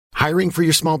Hiring for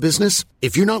your small business?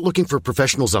 If you're not looking for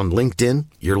professionals on LinkedIn,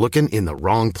 you're looking in the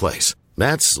wrong place.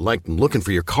 That's like looking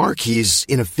for your car keys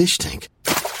in a fish tank.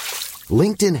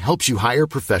 LinkedIn helps you hire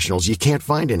professionals you can't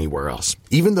find anywhere else,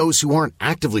 even those who aren't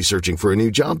actively searching for a new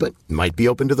job but might be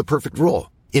open to the perfect role.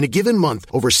 In a given month,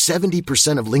 over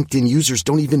 70% of LinkedIn users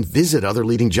don't even visit other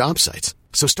leading job sites.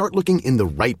 So start looking in the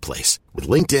right place. With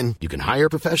LinkedIn, you can hire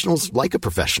professionals like a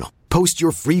professional. Post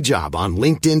your free job on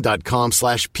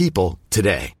linkedin.com/people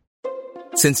today.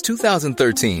 Since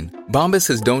 2013, Bombas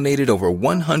has donated over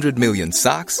 100 million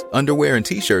socks, underwear, and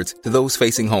T-shirts to those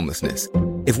facing homelessness.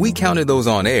 If we counted those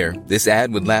on air, this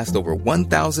ad would last over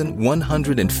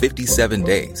 1,157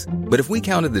 days. But if we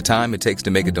counted the time it takes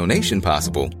to make a donation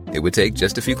possible, it would take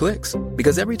just a few clicks.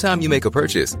 Because every time you make a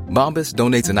purchase, Bombas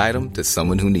donates an item to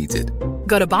someone who needs it.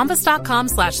 Go to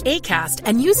bombas.com/ACAST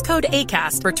and use code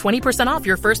ACAST for 20% off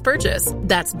your first purchase.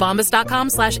 That's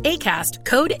bombas.com/ACAST,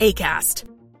 code ACAST.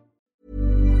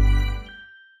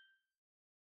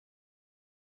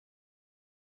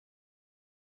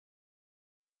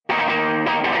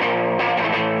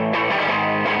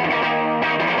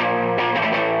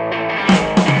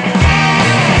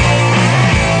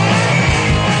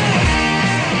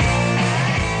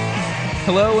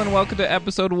 Hello and welcome to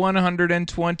episode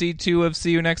 122 of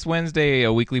See You Next Wednesday,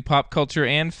 a weekly pop culture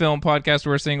and film podcast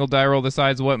where a single die roll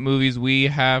decides what movies we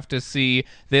have to see.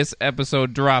 This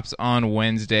episode drops on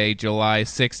Wednesday, July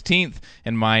 16th,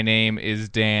 and my name is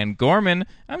Dan Gorman.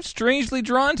 I'm strangely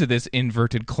drawn to this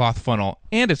inverted cloth funnel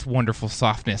and its wonderful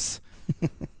softness.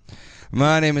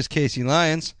 My name is Casey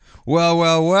Lyons.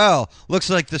 Well, looks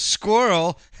like the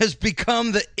squirrel has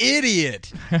become the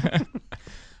idiot.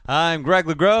 I'm Greg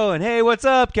LeGros, and hey, what's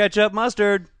up? Ketchup,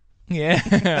 mustard. Yeah.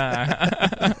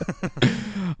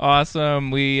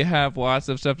 Awesome. We have lots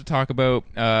of stuff to talk about.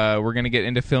 We're going to get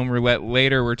into film roulette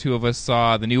later, where two of us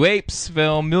saw the new Apes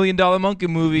film, $1 Million Monkey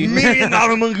Movie. $1 Million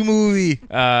Monkey Movie.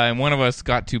 And one of us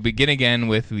got to begin again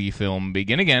with the film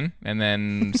Begin Again, and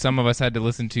then some of us had to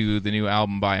listen to the new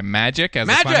album by Magic as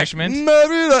a punishment.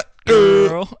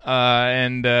 Girl.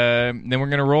 And then we're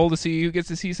going to roll to see who gets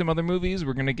to see some other movies.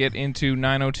 We're going to get into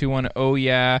 90210 Oh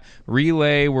Yeah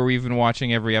Relay, where we've been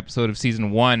watching every episode of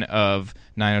season 1 of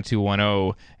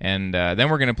 90210. And then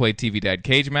we're going to play TV Dad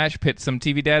Cage Match, pit some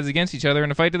TV dads against each other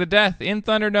in a fight to the death in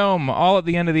Thunderdome, all at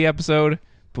the end of the episode.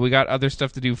 But we got other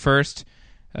stuff to do first.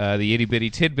 The Itty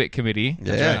Bitty Tidbit Committee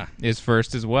is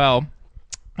first as well.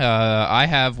 I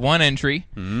have one entry,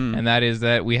 and that is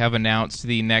that we have announced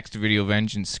the next Video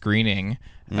Vengeance screening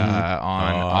on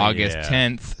August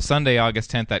 10th, Sunday,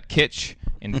 August 10th at Kitsch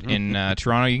in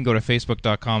Toronto. You can go to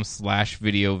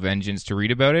facebook.com/Video Vengeance to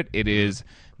read about it. It is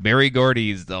Barry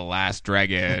Gordy's The Last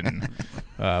Dragon,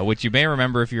 which you may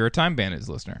remember if you're a Time Bandits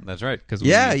listener. That's right.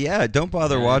 Yeah. Don't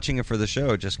bother watching it for the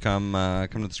show. Just come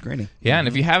to the screening. Yeah, and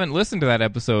if you haven't listened to that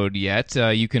episode yet,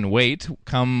 you can wait.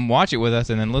 Come watch it with us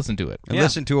and then listen to it. And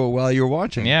listen to it while you're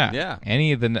watching. Yeah.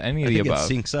 Any of the above.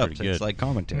 It syncs up. So it's like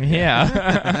commentary.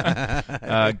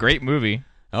 Yeah. Great movie.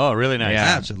 Oh, really nice.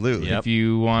 Yeah. Absolutely. If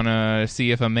you want to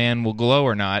see if a man will glow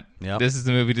or not, this is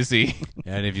the movie to see.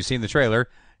 And if you've seen the trailer,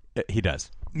 he does.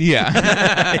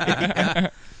 Yeah.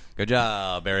 Good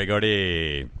job, Barry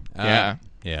Gordy. Yeah.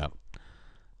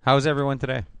 How's everyone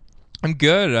today? I'm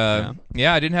good. I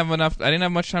didn't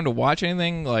have much time to watch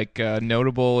anything like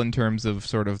notable in terms of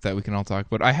sort of that we can all talk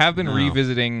about. I have been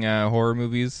revisiting horror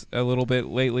movies a little bit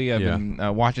lately. I've been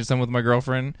watching some with my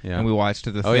girlfriend, and we watched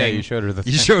The Thing. Oh yeah, you showed her the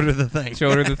thing. Showed her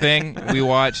the thing. We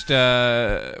watched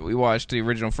the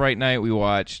original Fright Night. We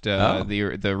watched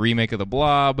the remake of The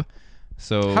Blob.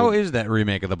 So how is that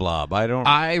remake of The Blob?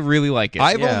 I really like it.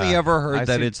 I've only ever heard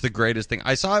that it's the greatest thing.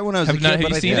 I saw it when I was a kid,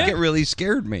 but I think it really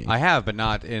scared me. I have, but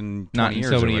not in 20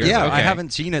 years. So many years. Yeah, okay. I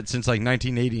haven't seen it since like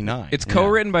 1989. It's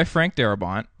co-written by Frank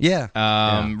Darabont. Yeah.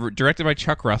 Directed by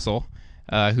Chuck Russell,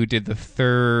 who did the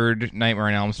third Nightmare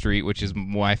on Elm Street, which is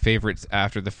my favorite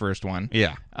after the first one.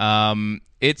 Yeah.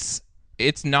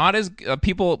 It's not as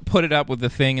people put it up with The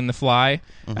Thing and The Fly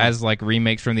as like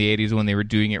remakes from the 80s when they were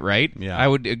doing it right. Yeah. I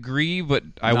would agree, but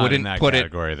I not wouldn't in that put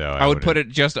category, it. Though, I would put it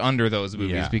just under those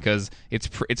movies because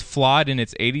it's flawed in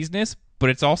its 80s-ness,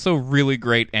 but it's also really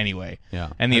great anyway. Yeah.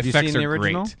 And the Have you effects seen the are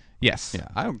original? great. Yes. Yeah,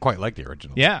 I quite like the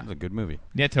original. Yeah. It's a good movie.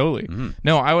 Yeah, totally.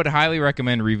 No, I would highly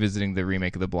recommend revisiting the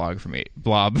remake of The Blob from the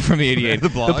 88. The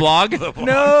Blog? The Blog?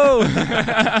 No!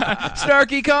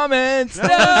 Snarky comments!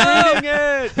 No! Reading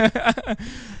it!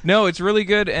 No, it's really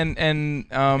good, and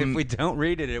if we don't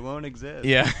read it, it won't exist.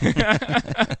 Yeah.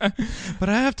 But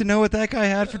I have to know what that guy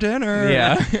had for dinner.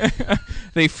 Yeah.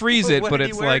 they freeze it, What but did he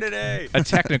it's wear like today? a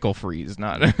technical freeze,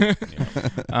 not.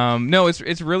 No,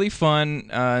 it's really fun,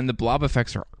 and the blob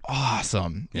effects are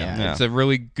awesome. Yeah. It's a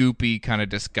really goopy, kind of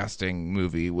disgusting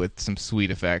movie with some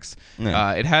sweet effects.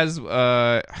 Yeah. It has which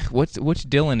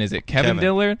Dylan is it? Kevin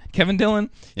Dillon. Kevin Dillon.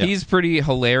 Yeah. He's pretty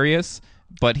hilarious,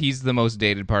 but he's the most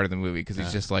dated part of the movie because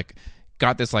he's just like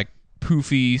got this like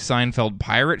poofy Seinfeld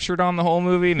pirate shirt on the whole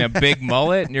movie and a big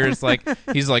mullet, and you're just like,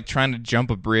 he's like trying to jump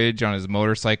a bridge on his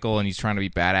motorcycle and he's trying to be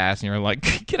badass, and you're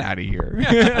like, get out of here.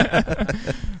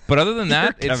 But other than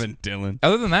that, Kevin Dillon.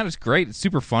 Other than that, it's great. It's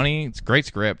super funny. It's a great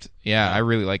script. Yeah, I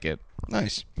really like it.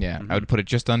 Nice. Yeah, I would put it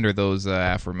just under those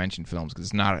aforementioned films because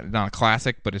it's not a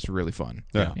classic, but it's really fun.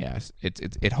 Yeah.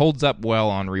 It holds up well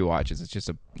on rewatches. It's just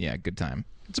a good time.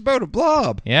 It's about a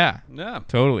blob. Yeah,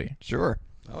 totally. Sure.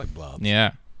 I like blobs.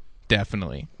 Yeah,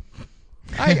 definitely.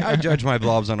 I judge my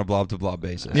blobs on a blob to blob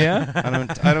basis. Yeah,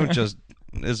 I don't just.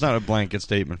 It's not a blanket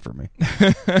statement for me.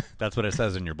 That's what it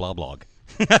says in your blah blog.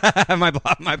 my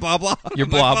blah blah. Your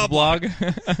blob blog.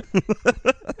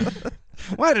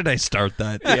 Why did I start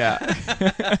that? Yeah.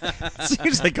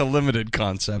 Seems like a limited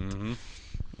concept. Mm-hmm.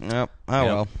 Yep. Oh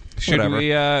well. Should Whatever.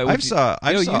 we? I've saw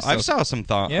some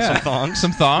thongs. Yeah. Some thongs.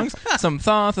 Some thongs. Some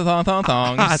thongs.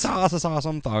 I saw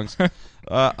some thongs.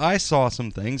 I saw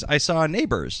some things. I saw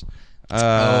Neighbors.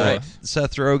 Right.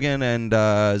 Seth Rogen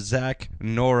and Zach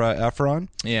Nora Ephron.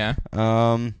 Yeah.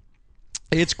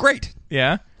 It's great.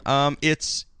 Yeah.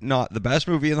 It's not the best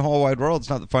movie in the whole wide world. It's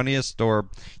not the funniest, or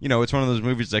it's one of those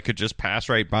movies that could just pass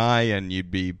right by and you'd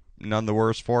be none the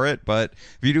worse for it. But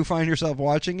if you do find yourself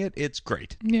watching it, it's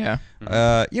great. Yeah.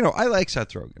 I like Seth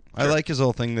Rogen. Sure. I like his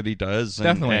little thing that he does,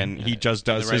 and he just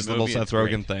does his little Seth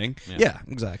Rogen thing. Yeah,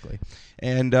 exactly.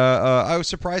 And I was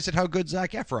surprised at how good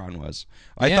Zac Efron was.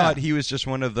 I thought he was just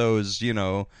one of those,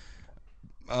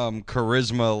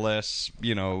 charisma-less,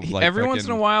 like every once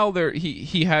in a while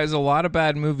he has a lot of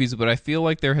bad movies, but I feel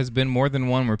like there has been more than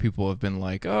one where people have been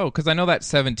like, oh, because I know that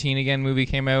 17 Again movie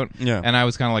came out, and I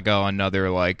was kind of like, oh, another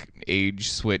like age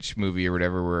switch movie or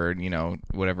whatever, where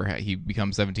whatever he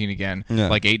becomes 17 again,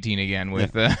 like 18 again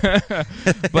with,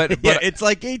 but it's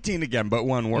like 18 again, but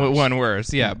one worse. One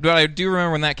worse, yeah. But I do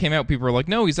remember when that came out, people were like,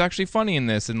 no, he's actually funny in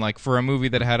this, and like for a movie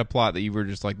that had a plot that you were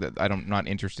just like, that I'm not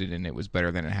interested in, it was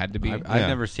better than it had to be. I've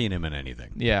never seen him in anything.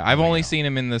 Yeah, I've only seen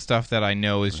him in the stuff that I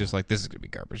know is just like, this is gonna be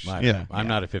garbage. I'm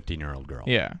not a 15-year-old girl.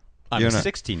 Yeah. I'm a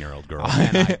 16-year-old girl,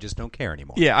 and I just don't care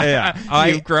anymore.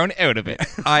 You've grown out of it.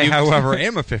 I, however,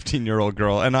 am a 15-year-old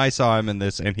girl, and I saw him in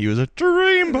this, and he was a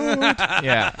dreamboat.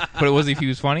 Yeah, but was he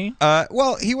was funny?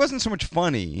 Well, he wasn't so much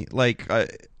funny. Like,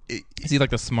 is he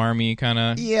like the smarmy kind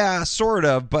of? Yeah, sort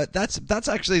of. But that's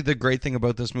actually the great thing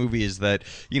about this movie is that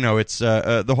it's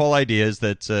the whole idea is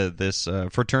that this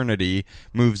fraternity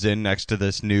moves in next to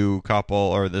this new couple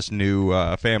or this new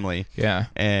family. Yeah,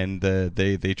 and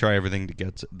they try everything to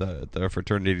get the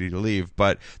fraternity to leave,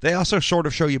 but they also sort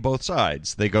of show you both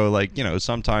sides. They go like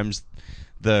sometimes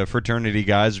the fraternity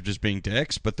guys are just being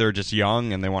dicks, but they're just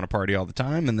young and they want to party all the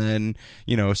time, and then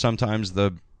sometimes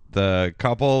the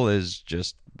couple is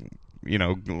just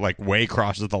like way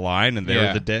crosses the line and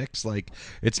they're the dicks. Like,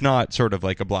 it's not sort of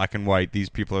like a black and white, these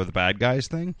people are the bad guys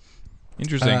thing.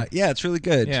 Interesting. Yeah, it's really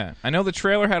good. Yeah, I know the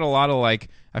trailer had a lot of like,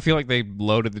 I feel like they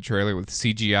loaded the trailer with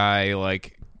CGI,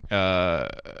 like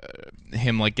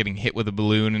him like getting hit with a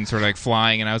balloon and sort of like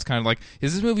flying, and I was kind of like,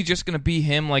 is this movie just gonna be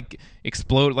him like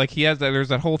explode? Like, he has that, there's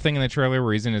that whole thing in the trailer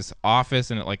where he's in his office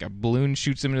and like a balloon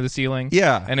shoots him into the ceiling.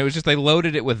 Yeah, and it was just, they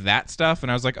loaded it with that stuff,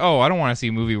 and I was like, oh, I don't want to see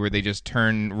a movie where they just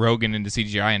turn Rogan into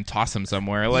CGI and toss him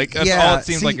somewhere. Like, that's all it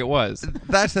seems like it was.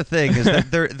 That's the thing, is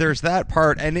that there's that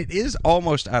part, and it is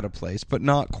almost out of place, but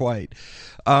not quite.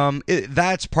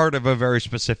 That's part of a very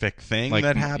specific thing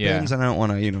that happens, and I don't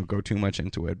want to go too much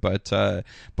into it, but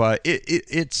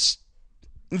it's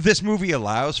this movie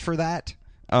allows for that,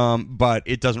 but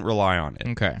it doesn't rely on it.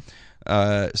 Okay.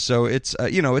 So it's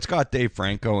it's got Dave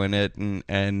Franco in it,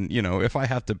 and if I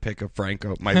have to pick a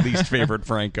Franco, my least favorite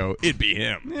Franco, it'd be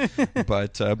him.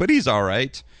 But he's all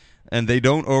right, and they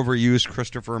don't overuse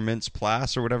Christopher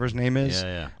Mintz-Plasse or whatever his name is.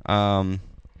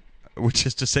 Which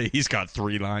is to say, he's got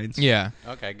 3 lines. Yeah.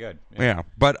 Okay, good. Yeah.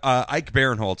 But Ike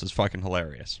Barinholtz is fucking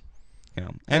hilarious.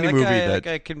 Any that movie that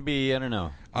guy can be, I don't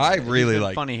know. I really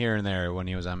like funny here and there when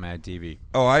he was on Mad TV.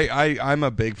 Oh, I'm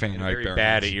a big fan of Ike Barinholtz. Very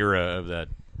bad era of that.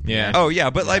 Yeah. Oh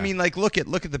yeah, but I mean, like, look at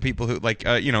the people who like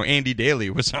Andy Daly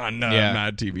was on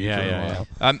Mad TV for a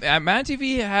while. Mad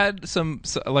TV had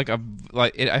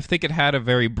I think it had a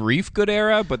very brief good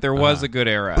era, but there was a good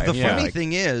era. But the funny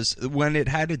thing is, when it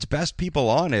had its best people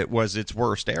on it, was its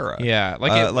worst era. Yeah,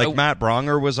 like Matt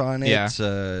Bronger was on it.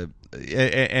 Yeah.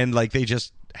 And like they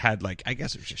just had like, I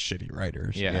guess it was just shitty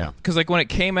writers. Yeah. Because like when it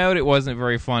came out, it wasn't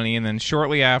very funny, and then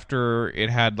shortly after, it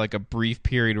had like a brief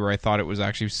period where I thought it was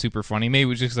actually super funny. Maybe it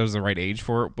was just because I was the right age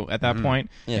for it at that point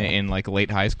in like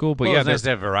late high school. But well, yeah, it was nice to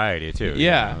have variety too.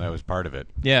 Yeah, that was part of it.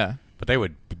 Yeah. But they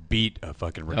would beat a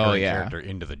fucking recurring character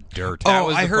into the dirt. That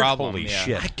was I the heard, problem. Holy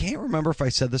shit. I can't remember if I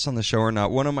said this on the show or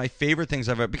not. One of my favorite things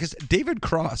I've ever, because David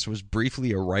Cross was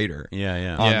briefly a writer on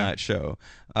that show.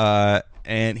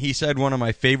 And he said one of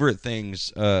my favorite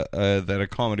things that a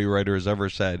comedy writer has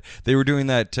ever said. They were doing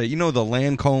that, the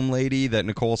Lancome lady that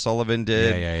Nicole Sullivan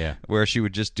did. Yeah. Where she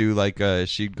would just do like,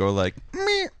 she'd go like,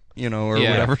 meh, or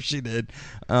whatever she did.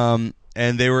 And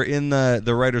they were in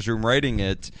the writer's room writing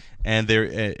it. And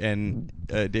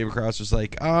David Cross was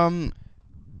like,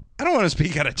 I don't want to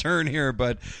speak out of turn here,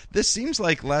 but this seems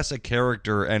like less a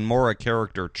character and more a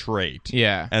character trait.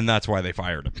 Yeah. And that's why they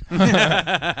fired him.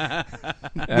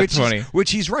 That's funny.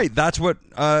 Which he's right. That's what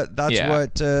Mad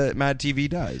TV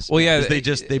does. Well, yeah.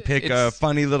 They pick a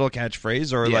funny little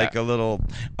catchphrase or like a little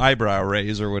eyebrow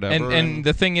raise or whatever. And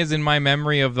the thing is, in my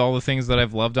memory of all the things that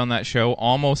I've loved on that show,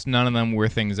 almost none of them were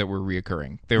things that were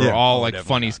reoccurring. They were all like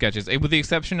funny sketches, with the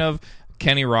exception of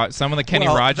some of the Kenny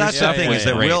Rogers that's stuff. The thing was is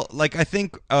that great. I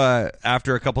think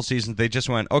after a couple seasons they just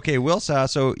went, okay, Will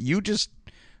Sasso, you just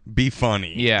be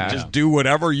funny. Just do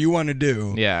whatever you want to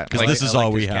do. Yeah, because this is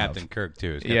all we have. Captain Kirk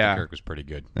too. Captain Kirk was pretty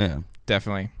good. Yeah,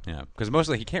 definitely. Yeah, because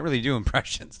mostly he can't really do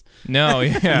impressions. No,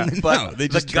 yeah, but they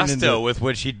just the gusto with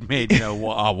which he made a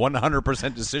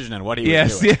 100% decision on what he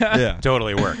was doing.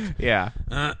 Totally worked. Yeah,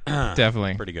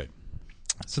 definitely pretty good.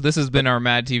 So this has been our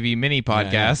Mad TV mini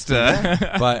podcast.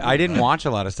 But I didn't watch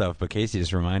a lot of stuff, but Casey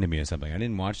just reminded me of something. I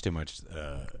didn't watch too much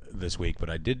this week, but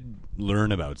I did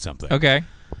learn about something. Okay.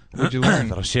 What'd you learn?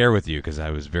 That I'll share with you because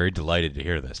I was very delighted to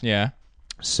hear this. Yeah.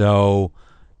 So,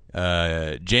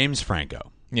 James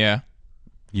Franco. Yeah.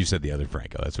 You said the other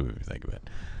Franco. That's what we think of it.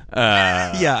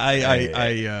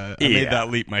 I made that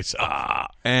leap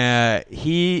myself.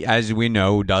 He, as we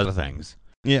know, does things.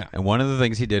 Yeah. And one of the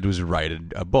things he did was write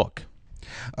a book.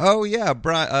 Oh, yeah.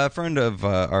 A friend of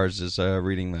ours is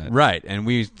reading that. Right. And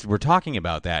we were talking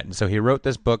about that. And so he wrote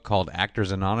this book called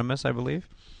Actors Anonymous, I believe.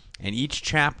 And each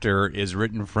chapter is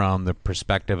written from the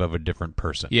perspective of a different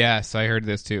person. Yes, I heard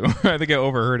this too. I think I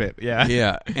overheard it. Yeah.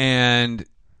 Yeah. And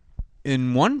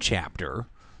in one chapter,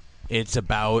 it's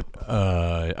about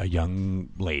a young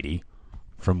lady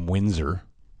from Windsor,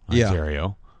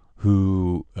 Ontario,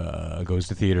 who goes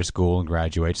to theater school and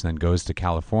graduates and then goes to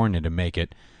California to make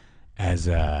it as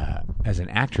an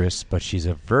actress, but she's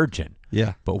a virgin.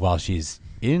 Yeah. But while she's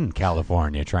in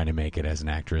California trying to make it as an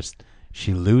actress,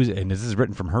 she loses, and this is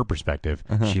written from her perspective,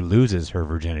 she loses her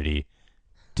virginity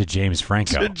to James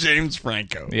Franco.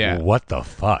 Yeah. What the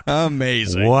fuck?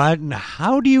 Amazing. What?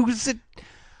 How do you...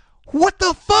 What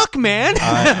the fuck, man?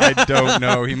 I don't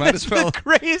know. He might as well... the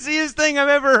craziest thing I've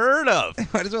ever heard of.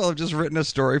 Might as well have just written a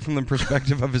story from the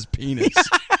perspective of his penis.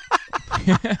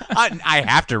 I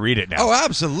have to read it now. Oh,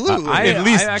 absolutely. At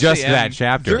least just that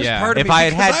chapter. There's part of if me, I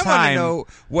had had I time, want to know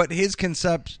what his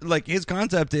concept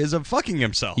is of fucking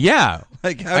himself. Yeah,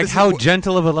 like how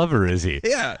gentle of a lover is he?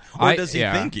 Yeah, or does he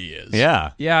think he is?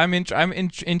 Yeah, yeah. I'm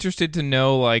interested to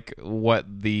know like what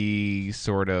the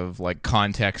sort of like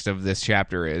context of this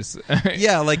chapter is.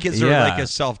 Yeah, like is there like a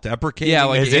self-deprecating? Yeah,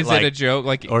 like is it like, a joke?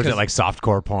 Like, or is it like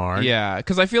softcore porn? Yeah,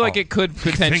 because I feel like it could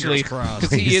potentially because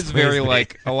he is very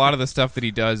like a lot of the stuff that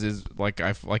he does is like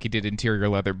he did Interior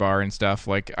Leather Bar and stuff.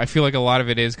 Like I feel like a lot of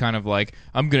it is kind of like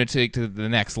I'm gonna take to the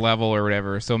next level or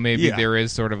whatever. So maybe there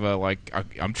is sort of a like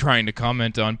I'm trying to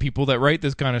comment on people that write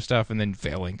this kind of stuff and then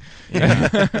failing.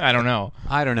 Yeah. I don't know.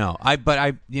 I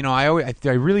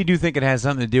really do think it has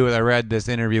something to do with. I read this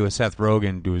interview with Seth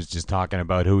Rogen, who was just talking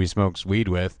about who he smokes weed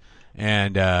with,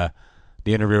 and the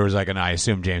interviewer was like, and I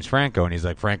assume James Franco, and he's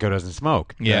like, Franco doesn't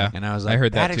smoke. Yeah, and I was like, I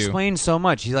heard that too. explains so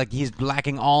much. He's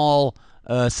lacking all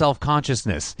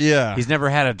self-consciousness. Yeah, he's never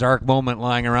had a dark moment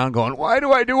lying around going, why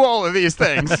do I do all of these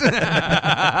things?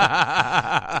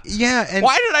 Yeah, and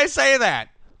why did I say that?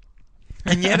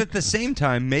 And yet, at the same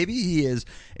time, maybe he is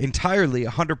entirely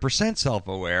 100%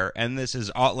 self-aware, and this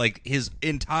is all, like his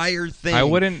entire thing.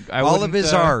 All of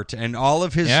his art and all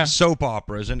of his soap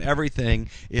operas and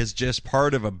everything is just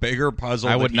part of a bigger puzzle.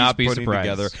 I would not be putting surprised.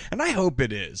 Together, and I hope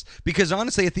it is, because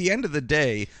honestly, at the end of the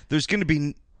day, there's going to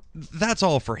be. That's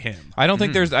all for him. I don't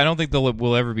think I don't think there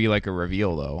will ever be like a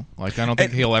reveal though. Like I don't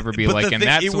think he'll ever be like, and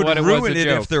that's it would what it ruin was. It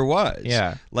if there was.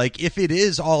 Yeah. Like if it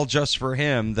is all just for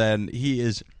him, then he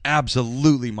is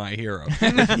absolutely my hero.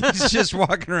 He's just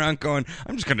walking around going,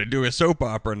 "I'm just going to do a soap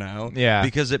opera now." Yeah.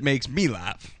 Because it makes me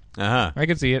laugh. I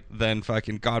can see it. then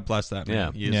fucking God bless that man.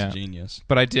 Yeah. He is Yeah. a genius.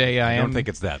 But I I am don't think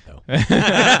it's that, though.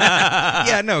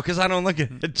 Yeah, no, because I don't look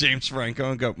at James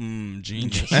Franco and go,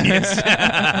 genius.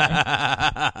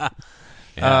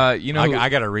 I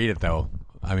got to read it, though.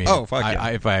 I mean, fuck yeah.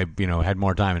 if I had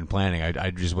more time in planning, I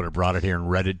just would have brought it here and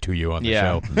read it to you on the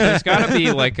show. There's got to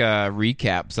be like a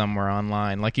recap somewhere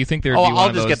online. Like you think there'd be one I'll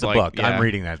of just those, get the like, book. yeah. I'm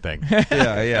reading that thing.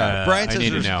 Yeah. Brian I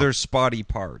need to says know. there's spotty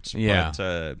parts. Yeah.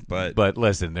 But But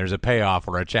listen, there's a payoff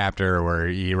or a chapter where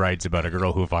he writes about a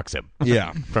girl who fucks him.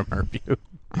 yeah, From her view.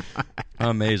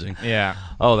 amazing. Yeah.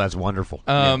 Oh, that's wonderful.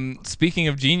 Speaking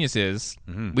of geniuses,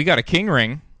 we got a king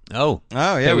ring Oh,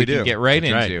 Oh, yeah, that we can do. get right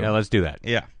that's into. right. Yeah, let's do that.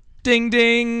 Yeah. Ding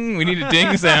ding. We need a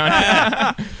ding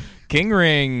sound. King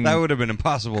ring. That would have been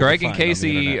impossible. Craig to and find on the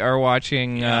Casey internet. are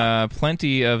watching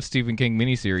plenty of Stephen King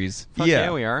miniseries Fuck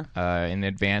yeah, we are. in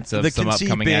advance of The some conceit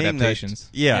upcoming being that- adaptations.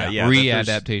 yeah, that there's,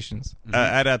 Re-adaptations.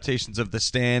 adaptations of The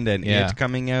Stand and Yeah. It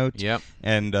coming out. Yep.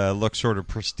 And look sort of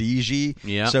prestige-y.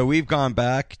 Yep. So we've gone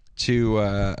back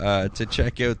to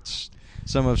check out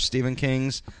some of Stephen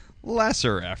King's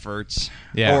lesser efforts.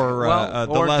 Yeah. Or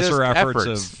the or lesser just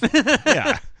efforts of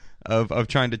yeah. Of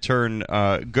trying to turn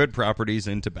good properties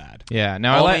into bad. Yeah.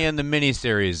 Now Only in the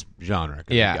miniseries genre.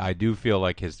 'Cause Yeah. I do feel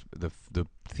like the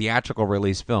theatrical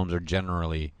release films are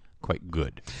generally quite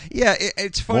good. Yeah,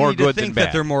 it's funny More to good than think that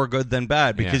bad. they're more good than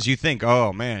bad because Yeah. you think,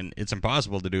 oh man, it's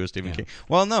impossible to do a Stephen King.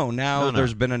 Well, no, now No.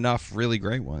 there's been enough really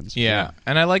great ones. Yeah.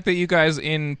 And I like that you guys,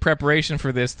 in preparation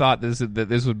for this, thought that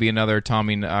this would be another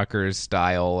Tommy Knockers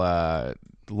style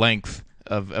length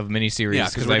of miniseries. Yeah,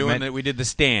 because we did The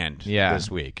Stand this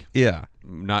week. Yeah.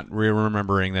 Not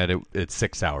remembering that it's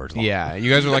 6 hours long. Yeah,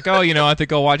 you guys were like, oh, I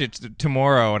think I'll watch it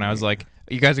tomorrow, and I was like,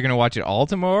 you guys are going to watch it all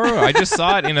tomorrow? I just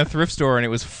saw it in a thrift store, and it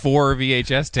was 4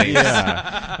 VHS tapes.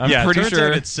 Yeah. I'm pretty it turns sure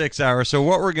out it's 6 hours. So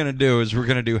what we're going to do is we're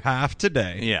going to do half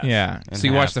today. Yeah. Yeah, And so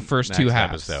you watched half the first next 2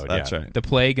 halves. episode. That's Yeah. right. The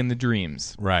Plague and the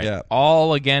Dreams. Right. Yeah.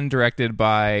 All again directed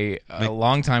by a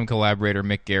longtime collaborator,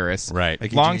 Mick Garris.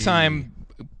 Right. Longtime,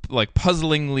 like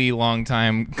puzzlingly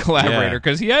longtime collaborator,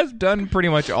 because he has done pretty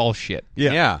much all shit.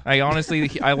 Yeah. I honestly,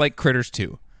 I like Critters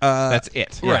 2. That's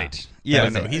it. Right. Yeah,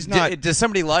 That's no, it. he's not. Does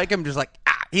somebody like him? Just like,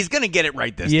 he's going to get it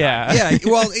right this time. Yeah. Yeah,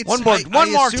 well, it's One more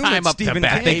I assume time it's up to Stephen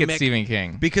bat. I think King, it's Stephen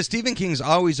King. because Stephen King's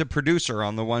always a producer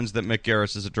on the ones that Mick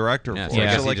Garris is a director Yeah, for. so I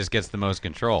Yeah. guess So, like, he just gets the most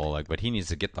control. But he needs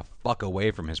to get the fuck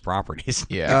away from his properties.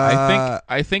 Yeah,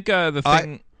 I think the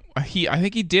thing I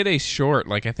think he did a short.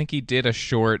 Like I think he did a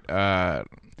short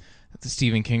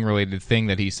Stephen King related thing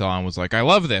that he saw and was like, I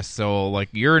love this. So like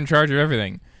you're in charge of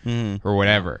everything or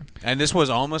whatever. And this was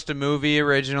almost a movie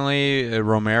originally.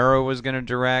 Romero was going to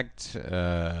direct.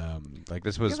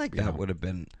 This was. I feel like that would have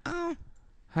been.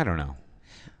 I don't know.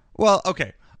 Well,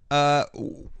 okay.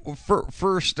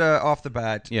 First, off the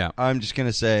bat, Yeah. I'm just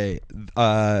gonna say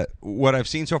what I've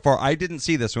seen so far. I didn't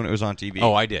see this when it was on TV.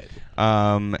 Oh, I did.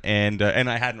 and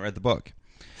I hadn't read the book.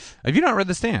 Have you not read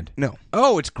The Stand? No.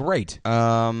 Oh, it's great.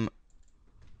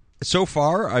 So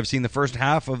far, I've seen the first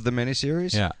half of the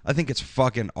miniseries. Yeah. I think it's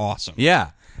fucking awesome. Yeah.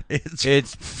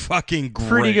 It's fucking great.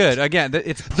 Pretty good. Again,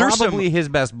 it's There's probably some his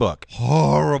best book.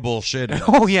 horrible shit.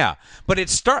 Oh yeah, but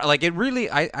it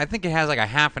really. I think it has like a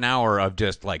half an hour of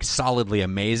just like solidly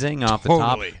amazing off the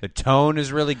Totally. top. The tone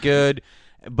is really good.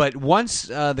 But once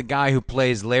the guy who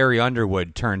plays Larry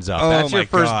Underwood turns up, that's your my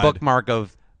first God. bookmark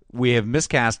of we have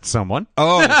miscast someone.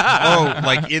 Oh,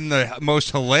 like in the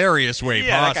most hilarious way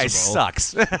That possible. guy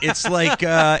sucks. It's like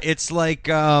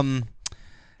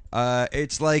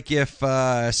if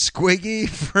Squiggy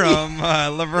from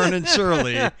Laverne and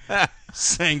Shirley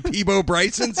sang Peebo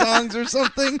Bryson songs or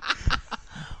something.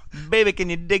 Baby, can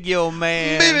you dig your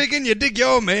man? Baby, can you dig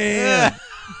your man?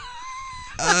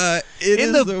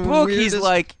 In the book,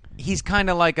 he's kind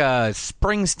of like a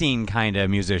Springsteen kind of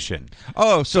musician.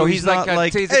 Oh, so he's like not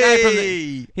like, he's a guy from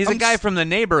hey, he's a guy from the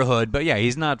neighborhood, but yeah,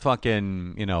 he's not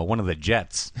fucking one of the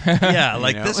Jets. Yeah,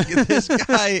 like know? this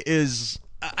guy is.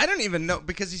 I don't even know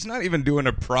because he's not even doing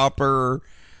a proper.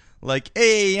 Like,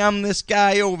 hey, I'm this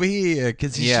guy over here,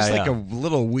 because he's just like a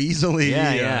little weaselly,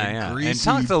 greasy. and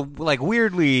talks like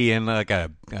weirdly in like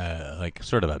a like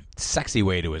sort of a sexy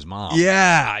way to his mom.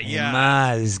 Yeah, Hey, yeah.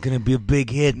 Ma, this is gonna be a big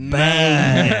hit,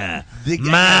 bang.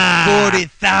 Ma,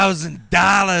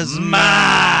 $40,000, Ma.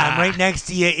 I'm right next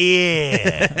to your ear.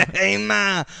 Hey,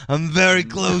 Ma, I'm very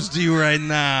close to you right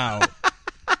now.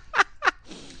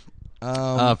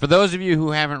 For those of you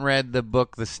who haven't read the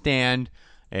book, The Stand.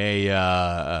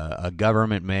 A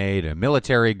government-made, a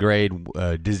military-grade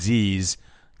disease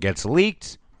gets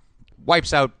leaked,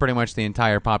 wipes out pretty much the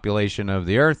entire population of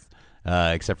the Earth,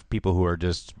 except for people who are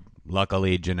just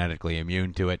luckily genetically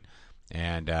immune to it.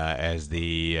 And as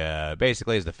the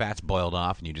fat's boiled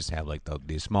off, and you just have like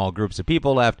these small groups of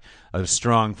people left, a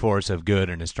strong force of good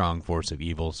and a strong force of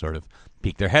evil sort of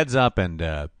peek their heads up, and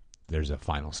there's a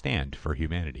final stand for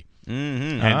humanity.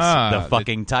 Mm-hmm. Hence the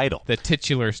fucking title, the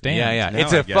titular stand. Yeah. Now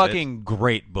It's I a get fucking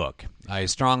great book. I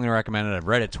strongly recommend it. I've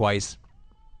read it twice.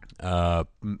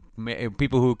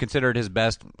 People who consider it his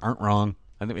best aren't wrong.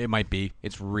 I think it might be.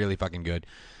 It's really fucking good.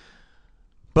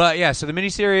 But yeah, so the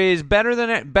miniseries better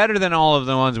than all of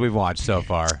the ones we've watched so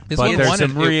far. This but one there's won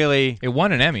some it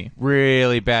won an Emmy.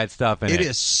 really bad stuff in it. It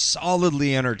is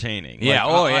solidly entertaining. Yeah.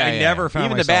 Like, I yeah. never found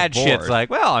even myself the bad bored. shit's like,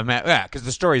 well, because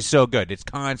the story's so good, it's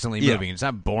constantly Yeah. moving. It's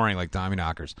not boring like Tommy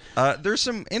Knockers. There's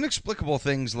some inexplicable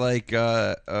things like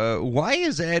why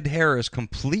is Ed Harris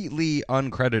completely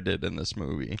uncredited in this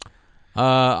movie?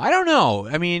 I don't know.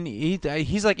 I mean,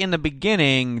 he's like in the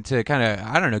beginning to kind of,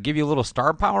 I don't know, give you a little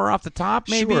star power off the top,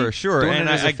 maybe. Sure. Doing And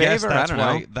it as a I guess favor? that's I don't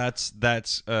why know.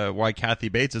 that's why Kathy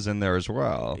Bates is in there as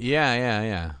well.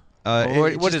 Yeah.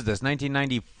 What is this?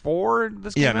 1994?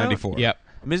 This came Yeah, out? 94. Yep.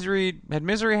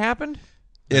 Misery happened?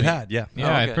 It had, yeah. Yeah,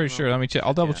 okay. I'm pretty sure. Let me check.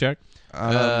 I'll double check.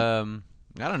 I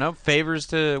don't know. Favors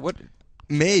to what?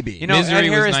 Maybe. You know, Misery Ed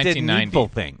was Harris did 1990. Needful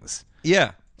Things.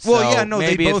 Yeah. Well, So yeah, no,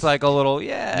 maybe they both. it's like a little,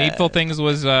 yeah. Needful Things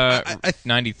was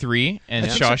 93, and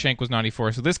think so. Shawshank was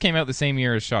 94. So this came out the same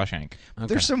year as Shawshank.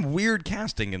 There's some weird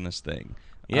casting in this thing.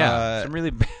 Yeah, some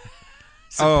really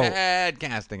bad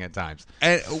casting at times.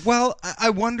 Well,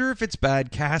 I wonder if it's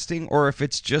bad casting or if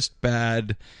it's just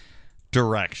bad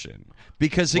direction.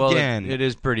 Because Well, again, it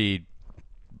is pretty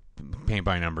paint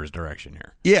by numbers direction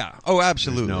here. yeah, oh,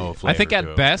 absolutely. There's no I flavor think to at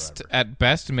it best,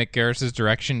 whatsoever. Mick Garris's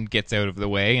direction gets out of the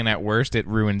way, and at worst, it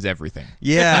ruins everything.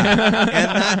 Yeah,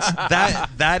 and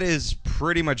that is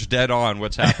pretty much dead on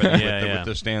what's happened with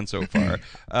the stand so far.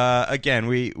 Again,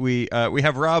 we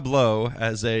have Rob Lowe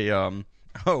as a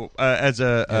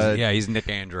he's Nick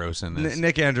Andros in this.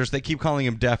 Nick Andrews. They keep calling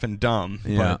him deaf and dumb,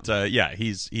 Yeah. but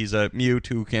he's a mute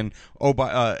who can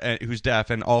who's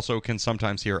deaf and also can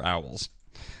sometimes hear owls.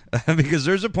 Because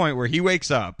there's a point where he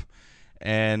wakes up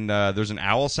and there's an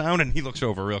owl sound and he looks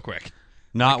over real quick.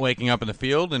 Not waking up in the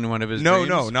field in one of his No,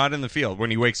 dreams? not in the field. When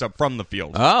he wakes up from the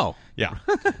field. Oh. Yeah.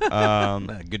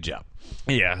 Good job.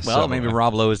 Yeah. Well, maybe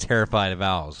Rob Lowe is terrified of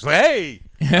owls. Hey!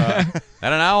 That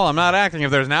an owl? I'm not acting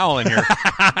if there's an owl in here.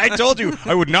 I told you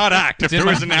I would not act if there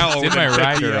was an owl. It's in my within 50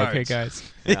 rider, yards. okay, guys.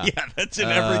 Yeah, that's in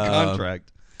every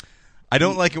contract. I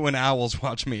don't like it when owls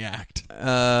watch me act.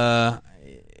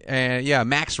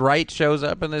 Max Wright shows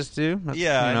up in this too.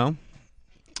 Yeah. You know.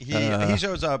 He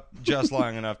shows up just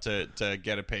long enough to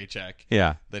get a paycheck.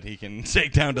 Yeah. That he can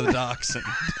take down to the docks. And,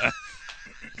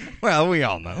 well, we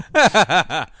all know.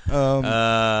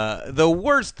 The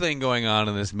worst thing going on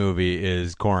in this movie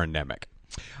is Corin Nemec.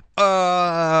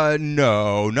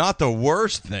 No, not the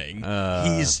worst thing.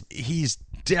 He's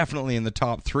definitely in the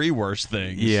top 3 worst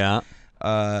things. Yeah.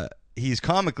 He's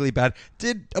comically bad.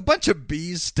 Did a bunch of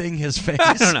bees sting his face?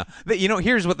 I don't know. You know,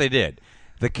 here's what they did.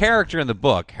 The character in the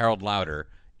book, Harold Lauder,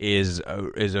 is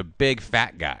a big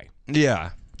fat guy. Yeah.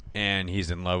 And he's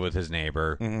in love with his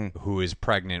neighbor, who is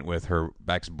pregnant with her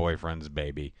ex-boyfriend's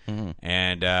baby.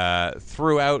 And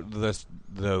throughout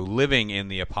the living in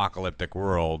the apocalyptic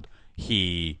world,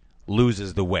 he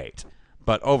loses the weight,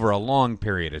 but over a long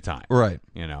period of time. Right.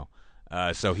 You know.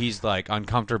 So he's like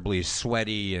uncomfortably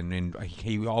sweaty, and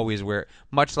he always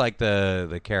much like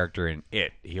the character in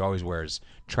It. He always wears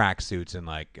tracksuits and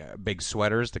like big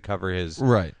sweaters to cover his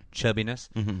chubbiness.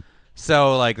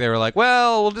 So like they were like,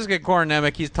 well, we'll just get Corin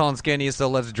Nemec. He's tall and skinny, so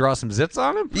let's draw some zits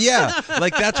on him. Yeah,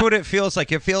 like that's what it feels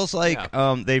like. It feels like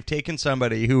they've taken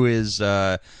somebody who is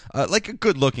like a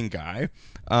good-looking guy.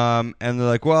 And they're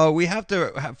like, well, we have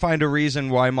to find a reason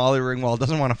why Molly Ringwald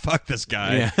doesn't want to fuck this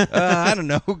guy. Yeah. I don't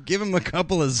know. Give him a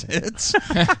couple of zits,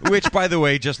 which, by the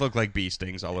way, just look like bee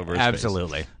stings all over his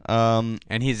Absolutely. face.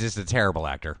 And he's just a terrible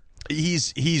actor.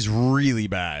 He's really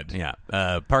bad. Yeah.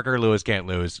 Parker Lewis can't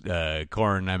lose.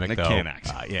 Corin Nemec, though. Can't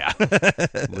act. Yeah.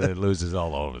 Loses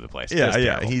all over the place. Yeah, Just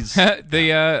yeah. terrible. He's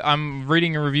I'm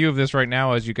reading a review of this right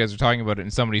now as you guys are talking about it,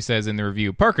 and somebody says in the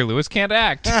review, Parker Lewis can't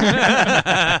act.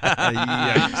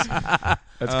 yikes.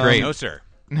 That's great. No, sir.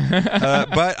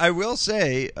 But I will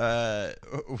say,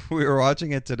 we were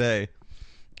watching it today,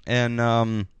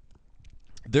 and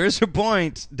there's a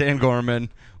point, Dan Gorman,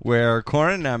 where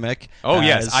Corin Nemec. Oh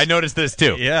yes, I noticed this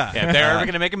too. Yeah. If they're ever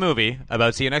going to make a movie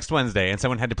about See You Next Wednesday, and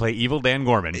someone had to play evil Dan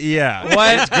Gorman, what?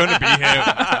 It's going to be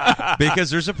him. Because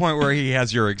there's a point where he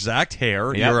has your exact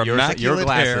hair, Yep, your your immaculate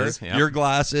glasses, hair, yep. your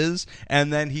glasses,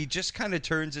 and then he just kind of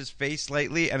turns his face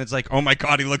slightly, and it's like, oh my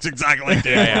god, he looks exactly like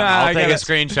Dan. I'll take a gotta-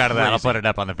 screenshot of that. I'll put it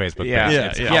up on the Facebook page.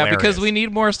 It's Yeah, hilarious. because we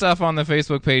need more stuff on the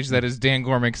Facebook page that is Dan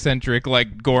Gorman centric,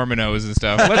 like Gormanos and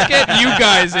stuff. Let's get you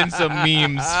guys in some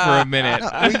memes for a minute.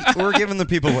 We're giving the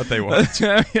people what they want.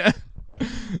 Yeah.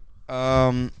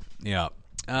 Yeah.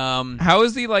 How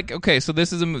is he like? Okay, so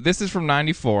this is from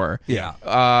 '94. Yeah.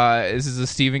 This is a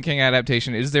Stephen King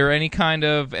adaptation. Is there any kind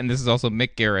of, and this is also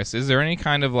Mick Garris, is there any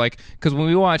kind of like, because when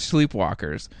we watched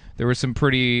Sleepwalkers, there were some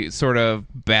pretty sort of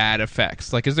bad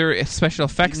effects. Like, is there special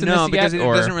effects in No, this because yet? it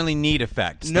Or? doesn't really need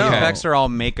effects. No. The effects are all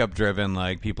makeup driven,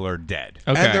 like people are dead.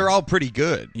 Okay. And they're all pretty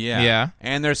good. Yeah.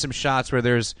 And there's some shots where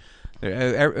there's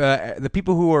the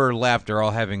people who are left are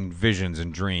all having visions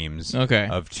and dreams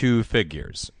of two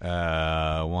figures.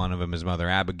 One of them is Mother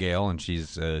Abigail, and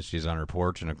she's on her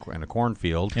porch in a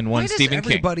cornfield. And one Why does Stephen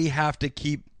King. everybody have to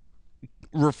keep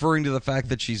referring to the fact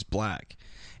that she's black?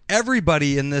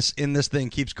 Everybody in this thing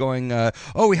keeps going,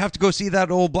 oh, we have to go see that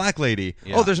old black lady.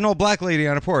 Yeah. Oh, there's an old black lady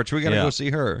on a porch. We got to go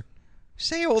see her.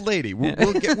 Say old lady.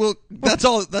 That's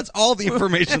all the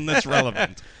information that's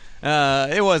relevant.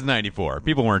 It was 94.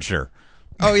 People weren't sure.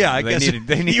 Oh yeah, I They guess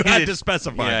needed- you had to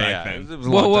specify back then. It was a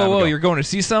long time Whoa! ago. You're going to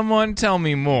see someone? Tell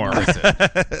me more. Be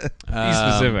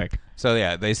specific. So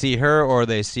yeah, they see her, or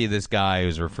they see this guy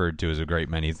who's referred to as a great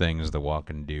many things, the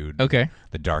walking dude, Okay.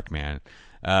 the dark man.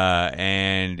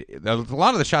 And a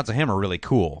lot of the shots of him are really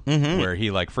cool, where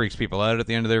he like freaks people out at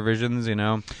the end of their visions. You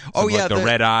know, Oh, Some, yeah, like, the the-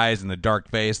 red eyes and the dark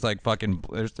face, like fucking.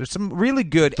 There's some really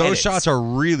good. Those edits. shots are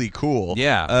really cool.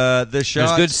 Yeah. The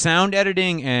shots. There's good sound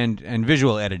editing and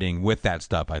visual editing with that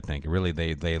stuff. I think really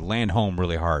they land home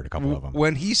really hard. A couple of them.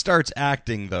 When he starts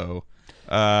acting, though,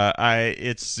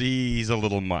 he's a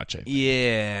little much. I think.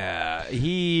 Yeah,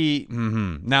 he.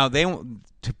 Now they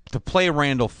to play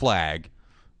Randall Flagg.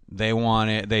 They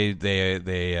wanted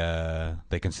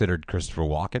they considered Christopher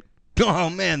Walken. Oh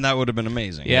man, that would have been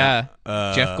amazing. Yeah.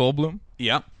 Jeff Goldblum.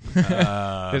 Yep.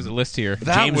 There's a list here.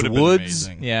 That James would have been Woods.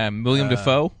 amazing. Yeah. William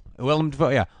Dafoe. Willem Dafoe,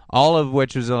 yeah. All of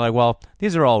which was like, well,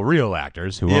 these are all real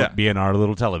actors who won't be in our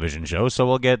little television show, so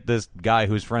we'll get this guy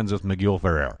who's friends with Miguel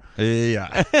Ferrer.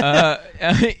 Yeah.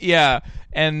 Yeah.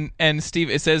 And Steve,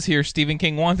 it says here Stephen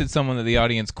King wanted someone that the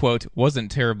audience, quote,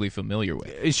 wasn't terribly familiar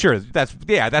with. Sure, that's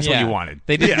what you wanted.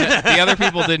 They didn't. The other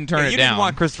people didn't turn it you down. didn't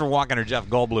want Christopher Walken or Jeff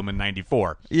Goldblum in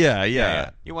 '94. Yeah.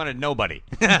 You wanted nobody.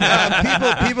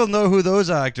 People know who those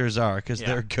actors are because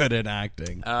they're good at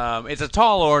acting. It's a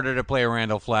tall order to play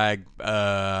Randall Flagg.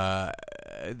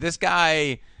 This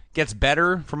guy gets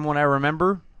better from what I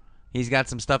remember. He's got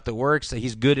some stuff that works.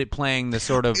 He's good at playing the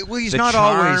sort of Well, he's the not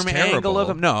charm always terrible. angle of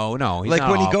him. No, he's Like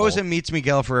not when he awful. goes and meets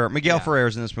Miguel Ferrer. Miguel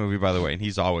Ferrer's in this movie, by the way, and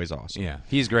he's always awesome. Yeah,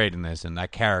 he's great in this, and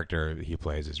that character he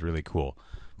plays is really cool.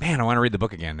 Man, I want to read the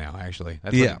book again now. Actually,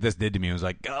 that's what this did to me. It was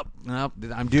like,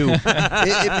 I'm due.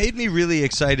 It made me really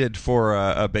excited for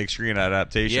a big screen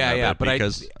adaptation. of it But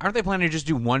because aren't they planning to just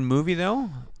do one movie though?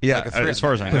 Yeah, Like as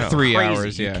far as I know. 3 Crazy.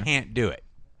 hours. Yeah. You can't do it.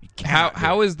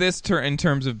 How is this in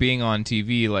terms of being on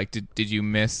TV? Like, did you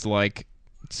miss like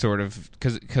sort of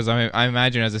because I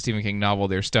imagine as a Stephen King novel,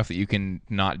 there's stuff that you can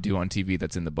not do on TV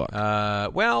that's in the book.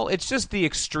 Well, it's just the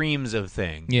extremes of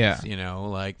things. Yeah. You know,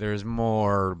 like there's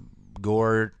more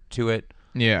gore to it.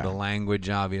 Yeah. The language,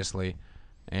 obviously.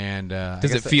 And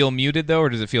does it feel muted though, or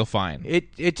does it feel fine?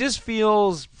 It just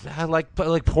feels like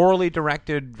poorly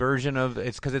directed version of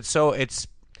it's because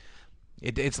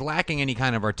it's lacking any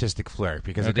kind of artistic flair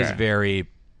because it is Okay. very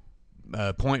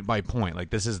point by point. Like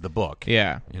this is the book.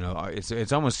 Yeah. You know,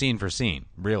 it's almost scene for scene,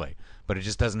 really. But it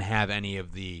just doesn't have any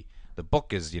of the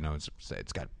book is, you know,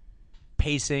 it's got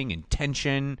pacing and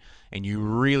tension, and you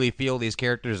really feel these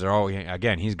characters are all,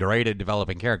 again, he's great at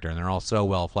developing character, and they're all so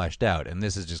well fleshed out. And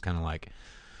this is just kind of like,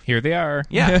 Here they are.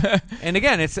 yeah. And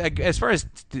again, it's as far as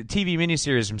TV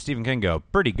miniseries from Stephen King go,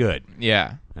 pretty good.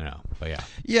 Yeah. You know, but yeah.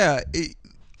 Yeah,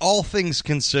 all things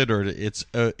considered, it's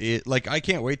like I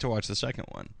can't wait to watch the second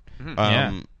one.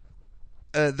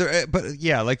 But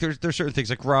yeah, like there's certain things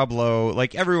like Rob Lowe,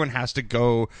 like everyone has to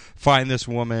go find this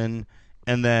woman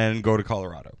and then go to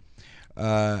Colorado.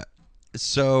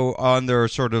 So on their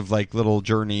sort of like little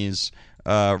journeys,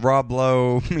 Rob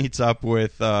Lowe meets up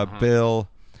with Bill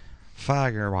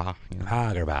Fagerbakke.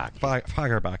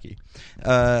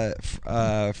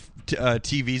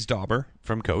 TV's dauber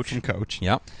From Coach. from Coach.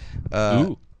 Yep.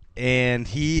 Uh, and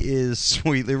he is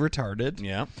sweetly retarded.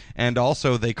 Yeah. And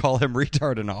also, they call him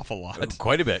retard an awful lot.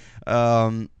 Quite a bit.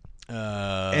 And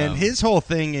his whole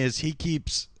thing is he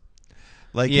keeps...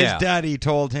 his daddy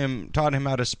taught him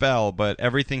how to spell, but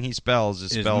everything he spells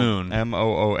is spelled Moon.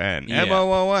 M-O-O-N. Yeah.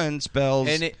 M-O-O-N spells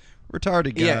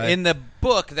retarded guy. Yeah, in the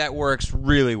book, that works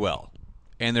really well.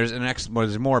 And there's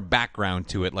there's more background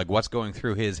to it, like what's going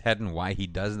through his head and why he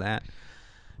does that.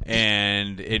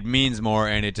 And it means more,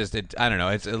 and I don't know.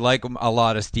 It's like a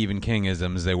lot of Stephen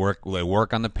King-isms. They work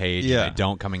on the page, and they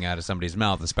don't coming out of somebody's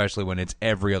mouth, especially when it's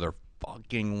every other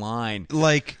fucking line.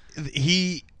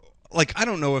 I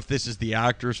don't know if this is the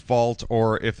actor's fault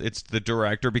or if it's the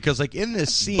director, because in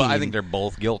this scene, But I think they're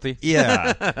both guilty.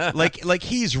 Yeah, like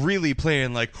he's really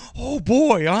playing oh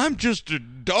boy, I'm just a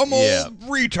dumb old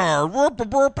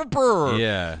retard.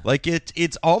 Yeah,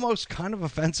 it's almost kind of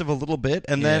offensive a little bit,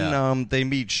 and then they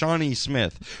meet Shawnee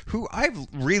Smith, who I've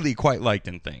really quite liked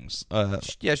in things.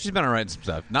 She's been alright in some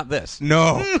stuff. Not this.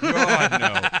 No, God,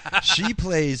 no. She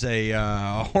plays a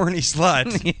horny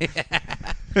slut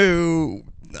who.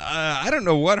 I don't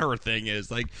know what her thing is.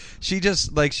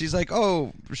 She's like,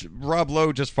 oh, Rob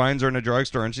Lowe just finds her in a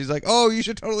drugstore, and she's like, oh, you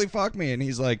should totally fuck me. And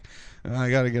he's like, I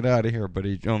got to get out of here, but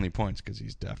he only points because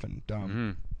he's deaf and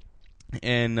dumb. Mm-hmm.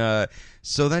 And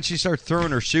so then she starts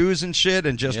throwing her shoes and shit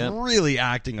and just really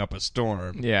acting up a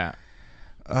storm. Yeah.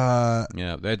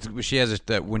 She has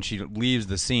that when she leaves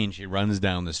the scene, she runs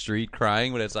down the street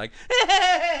crying, but it's like,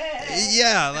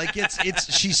 yeah,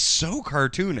 it's she's so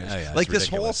cartoonish. Oh, yeah, this ridiculous.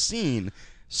 Whole scene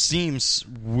seems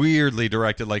weirdly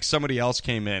directed, like somebody else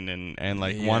came in and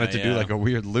wanted to do a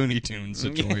weird Looney Tunes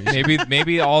situation.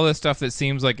 maybe all the stuff that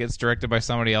seems like it's directed by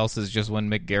somebody else is just when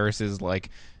Mick Garris's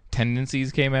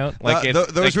tendencies came out.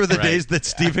 Those were the days that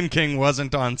Stephen King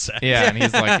wasn't on set. Yeah, and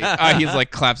he's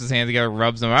claps his hands together,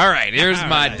 rubs them. All right, here's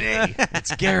my day.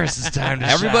 It's Garris's time to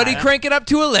everybody shine. Crank it up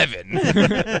to 11.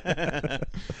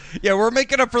 Yeah, we're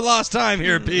making up for lost time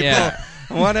here, people. Yeah.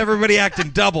 I want everybody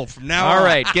acting double from now on. All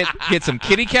right, get some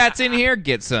kitty cats in here,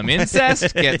 get some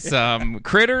incest, get some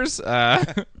critters. Oh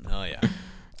yeah.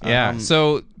 Yeah.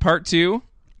 So part 2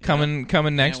 coming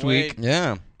next week.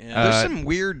 Yeah. There's some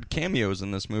weird cameos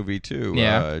in this movie too.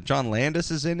 Yeah. John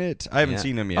Landis is in it. I haven't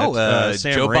seen him yet. Oh,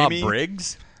 Sam Joe Raimi. Bob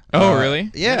Briggs. Oh,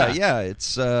 really? Yeah.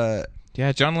 It's.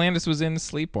 Yeah, John Landis was in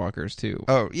Sleepwalkers too.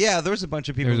 Oh, yeah, there was a bunch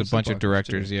of people. There was a bunch of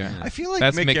directors, too. yeah. I feel like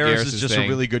That's Mick Garris is just thing. a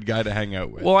really good guy to hang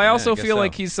out with. Well, I also guess feel so.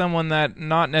 like he's someone that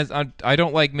I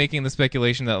don't like making the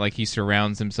speculation that he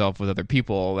surrounds himself with other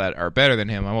people that are better than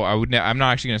him. I'm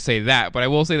not actually going to say that, but I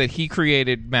will say that he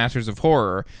created Masters of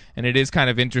Horror, and it is kind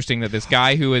of interesting that this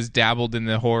guy who has dabbled in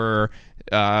the horror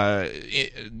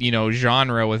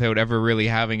genre without ever really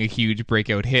having a huge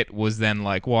breakout hit was then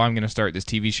I'm going to start this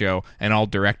TV show and I'll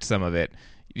direct some of it.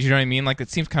 You know what I mean? It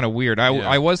seems kind of weird.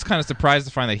 I was kind of surprised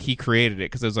to find that he created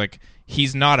it, because it was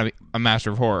he's not a master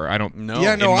of horror. I don't know.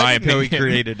 Yeah, no, I didn't know he opinion.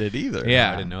 created it either.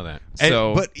 Yeah, I didn't know that.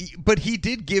 But he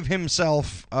did give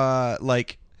himself that's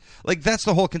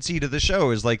the whole conceit of the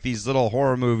show is these little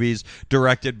horror movies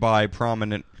directed by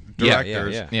prominent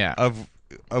directors. Yeah.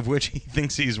 Of which he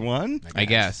thinks he's one. I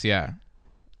guess. Yeah.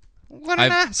 What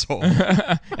an asshole!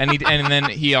 and then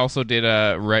he also did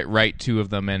write 2 of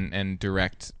them and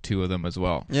direct 2 of them as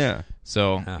well. Yeah.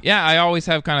 So I always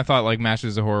have kind of thought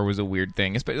Masters of Horror was a weird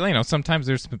thing. But sometimes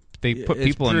they put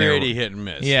people in there. It's pretty hit and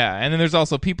miss. Yeah, and then there's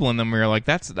also people in them where you're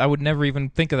I would never even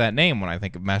think of that name when I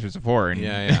think of Masters of Horror. And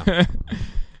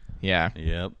Yeah.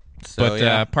 Yep. So,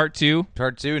 but part 2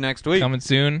 next week coming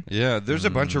soon. Yeah, there's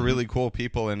a bunch of really cool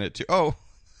people in it too. Oh,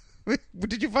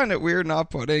 did you find it weird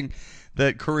not putting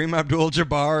that Kareem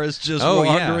Abdul-Jabbar is just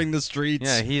wandering the streets?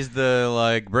 Yeah, he's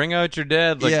the bring out your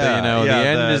dead. The the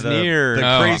end is near.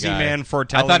 The crazy man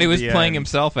foretelling. I thought he was the playing end.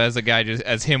 himself as a guy, just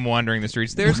as him wandering the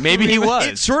streets. Maybe he was.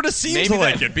 It sort of seems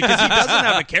like it, because he doesn't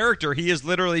have a character. He is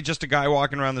literally just a guy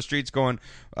walking around the streets going,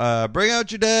 bring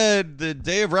out your dead. The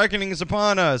day of reckoning is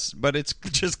upon us. But it's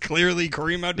just clearly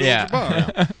Kareem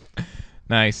Abdul-Jabbar. Yeah.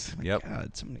 Nice. Yep.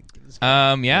 God, so many.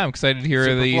 I'm excited to hear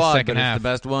Super the flawed, second but half. It's the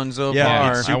best one so Yeah,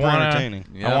 far. it's super entertaining.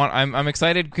 Yep. I'm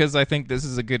excited because I think this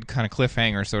is a good kind of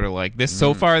cliffhanger, sort of this.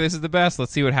 So far, this is the best.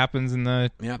 Let's see what happens in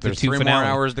the There's 2 3 finale. more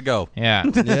hours to go. Yeah,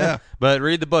 Yeah. But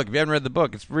read the book. If you haven't read the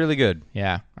book, it's really good.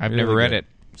 yeah. I've Really never read good. it,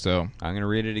 so I'm going to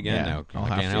read it again Yeah, now. I'll I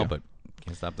have can't to. help it.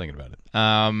 Can't stop thinking about it.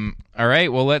 All right.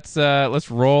 Well,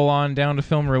 let's roll on down to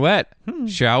Film Roulette,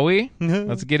 shall we?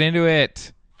 Let's get into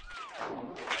it.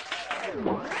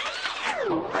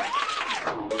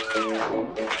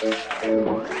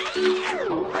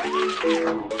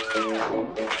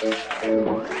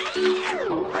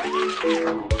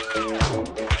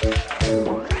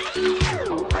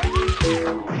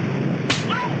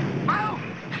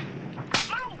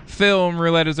 Film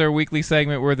Roulette is our weekly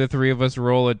segment where the three of us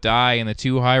roll a die, and the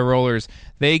two high rollers,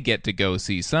 they get to go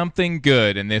see something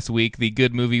good. And this week, the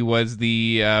good movie was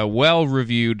the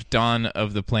well-reviewed Dawn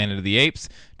of the Planet of the Apes,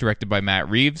 directed by Matt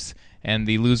Reeves. And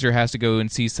the loser has to go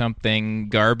and see something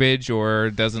garbage or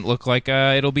doesn't look like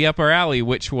it'll be up our alley,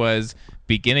 which was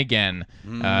Begin Again.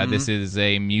 This is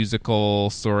a musical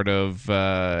sort of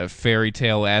fairy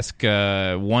tale-esque,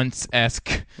 once-esque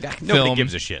film. Nobody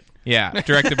gives a shit. Yeah,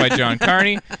 directed by John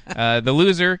Carney. The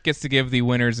loser gets to give the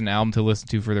winners an album to listen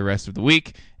to for the rest of the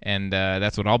week, and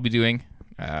that's what I'll be doing.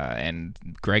 And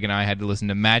Greg and I had to listen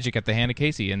to Magic at the Hand of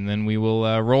Casey, and then we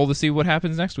will roll to see what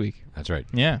happens next week. That's right.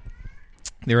 Yeah.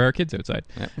 There are kids outside.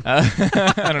 Yep.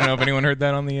 I don't know if anyone heard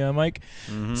that on the mic.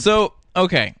 Mm-hmm. So,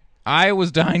 okay. I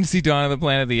was dying to see Dawn of the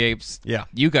Planet of the Apes. Yeah.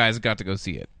 You guys got to go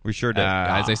see it. We sure did.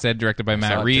 As I said, directed by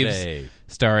Matt Reeves,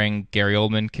 starring Gary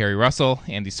Oldman, Kerry Russell,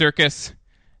 Andy Serkis,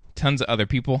 tons of other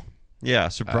people. Yeah,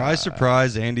 surprise,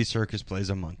 Andy Serkis plays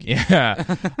a monkey. Yeah.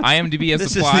 IMDb has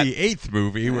this the plot. This is the 8th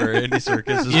movie where Andy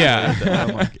Serkis is yeah.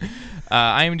 a monkey.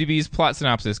 IMDb's plot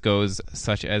synopsis goes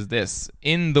such as this.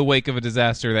 In the wake of a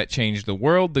disaster that changed the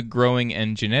world, the growing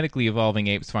and genetically evolving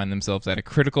apes find themselves at a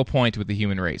critical point with the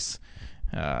human race.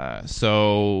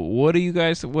 So what do you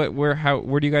guys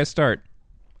where do you guys start?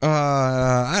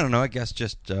 I don't know. I guess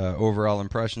just overall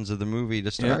impressions of the movie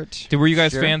to start. Yeah. Were you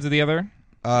guys fans of the other?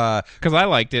 Because I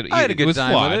liked it. I had a good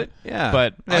time flawed, with it. Yeah,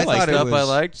 but I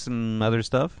liked some other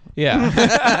stuff.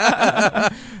 Yeah.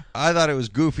 I thought it was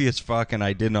goofy as fuck, and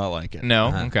I did not like it.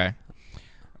 No? Okay.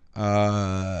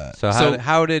 So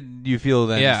how did you feel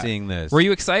then seeing this? Were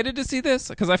you excited to see this?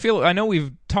 Because I know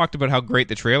we've talked about how great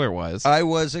the trailer was. I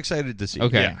was excited to see it.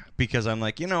 Okay. Yeah, because I'm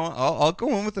like, I'll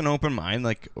go in with an open mind.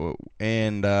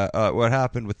 And what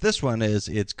happened with this one is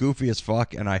it's goofy as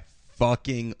fuck, and I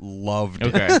fucking loved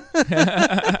it. Okay.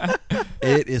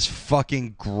 It is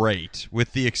fucking great,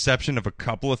 with the exception of a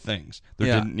couple of things. There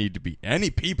didn't need to be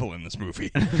any people in this movie.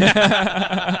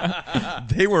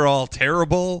 They were all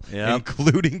terrible,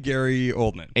 including Gary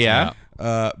Oldman. Yeah.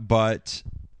 But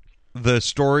the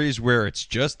stories where it's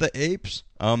just the apes,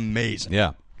 amazing.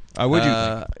 Yeah. What do you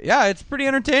think? Yeah, it's pretty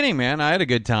entertaining, man. I had a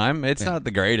good time. It's not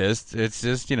the greatest. It's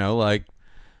just,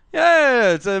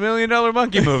 yeah, it's $1 million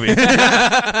monkey movie.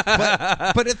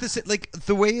 but at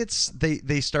the way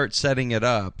they start setting it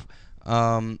up,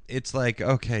 it's like,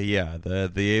 okay, yeah,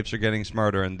 the apes are getting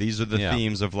smarter, and these are the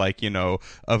themes of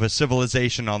of a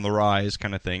civilization on the rise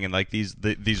kind of thing, and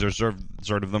these are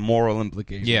sort of the moral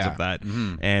implications of that,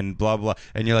 and blah blah.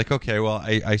 And you're like, okay, well,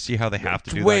 I see how they have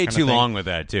to do way that too long with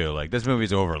that too. Like, this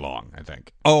movie's over long, I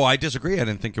think. Oh, I disagree. I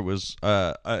didn't think it was.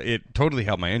 It totally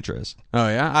held my interest. Oh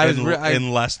yeah,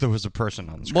 unless there was a person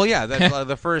on the screen. Well, yeah, that's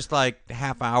the first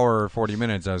half hour or 40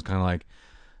 minutes. I was kind of like,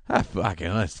 fuck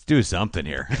it, let's do something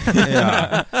here.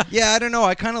 Yeah, I don't know.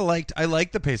 I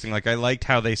liked the pacing. I liked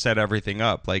how they set everything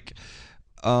up. I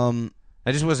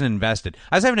just wasn't invested.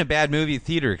 I was having a bad movie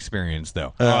theater experience,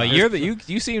 though.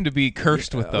 You seem to be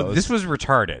cursed with those. This was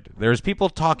retarded. There's people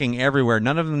talking everywhere,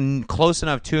 none of them close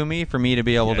enough to me for me to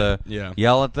be able to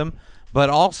yell at them. But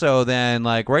also then,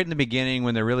 right in the beginning,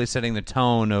 when they're really setting the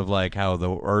tone of, how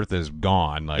the Earth is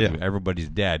gone, everybody's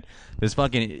dead, this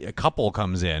a couple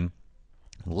comes in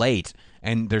late,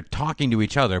 and they're talking to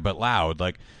each other, but loud,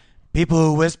 people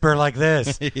who whisper like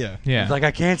this. Yeah. It's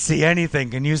I can't see anything.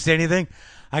 Can you see anything?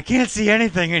 I can't see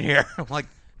anything in here. I'm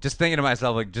just thinking to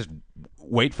myself, just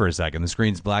wait for a second. The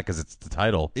screen's black because it's the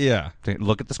title. Yeah.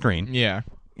 Look at the screen. Yeah.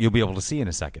 You'll be able to see in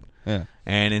a second. Yeah.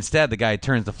 And instead, the guy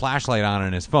turns the flashlight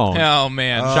on his phone. Oh,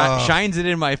 man. Shines it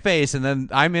in my face, and then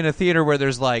I'm in a theater where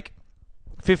there's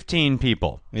 15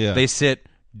 people. Yeah. They sit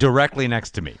directly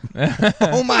next to me.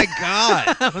 Oh my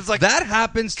god! I was that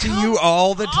happens to you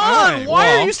all the time.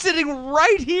 Why are you sitting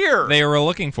right here? They were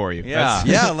looking for you. Yeah,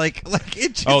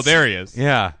 it just... Oh, there he is.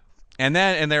 Yeah, and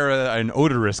they're an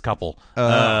odorous couple.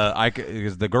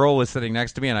 Because the girl was sitting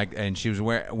next to me, and she was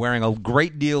wearing a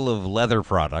great deal of leather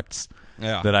products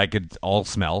that I could all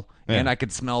smell, and I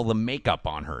could smell the makeup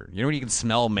on her. You know when you can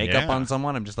smell makeup on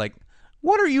someone? I'm just like,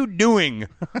 what are you doing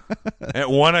at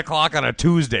 1 o'clock on a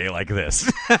Tuesday like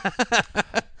this?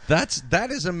 That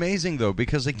is amazing though,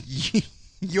 because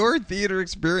your theater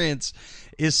experience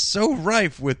is so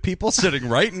rife with people sitting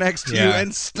right next to you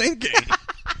and stinking.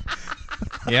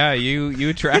 Yeah, you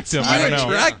attract them. I don't know.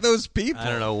 You attract those people. I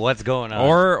don't know what's going on.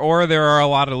 Or there are a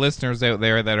lot of listeners out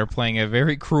there that are playing a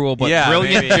very cruel but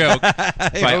brilliant joke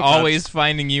by always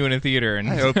finding you in a theater. And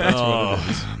I hope that's what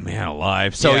it is. Man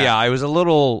alive. So I was a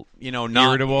little not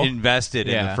irritable. invested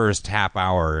in the first half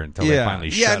hour until they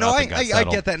finally shut up and got I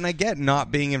settled. get that, and I get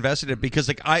not being invested in it because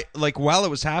while it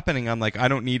was happening, I'm like, I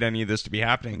don't need any of this to be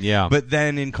happening. Yeah. But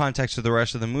then in context of the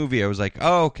rest of the movie, I was like,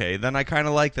 oh, okay. Then I kind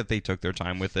of like that they took their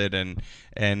time with it and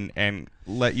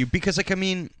let you, because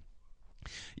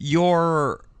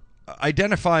you're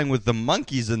identifying with the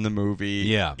monkeys in the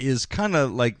movie is kind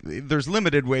of like, there's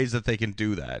limited ways that they can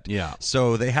do that. Yeah.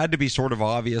 So they had to be sort of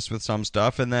obvious with some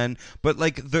stuff, and then, but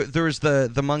like there's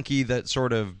the monkey that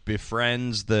sort of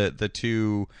befriends the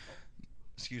two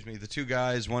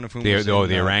guys, one of whom was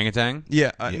the orangutan?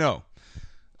 Yeah, no.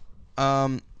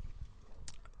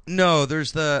 No,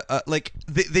 there's the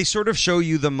they sort of show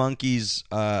you the monkeys.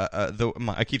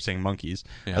 I keep saying monkeys,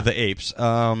 the apes.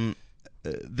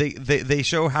 They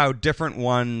show how different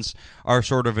ones are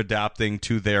sort of adapting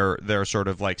to their sort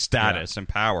of like status and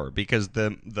power, because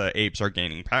the apes are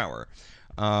gaining power,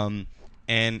 and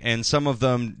some of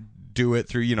them do it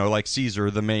through, like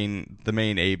Caesar, the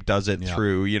main ape, does it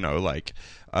through like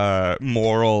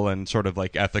moral and sort of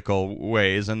like ethical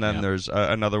ways, and then there's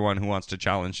another one who wants to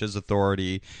challenge his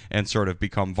authority and sort of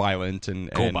become violent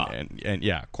and Koba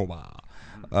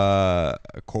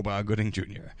Gooding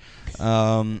Jr.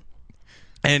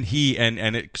 And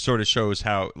it sort of shows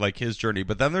how like his journey.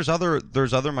 But then there's other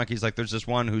monkeys, like there's this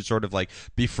one who sort of like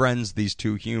befriends these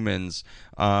two humans,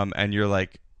 and you're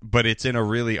like, but it's in a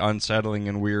really unsettling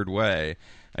and weird way.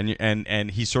 And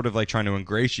he's sort of like trying to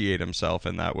ingratiate himself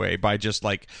in that way by just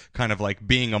like kind of like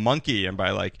being a monkey, and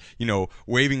by like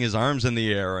waving his arms in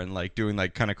the air and like doing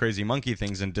like kind of crazy monkey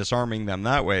things and disarming them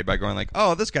that way by going like,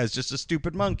 oh, this guy's just a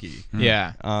stupid monkey.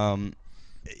 Like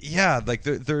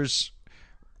there's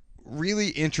really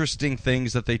interesting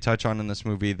things that they touch on in this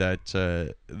movie that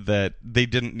they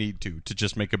didn't need to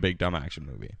just make a big dumb action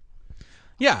movie.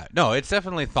 Yeah, no, it's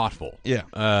definitely thoughtful. Yeah.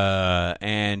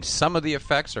 And some of the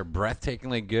effects are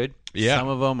breathtakingly good. Yeah. Some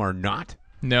of them are not.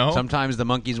 No. Sometimes the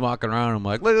monkey's walking around, I'm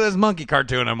like, look at this monkey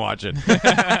cartoon I'm watching.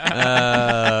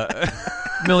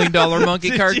 $1 million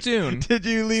monkey cartoon. Did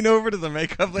you lean over to the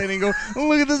makeup lady and go, oh,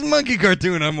 look at this monkey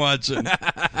cartoon I'm watching?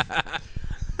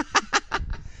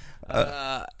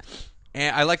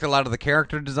 And I liked a lot of the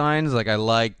character designs. Like I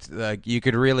liked, you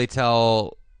could really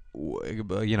tell,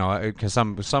 because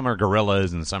some are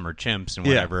gorillas and some are chimps and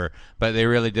whatever. But they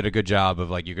really did a good job of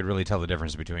like, you could really tell the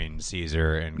difference between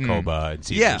Caesar and Koba and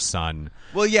Caesar's son.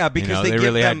 Well, yeah, because they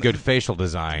really had good facial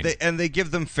design, and they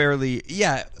give them fairly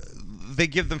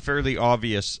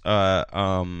obvious. Like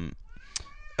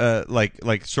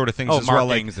sort of things as well, like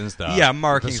markings and stuff. Yeah,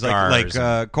 markings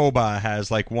like Koba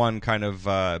has like one kind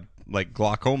of like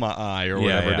glaucoma eye or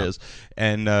whatever it is,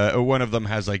 and one of them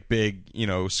has like big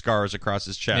scars across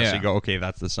his chest. So you go, okay,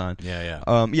 that's the son.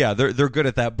 They're good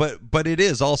at that, but it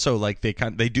is also like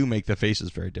they do make the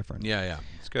faces very different.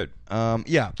 It's good.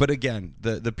 But again,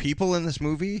 the people in this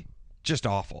movie just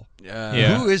awful.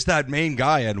 Yeah. Who is that main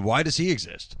guy, and why does he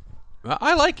exist?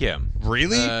 I like him.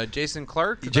 Really? Jason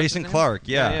Clarke? Jason Clarke,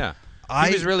 yeah.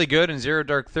 He was really good in Zero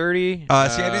Dark 30.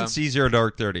 I didn't see Zero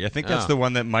Dark 30. I think that's the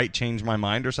one that might change my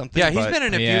mind or something. Yeah, he's been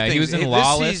in a few things. He was in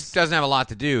Lawless. This doesn't have a lot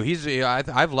to do.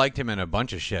 I've liked him in a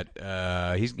bunch of shit.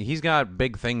 He's got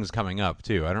big things coming up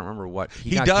too. I don't remember what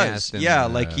he does.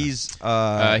 He's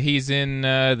he's in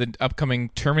the upcoming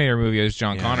Terminator movie as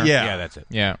John Connor. Yeah, that's it.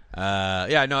 Yeah.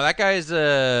 No, that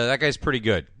guy's pretty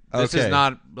good. This is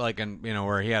not like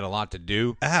where he had a lot to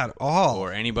do at all,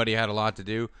 or anybody had a lot to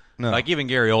do. No. Like even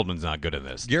Gary Oldman's not good in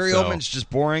this. Gary Oldman's just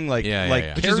boring. Which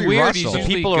is weird. Russell. He's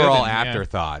People are all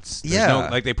afterthoughts.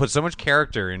 Yeah, they put so much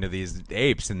character into these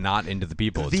apes and not into the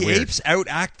people. It's the weird. apes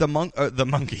outact the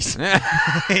monkeys. The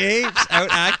apes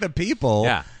outact the people.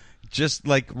 Yeah. Just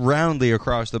like roundly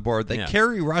across the board.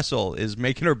 Carrie Russell is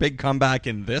making her big comeback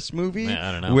in this movie.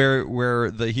 I don't know.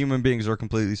 Where the human beings are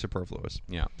completely superfluous.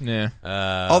 Yeah.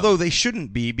 Although they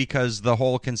shouldn't be, because the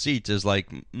whole conceit is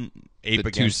like ape the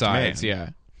against two sides.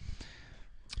 man.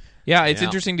 Yeah, it's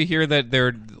interesting to hear that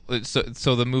they're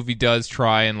so the movie does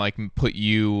try and like put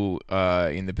you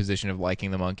in the position of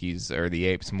liking the monkeys or the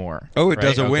apes more. Oh, it right?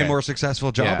 does a way more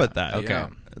successful job at that. Okay. Yeah.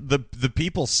 The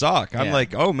people suck. I'm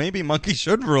like, oh, maybe monkeys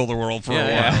should rule the world for a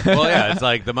while. Well, it's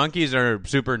like the monkeys are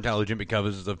super intelligent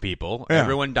because of people. Yeah.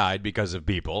 Everyone died because of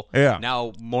people. Yeah.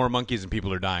 Now more monkeys and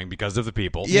people are dying because of the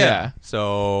people. Yeah.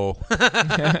 So.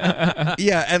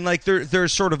 Yeah, and like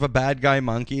there's sort of a bad guy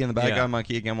monkey, and the bad guy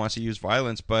monkey again wants to use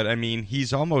violence, but I mean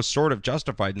he's almost sort of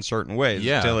justified in certain ways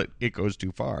until it goes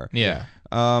too far. Yeah.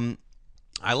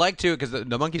 I like to, because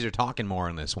the monkeys are talking more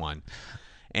in this one.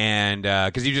 And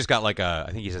because you just got like I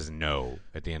think he says no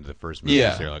at the end of the first movie.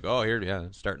 Yeah. So you're like, oh, here,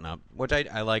 starting up. Which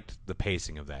I liked the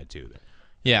pacing of that too.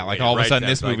 Yeah, like all of a sudden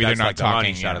this movie they're not the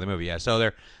running talking. shot of the movie. Yeah,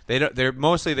 so they're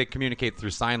mostly they communicate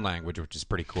through sign language, which is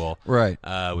pretty cool. Right.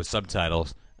 With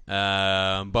subtitles.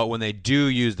 But when they do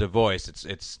use the voice,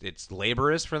 it's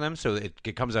laborious for them. So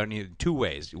it comes out in two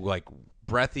ways, like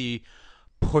breathy,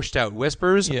 pushed out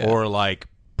whispers, or like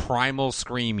primal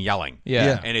scream yelling.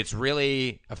 Yeah. And it's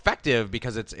really effective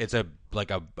because it's a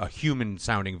human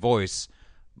sounding voice,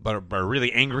 but a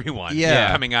really angry one.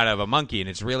 Coming out of a monkey, and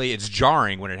it's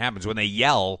jarring when it happens when they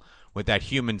yell with that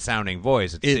human sounding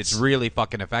voice. It's really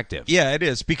fucking effective. Yeah, it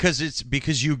is because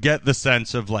you get the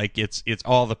sense of like it's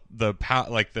all the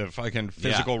like the fucking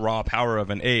physical raw power of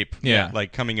an ape.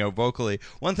 Like coming out vocally.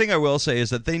 One thing I will say is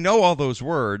that they know all those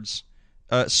words.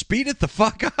 Speed it the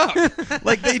fuck up.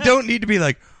 Like they don't need to be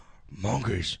like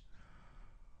monkeys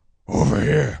over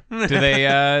here. Do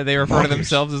they refer to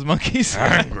themselves as monkeys?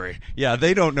 Angry. Yeah,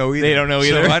 they don't know either. They don't know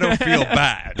either. So I don't feel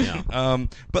bad.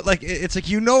 But like it's like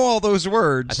all those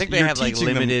words. I think they have like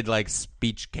limited like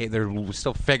speech. They're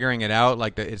still figuring it out.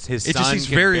 Like it's his son. It's just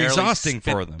very exhausting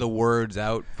for them. The words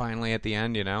out finally at the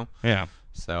end. Yeah.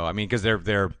 So I mean, because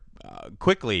they're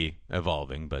quickly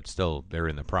evolving, but still they're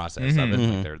in the process of it.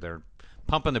 Like they're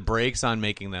pumping the brakes on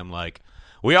making them like,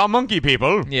 we are monkey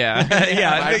people. Yeah.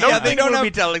 They don't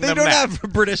that. have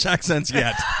British accents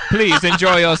yet. Please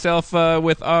enjoy yourself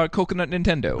with our coconut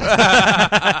Nintendo.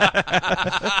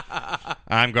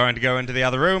 I'm going to go into the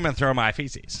other room and throw my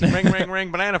feces. Ring, ring,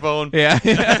 ring, banana phone. Yeah.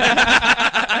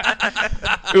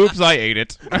 Oops, I ate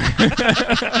it.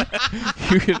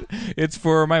 It's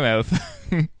for my mouth.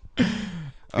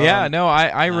 Yeah, no,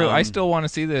 I still want to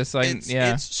see this.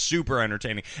 It's super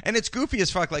entertaining, and it's goofy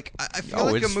as fuck. Like I feel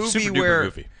like a movie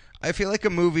goofy. I feel like a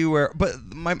movie where, but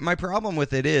my problem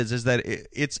with it is that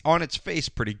it's on its face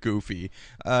pretty goofy.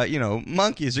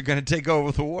 Monkeys are going to take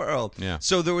over the world. Yeah.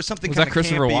 So there was something kind of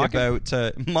campy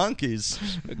about monkeys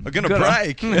are going to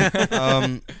break.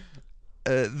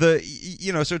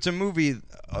 So it's a movie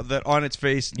that on its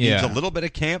face needs a little bit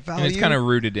of camp value. And it's kind of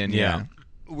rooted in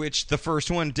which the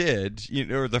first one did,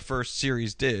 or the first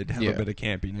series did have a bit of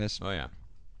campiness. Oh yeah,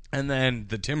 and then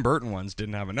the Tim Burton ones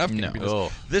didn't have enough campiness.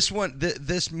 Oh. This one,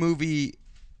 this movie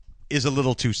is a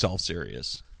little too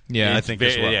self-serious. Yeah, I think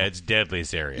as well. Yeah, it's deadly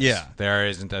serious. Yeah, there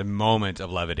isn't a moment of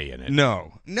levity in it.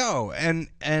 No, and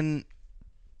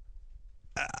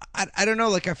I don't know.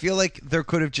 Like I feel like there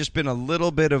could have just been a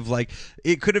little bit of like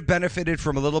it could have benefited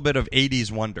from a little bit of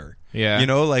 80s wonder. Yeah,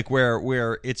 like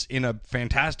where it's in a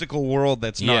fantastical world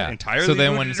that's not entirely. So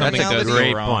then when something does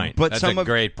go wrong, but that's a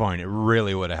great point. It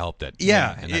really would have helped it.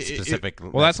 Yeah, and that specific.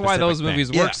 Well, that's why those thing. movies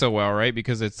work so well, right?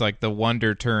 Because it's like the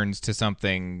wonder turns to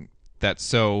something that's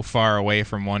so far away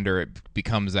from wonder, it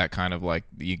becomes that kind of like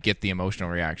you get the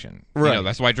emotional reaction. Right.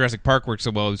 That's why Jurassic Park works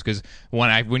so well, is because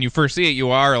when you first see it,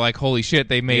 you are like, holy shit,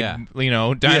 they made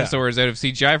dinosaurs out of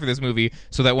CGI for this movie,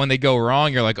 so that when they go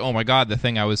wrong, you're like, oh my god, the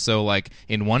thing I was so like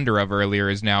in wonder of earlier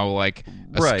is now like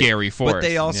a scary force. But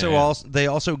they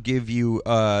also give you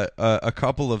a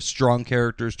couple of strong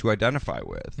characters to identify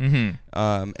with,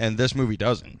 and this movie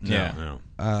doesn't. Yeah.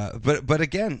 But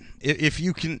again, if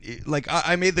you can, like,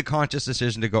 I made the conscious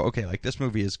decision to go, okay, like this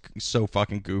movie is so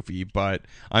fucking goofy, but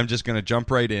I'm just gonna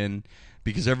jump right in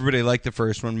because everybody liked the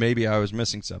first one. Maybe I was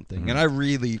missing something, and I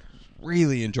really,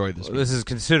 really enjoyed this movie. This is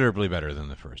considerably better than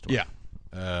the first one. Yeah.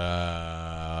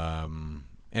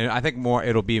 And I think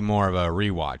it'll be more of a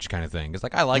rewatch kind of thing. It's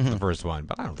like I liked the first one,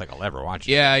 but I don't think I'll ever watch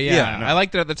it. Yeah. No. I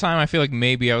liked it at the time. I feel like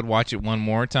maybe I would watch it one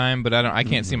more time, but I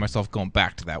can't see myself going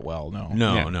back to that well.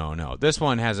 No. This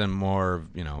one has a more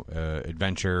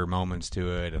adventure moments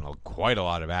to it, and quite a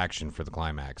lot of action for the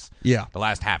climax. Yeah. The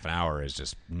last half an hour is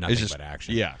just nothing but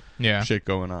action. Yeah. Shit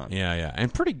going on. Yeah,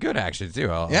 and pretty good action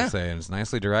too. I'll say, and it's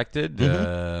nicely directed. See,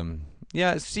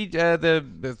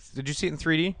 did you see it in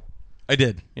 3D? I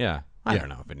did. Yeah. I don't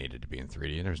know if it needed to be in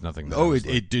 3D. There's nothing.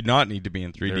 It did not need to be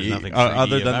in 3D. There's nothing 3D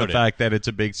other than the about fact that it's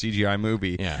a big CGI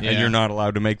movie, and Yeah. you're not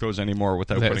allowed to make those anymore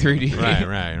without That putting 3D. them in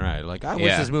 3D. Right. Like I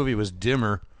wish this movie was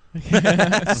dimmer.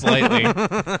 Slightly.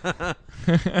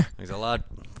 There's a lot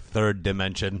third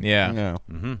dimension. Yeah.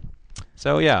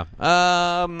 So yeah,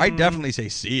 I definitely say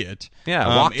see it. Yeah,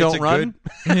 walk, don't run.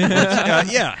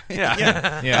 Yeah.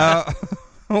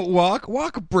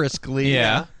 Walk briskly.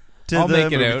 Yeah. To I'll the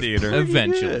make it movie out theater.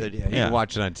 eventually. You can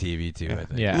watch it on TV too. I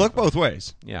think. Yeah. Look both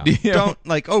ways. Yeah. Don't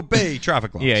obey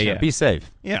traffic laws. Yeah. Be safe.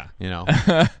 Yeah.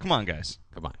 Come on, guys.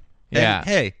 Come on. Yeah.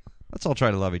 Hey, let's all try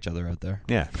to love each other out there.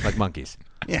 Yeah, like monkeys.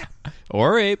 Yeah.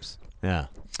 Or apes. Yeah.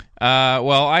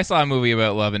 Well, I saw a movie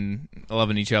about loving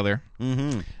each other.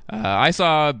 I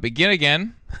saw Begin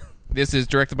Again. This is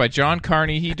directed by John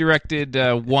Carney. He directed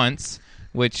Once,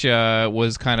 which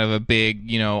was kind of a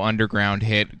big, underground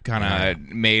hit, kind of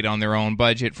made on their own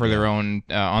budget for their own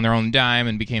on their own dime,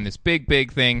 and became this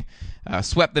big thing.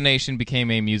 Swept the nation, became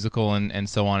a musical, and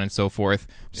so on and so forth.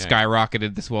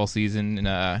 Skyrocketed this season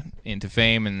into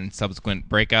fame and subsequent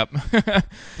breakup.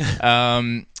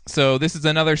 So this is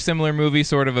another similar movie,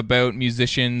 sort of about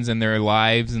musicians and their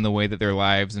lives and the way that their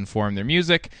lives inform their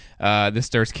music. This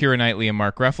stars Keira Knightley and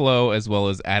Mark Ruffalo, as well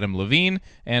as Adam Levine,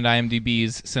 and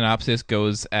IMDb's synopsis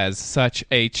goes as such: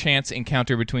 a chance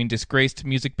encounter between disgraced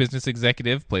music business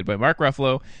executive, played by Mark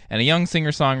Ruffalo, and a young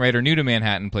singer-songwriter new to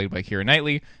Manhattan, played by Keira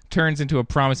Knightley, turns into a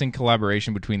promising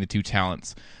collaboration between the two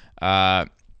talents.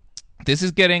 This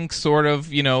is getting sort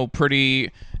of,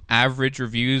 pretty average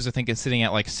reviews. I think it's sitting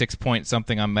at like 6 point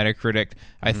something on Metacritic.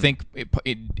 I think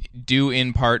it due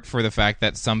in part for the fact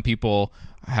that some people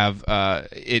have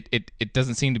it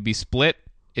doesn't seem to be split.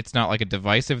 It's not like a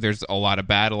divisive. There's a lot of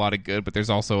bad, a lot of good, but there's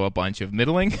also a bunch of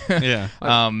middling. Yeah.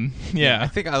 I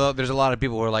think there's a lot of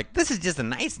people who are like, this is just a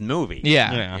nice movie.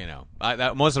 Yeah.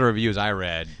 Most of the reviews I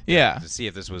read to see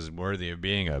if this was worthy of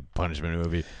being a punishment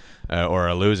movie or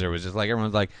a loser was just like,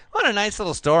 everyone's like, what a nice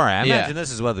little story. I imagine this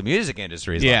is what the music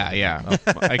industry is like. Yeah.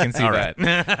 I can see that.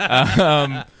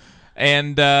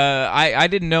 And I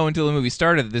didn't know until the movie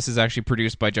started that this is actually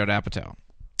produced by Judd Apatow.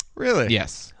 Really?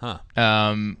 Yes. Huh.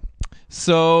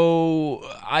 So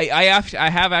I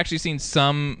have actually seen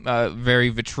some very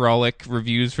vitriolic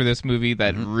reviews for this movie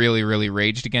that really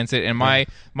raged against it, and my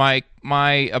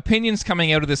opinions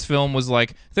coming out of this film was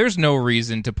like, there's no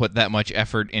reason to put that much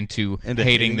effort into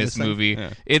hating this movie.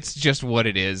 Yeah. It's just what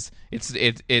it is.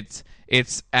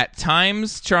 It's at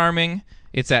times charming.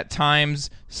 It's at times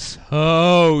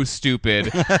so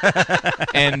stupid,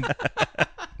 and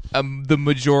the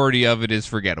majority of it is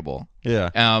forgettable. Yeah.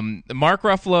 Mark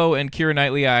Ruffalo and Keira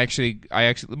Knightley,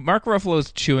 Mark Ruffalo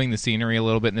is chewing the scenery a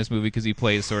little bit in this movie because he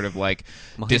plays sort of like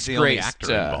disgraced. He's the only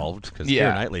actor involved, because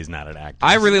Keira Knightley's not an actor.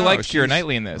 I really liked Keira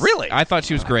Knightley in this. Really? I thought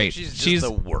she was great. She's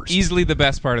the worst. Easily the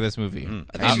best part of this movie.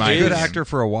 She's a good actor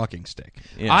for a walking stick.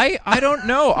 Yeah. I don't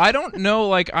know. I don't know.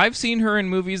 Like, I've seen her in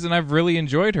movies and I've really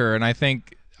enjoyed her, and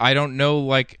I don't know,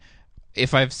 like,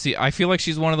 if I feel like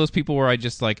she's one of those people where I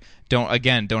just like don't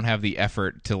have the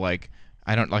effort to like.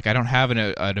 I don't have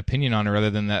an opinion on her other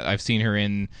than that I've seen her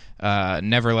in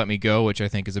Never Let Me Go, which I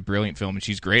think is a brilliant film, and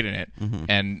she's great in it.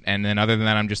 And then other than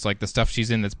that, I'm just like, the stuff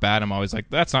she's in that's bad, I'm always like,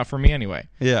 that's not for me anyway.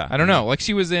 Yeah. I don't know. Like,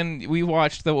 she was in, we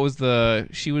watched she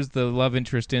was the love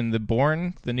interest in the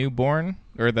new Born,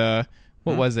 or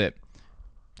what was it?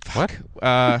 What? She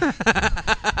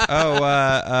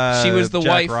was the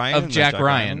wife of Jack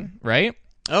Ryan, right?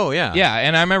 Oh, yeah. Yeah,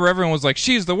 and I remember everyone was like,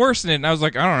 she's the worst in it, and I was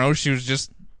like, I don't know, she was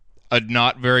just a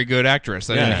not very good actress.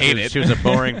 I didn't hate it. She was a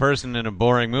boring person in a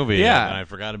boring movie. Yeah. And I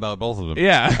forgot about both of them.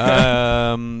 Yeah.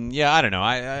 I don't know.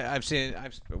 I've seen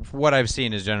what I've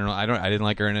seen is general. I didn't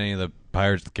like her in any of the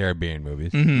Pirates of the Caribbean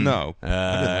movies. No.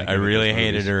 I really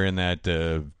hated her in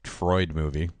that Freud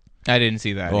movie. I didn't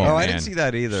see that. I didn't see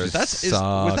that either. Was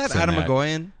that Adam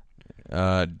McGoyan?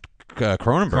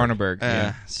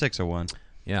 Cronenberg. 601.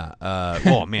 Yeah.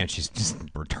 Oh man, she's just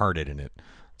retarded in it.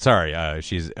 Sorry,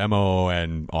 she's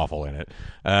MON awful in it.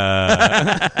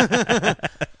 Yeah,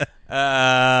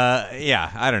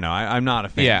 I don't know. I'm not a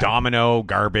fan. Yeah. Domino,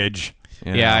 garbage.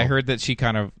 Yeah, I heard that she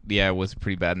kind of was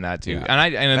pretty bad in that too. Yeah.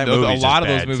 And a lot of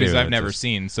those movies I've never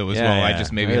seen, so as well, I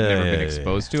just maybe have never been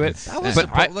exposed to it.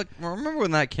 Look, remember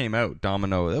when that came out,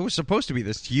 Domino? It was supposed to be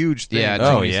this huge thing.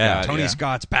 Yeah, Tony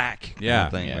Scott's back. Yeah.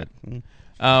 Thing, yeah.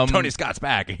 But, Tony Scott's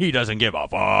back. He doesn't give a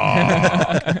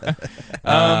fuck.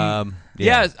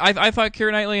 I thought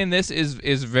Keira Knightley in this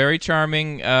is very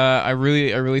charming. I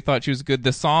really thought she was good.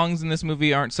 The songs in this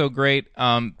movie aren't so great.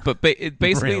 But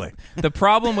basically, Really? the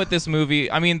problem with this movie,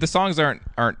 I mean, the songs aren't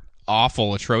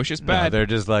awful, atrocious, bad. No, they're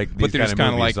just like these but they're just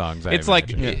kind of like songs. It's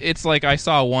like I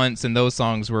Saw Once, and those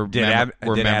songs were Did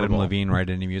memorable. Adam Levine write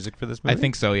any music for this movie? I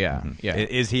think so. Yeah, yeah.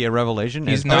 Is he a revelation?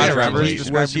 He's not a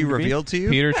revelation. was he revealed to you?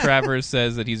 Peter Travers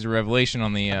says that he's a revelation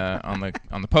on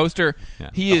the poster. Yeah.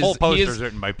 The whole poster is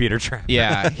written by Peter Travers.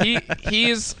 Yeah,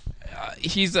 he's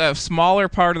a smaller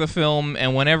part of the film,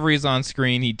 and whenever he's on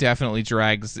screen, he definitely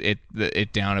drags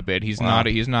it down a bit. He's not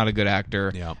a good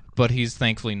actor, but he's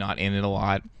thankfully not in it a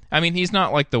lot. I mean, he's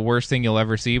not like the worst thing you'll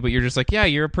ever see, but you're just like, yeah,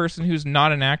 you're a person who's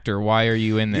not an actor. Why are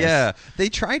you in this? Yeah, they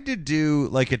tried to do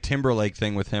like a Timberlake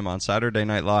thing with him on Saturday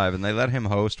Night Live, and they let him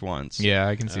host once. Yeah,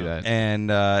 I can see that.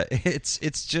 And it's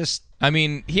just I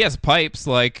mean, he has pipes,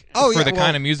 like, for the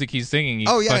kind of music he's singing. He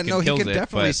he can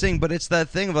definitely but... sing, but it's that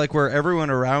thing of, like, where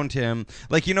everyone around him,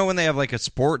 like, you know when they have, like, a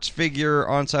sports figure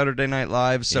on Saturday Night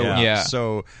Live?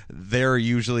 So they're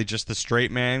usually just the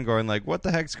straight man going, like, what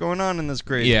the heck's going on in this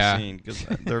crazy scene? Because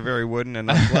they're very wooden and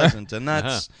unpleasant, and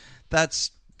that's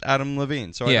Adam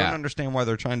Levine. So I don't understand why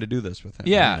they're trying to do this with him.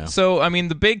 Yeah. So, I mean,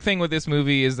 the big thing with this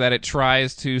movie is that it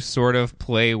tries to sort of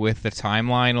play with the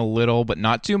timeline a little, but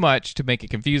not too much to make it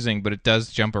confusing, but it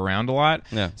does jump around a lot.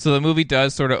 Yeah. So the movie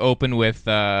does sort of open with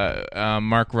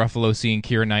Mark Ruffalo seeing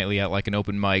Keira Knightley at, like, an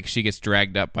open mic. She gets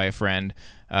dragged up by a friend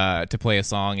to play a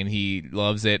song, and he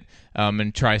loves it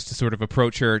and tries to sort of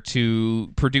approach her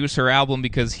to produce her album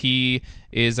because he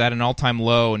is at an all-time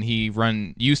low, and he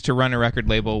used to run a record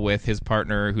label with his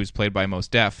partner who's played by Mos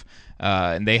Def.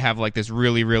 And they have, like, this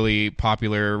really, really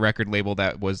popular record label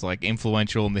that was, like,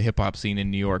 influential in the hip-hop scene in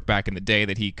New York back in the day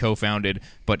that he co-founded,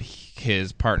 but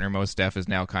his partner, Mos Def, is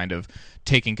now kind of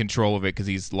taking control of it because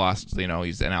he's lost,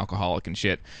 he's an alcoholic and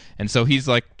shit. And so he's,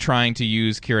 like, trying to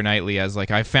use Keira Knightley as,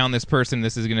 like, I found this person,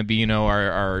 this is going to be,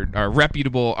 our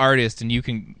reputable artist, and you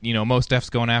can, Mos Def's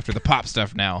going after the pop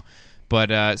stuff now.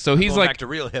 But, so he's, like... back to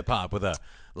real hip-hop with a...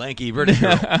 lanky British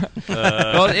girl.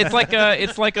 Well, it's like a.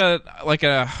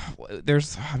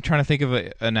 I'm trying to think of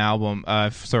an album.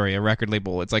 A record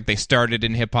label. It's like they started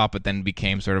in hip hop, but then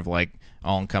became sort of like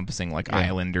all encompassing, like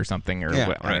Island or something, or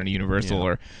I don't know, Universal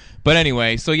or. But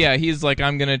anyway, so yeah, he's like,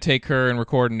 I'm gonna take her and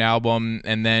record an album,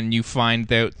 and then you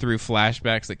find out through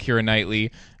flashbacks that Keira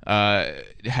Knightley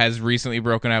has recently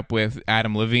broken up with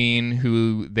Adam Levine,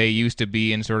 who they used to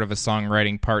be in sort of a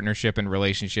songwriting partnership and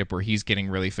relationship where he's getting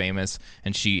really famous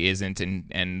and she isn't,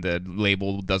 and the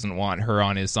label doesn't want her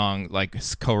on his song, like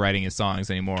co-writing his songs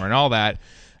anymore and all that.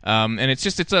 And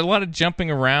it's a lot of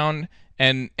jumping around,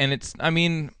 and it's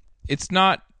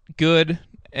not good.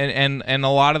 And a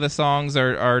lot of the songs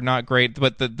are not great,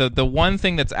 but the one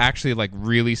thing that's actually, like,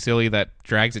 really silly that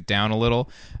drags it down a little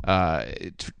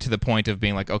to the point of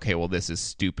being like, okay, well, this is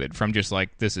stupid, from just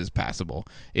like, this is passable,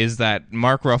 is that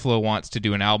Mark Ruffalo wants to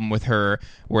do an album with her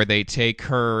where they take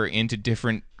her into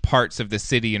different parts of the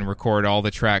city and record all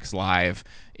the tracks live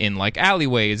in, like,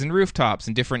 alleyways and rooftops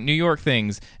and different New York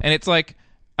things. And it's like,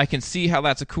 I can see how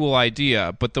that's a cool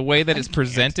idea, but the way that it's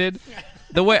presented...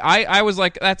 The way I was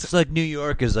like, it's like New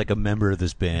York is like a member of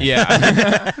this band.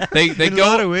 Yeah, they in go, a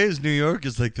lot of ways, New York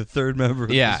is like the third member.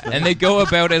 Of this band. And they go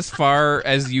about as far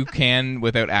as you can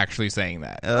without actually saying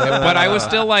that. But I was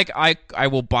still like, I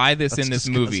will buy this in this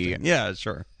movie. Yeah,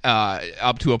 sure.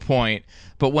 Up to a point,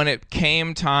 but when it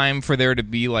came time for there to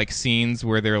be, like, scenes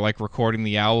where they're, like, recording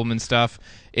the album and stuff,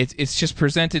 it's just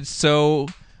presented so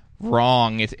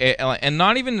wrong. And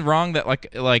not even wrong that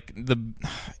like the.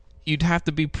 You'd have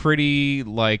to be pretty,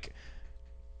 like,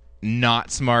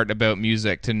 not smart about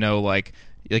music to know, like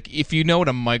if you know what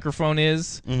a microphone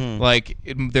is, like,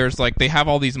 there's, like, they have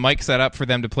all these mics set up for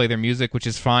them to play their music, which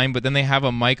is fine, but then they have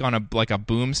a mic on a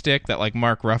boomstick that, like,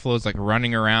 Mark Ruffalo's, like,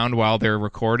 running around while they're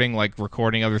recording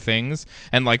other things,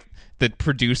 and, like, the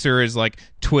producer is, like,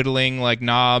 twiddling, like,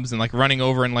 knobs and, like, running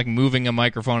over and, like, moving a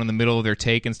microphone in the middle of their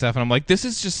take and stuff. And I'm like, this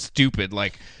is just stupid.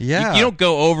 Like, you don't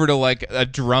go over to, like, a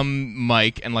drum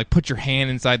mic and, like, put your hand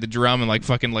inside the drum and, like,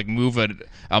 fucking, like, move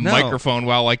a microphone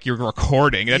while, like, you're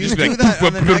recording. You just do like, that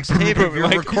on the next tape if you're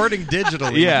like, recording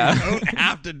digitally. Yeah. You don't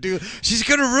have to do. She's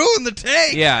gonna ruin the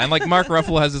take. Yeah, and, like, Mark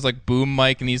Ruffalo has this, like, boom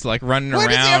mic and he's, like, running Why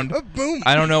around. Does he have a boom?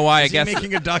 I don't know why. Is I guess he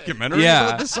making a documentary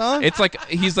about the song. It's like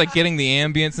he's, like, getting the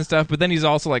ambience and stuff, but then he's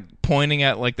also, like, pointing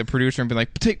at, like, the producer and being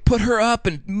like, put her up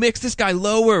and mix this guy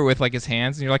lower with, like, his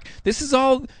hands, and you're like, this is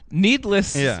all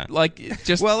needless. Yeah. Like,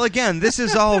 just well, again, this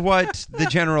is all what the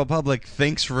general public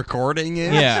thinks recording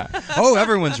is. Yeah. Oh,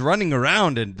 everyone's running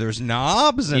around and there's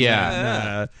knobs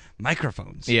and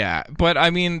microphones. Yeah, but I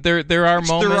mean, there are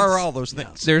moments. There are all those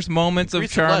things. There's moments of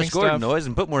charming Flash Gordon stuff. noise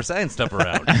and put more science stuff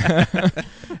around.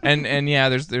 and yeah,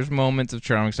 there's moments of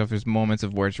charming stuff. There's moments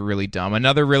of where it's really dumb.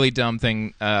 Another really dumb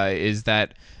thing is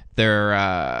that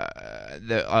a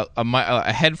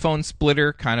headphone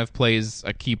splitter kind of plays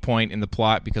a key point in the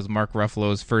plot because Mark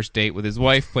Ruffalo's first date with his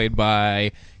wife, played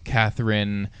by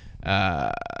Catherine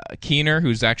Keener,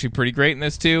 who's actually pretty great in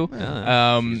this too.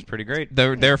 She's pretty great.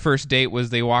 Their first date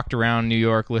was they walked around New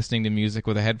York listening to music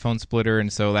with a headphone splitter,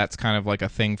 and so that's kind of like a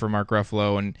thing for Mark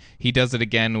Ruffalo, and he does it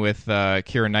again with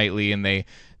Keira Knightley, and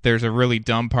there's a really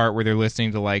dumb part where they're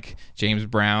listening to, like, James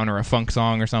Brown or a funk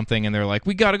song or something, and they're like,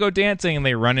 we gotta go dancing, and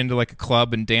they run into, like, a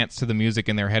club and dance to the music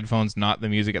in their headphones, not the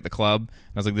music at the club.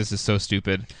 And I was like, this is so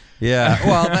stupid. Yeah,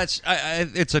 well, that's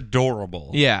it's adorable.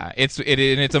 Yeah, it's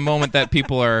a moment that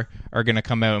people are are going to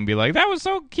come out and be like, that was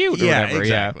so cute or Yeah, whatever.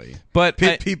 exactly. Yeah. But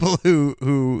people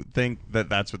who think that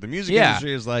that's what the music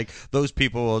industry is like, those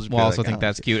people will, just be also like, think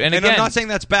that's cute. And I'm again, not saying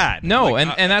that's bad. No, Like,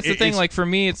 and that's the thing. Like for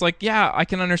me, it's like, yeah, I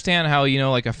can understand how, you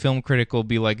know, like a film critic will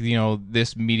be like, you know,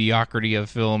 this mediocrity of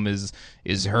film is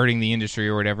hurting the industry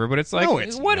or whatever. But it's like, No,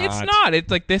 it's what? not. It's not.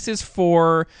 It's like, this is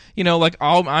for, you know, like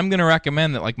I'm going to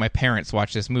recommend that like my parents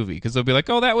watch this movie because they'll be like,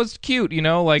 oh, that was cute, you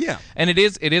know, like, Yeah. and it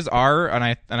is R,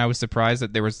 and I was surprised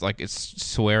that there was like it's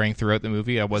swearing throughout the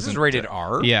movie. I wasn't This is rated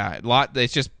R? Yeah, a lot.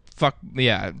 It's just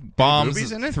bombs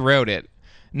movies in it? throughout it.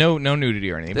 No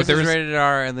nudity or anything. This but there is was rated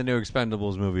R, and the new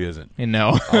Expendables movie isn't.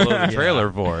 no. Although the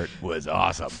trailer for it was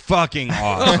awesome. fucking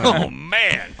awesome. Oh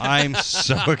man, I'm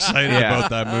so excited Yeah. about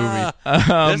that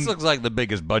movie. this looks like the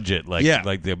biggest budget,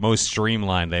 like the most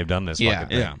streamlined they've done this. Yeah.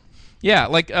 fucking thing. Yeah,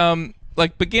 like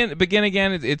begin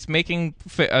again. It's making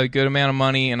a good amount of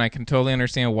money, and I can totally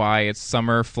understand why. It's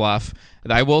summer fluff.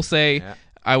 I will say,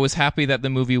 I was happy that the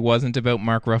movie wasn't about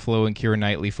Mark Ruffalo and Keira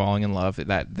Knightley falling in love.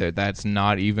 That's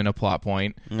not even a plot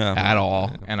point at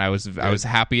all, and I was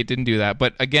happy it didn't do that.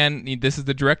 But again, this is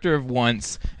the director of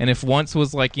Once, and if Once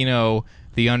was like, you know,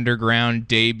 the underground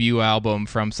debut album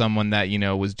from someone that, you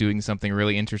know, was doing something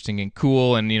really interesting and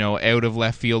cool and, you know, out of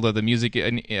left field of the music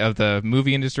of the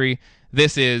movie industry,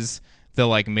 this is the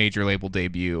like major label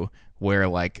debut where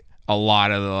like a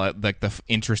lot of the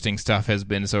interesting stuff has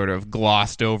been sort of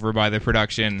glossed over by the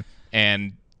production,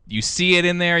 and you see it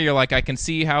in there. You're like, I can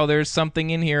see how there's something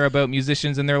in here about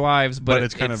musicians and their lives, but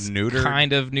it's kind of neutered.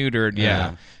 Kind of neutered,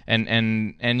 yeah.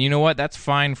 And you know what? That's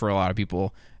fine for a lot of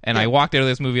people. And I walked out of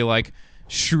this movie like,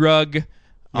 shrug,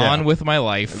 on with my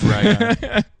life.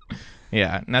 Right.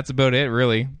 Yeah, and that's about it,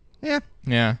 really. Yeah.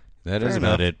 Yeah. That is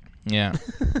about it. Yeah.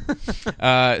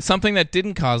 Something that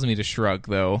didn't cause me to shrug,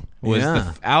 though, was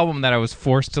the album that I was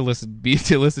forced to listen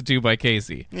to by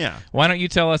Casey. Yeah. Why don't you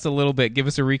tell us a little bit, give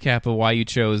us a recap of why you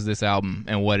chose this album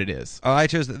and what it is. I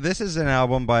chose this is an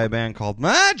album by a band called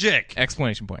Magic.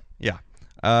 Explanation point. Yeah.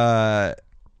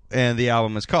 And the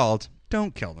album is called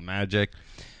Don't Kill the Magic.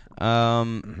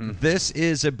 This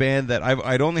is a band that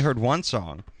I'd only heard one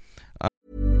song.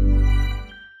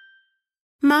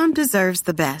 Mom deserves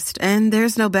the best, and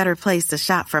there's no better place to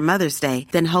shop for Mother's Day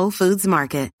than Whole Foods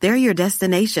Market. They're your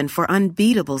destination for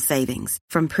unbeatable savings,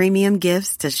 from premium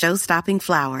gifts to show-stopping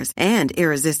flowers and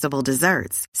irresistible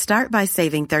desserts. Start by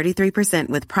saving 33%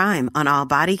 with Prime on all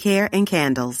body care and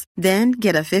candles. Then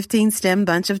get a 15-stem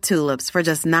bunch of tulips for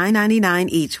just $9.99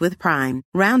 each with Prime.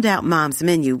 Round out Mom's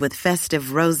menu with festive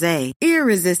rosé,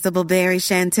 irresistible berry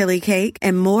chantilly cake,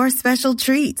 and more special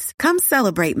treats. Come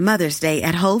celebrate Mother's Day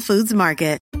at Whole Foods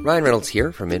Market. Ryan Reynolds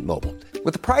here from Mint Mobile.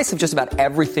 With the price of just about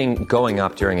everything going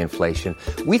up during inflation,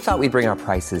 we thought we'd bring our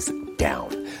prices down.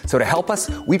 So to help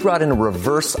us, we brought in a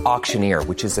reverse auctioneer,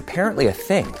 which is apparently a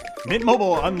thing. Mint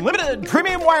Mobile Unlimited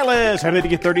Premium Wireless. How to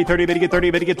get 30, 30, bit to get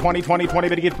 30, bit to get 20, 20, 20,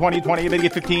 bit to get 20, 20, bit to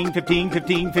get 15, 15,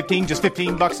 15, 15, just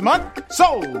 $15 a month?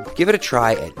 Sold! Give it a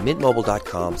try at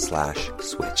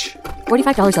mintmobile.com/switch.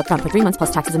 $45 up front for 3 months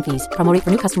plus taxes and fees. Promo rate for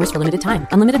new customers for limited time.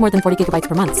 Unlimited more than 40 gigabytes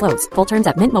per month. Slows full terms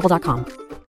at mintmobile.com.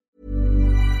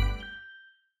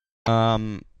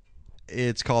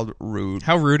 It's called Rude.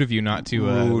 How rude of you not to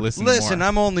listen more.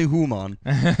 I'm only human.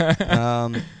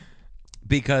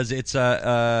 Because it's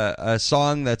a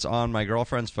song that's on my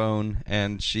girlfriend's phone,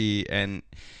 and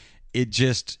it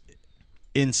just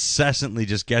incessantly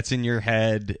just gets in your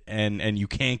head, and you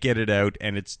can't get it out,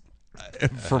 and it's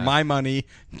for my money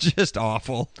just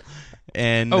awful.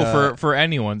 And for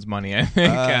anyone's money, I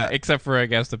think, except for I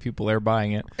guess the people that are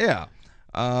buying it. Yeah.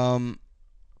 I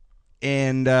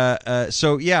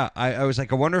was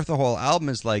like, I wonder if the whole album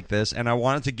is like this, and I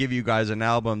wanted to give you guys an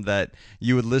album that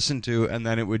you would listen to, and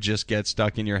then it would just get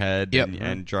stuck in your head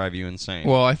and drive you insane.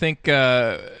 Well, I think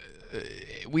the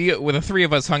three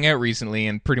of us hung out recently,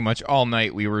 and pretty much all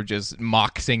night we were just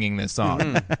mock singing this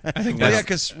song. I think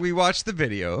because we watched the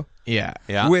video. Yeah.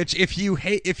 Which if you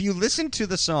listen to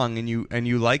the song and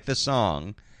you like the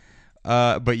song,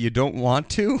 but you don't want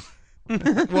to.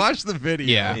 Watch the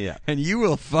video, and you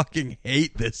will fucking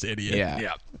hate this idiot.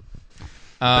 Yeah.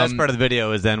 Best part of the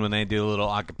video is then when they do a little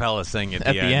acapella sing at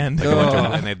the end. Like,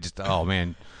 and they just, oh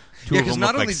man, two of them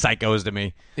look like psychos to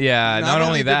me. Yeah, not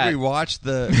only that, we watched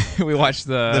the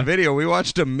video. We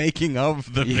watched a making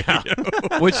of the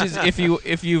video, which is if you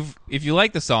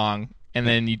like the song and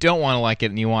then you don't want to like it,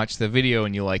 and you watch the video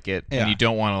and you like it, and you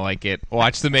don't want to like it,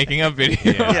 watch the making of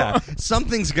video.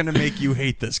 Something's gonna make you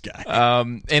hate this guy.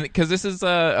 And because this is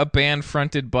a band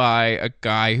fronted by a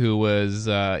guy who was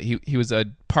he was a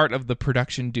part of the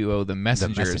production duo The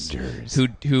Messengers.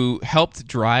 Who helped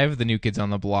drive the New Kids on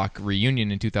the Block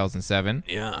reunion in 2007.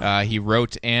 He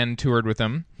wrote and toured with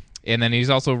them, and then he's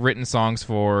also written songs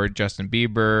for Justin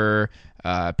Bieber,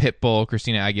 Pitbull,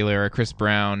 Christina Aguilera, Chris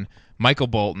Brown, Michael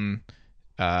Bolton,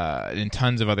 and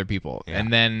tons of other people.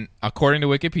 And then, according to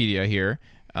Wikipedia here,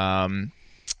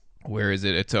 where is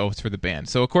it? It's for the band.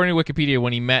 So according to Wikipedia,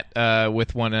 when he met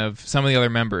with some of the other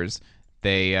members,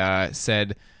 they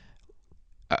said,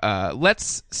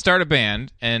 let's start a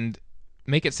band and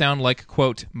make it sound like,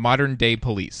 quote, modern day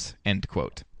Police, end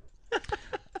quote.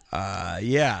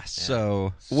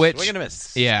 So which swing and a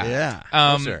miss.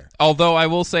 Although I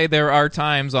will say there are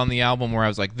times on the album where I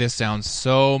was like, this sounds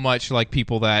so much like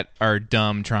people that are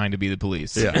dumb trying to be the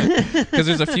Police. Because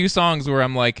there's a few songs where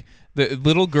I'm like, the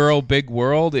Little Girl Big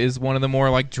World is one of the more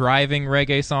like driving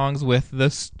reggae songs with the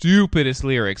stupidest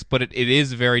lyrics, but it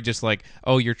is very just like,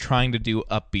 oh, you're trying to do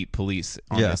upbeat Police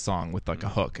on this song with like a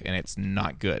hook, and it's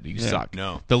not good. You suck.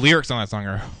 No, the lyrics on that song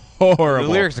are horrible.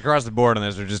 The lyrics across the board on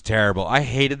this are just terrible. I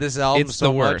hated this album it's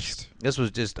so the much. worst. This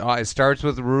was just it starts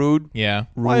with rude. Yeah.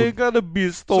 Why you gotta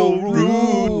be so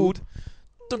rude?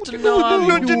 Don't you know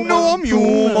I'm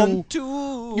human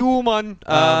too? Human.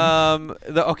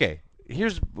 Okay.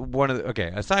 Here's one of the...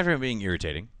 Okay, aside from it being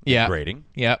irritating, grating,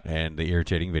 and the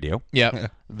irritating video,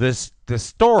 the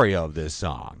story of this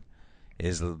song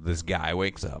is this guy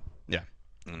wakes up,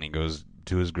 and he goes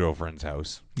to his girlfriend's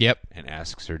house, and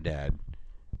asks her dad,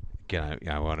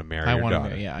 I want to marry your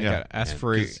daughter. I gotta ask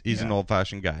for his... He's an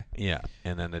old-fashioned guy. Yeah,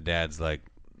 and then the dad's like,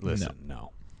 listen,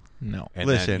 no. And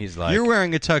listen, then he's like, you're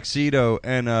wearing a tuxedo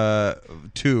and a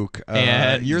toque.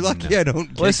 And you're lucky I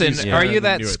don't. Listen, are you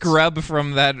that scrub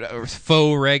from that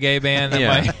faux reggae band that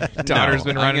my daughter's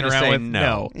been running around with?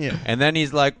 No. And then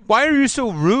he's like, why are you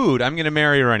so rude? I'm going to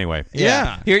marry her anyway.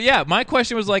 My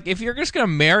question was like, if you're just going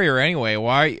to marry her anyway,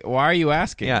 why are you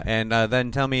asking? Yeah, and then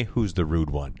tell me who's the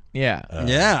rude one.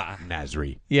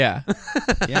 Nasri. Yeah.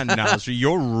 Nasri,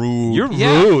 you're rude. You're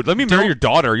rude. Let me marry your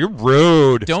daughter. You're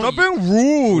rude. Stop being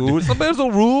rude. Stop being so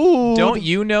rude. Don't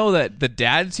you know that the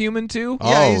dad's human too?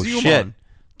 He's human. Shit.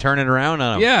 Turn it around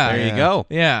on him. Yeah. There you go.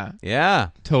 Yeah.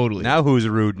 Totally. Now who's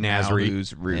rude, Nasri?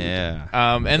 Who's rude? Yeah.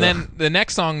 And then the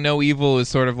next song, No Evil, is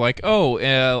sort of like,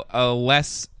 a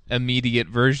less immediate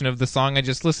version of the song I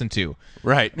just listened to.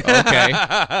 Right.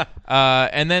 Okay.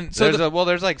 And then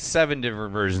there's like 7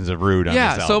 different versions of Rude on this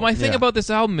album. So my thing about this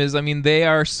album is, I mean, they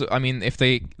are if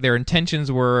their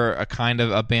intentions were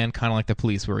a band kind of like the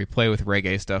Police, where we play with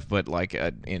reggae stuff, but like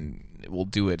we'll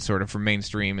do it sort of for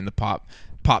mainstream in the pop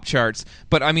charts.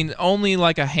 But I mean, only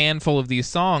like a handful of these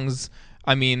songs,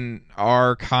 I mean,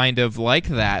 are kind of like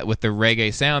that with the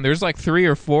reggae sound. There's like 3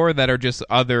 or 4 that are just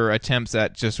other attempts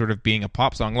at just sort of being a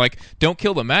pop song. Like Don't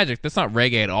Kill the Magic, that's not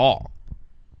reggae at all.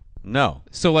 No.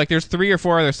 So like there's 3 or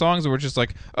 4 other songs where we're just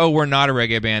like, oh, we're not a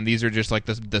reggae band. These are just like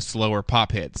the slower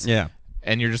pop hits. Yeah.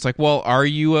 And you're just like, well, are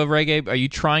you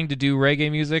trying to do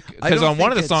reggae music? Because on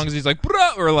one of the songs he's like,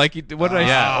 bruh, or like, what did I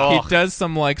say? He does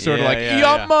some like sort of like,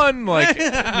 yeah, man, like,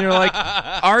 and you're like,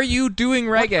 are you doing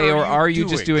reggae or are you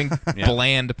just doing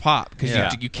bland pop?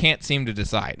 Because you can't seem to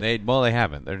decide. They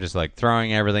haven't. They're just like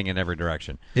throwing everything in every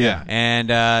direction. Yeah. And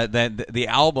the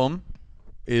album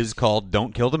is called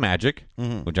Don't Kill the Magic,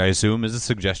 which I assume is a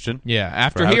suggestion. Yeah,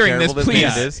 after hearing this,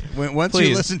 please. Once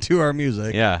you listen to our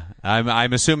music. Yeah,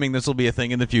 I'm assuming this will be a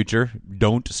thing in the future.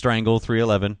 Don't strangle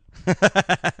 311.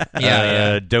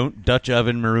 Don't Dutch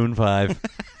oven Maroon 5.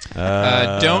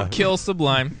 Don't kill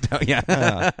Sublime.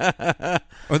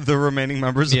 Or the remaining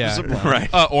members of Sublime. Right.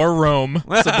 Or Rome.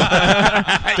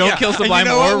 Don't kill Sublime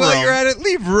or Rome. While you're at it,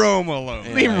 leave Rome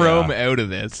alone. Leave Rome out of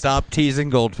this. Stop teasing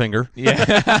Goldfinger.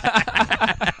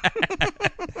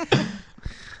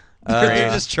 They're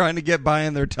just trying to get by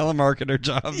in their telemarketer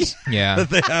jobs that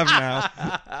they have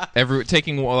now.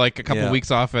 Taking like a couple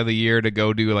weeks off of the year to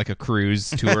go do like a cruise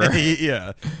tour.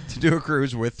 To do a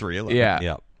cruise with 311.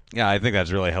 Yeah, I think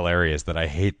that's really hilarious that I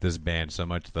hate this band so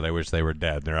much that I wish they were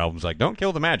dead. Their album's like, Don't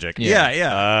Kill the Magic.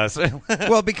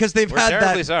 Well, because they've had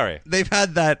terribly sorry. They've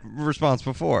had that response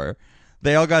before.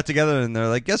 They all got together and they're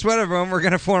like, guess what, everyone? We're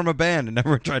going to form a band, and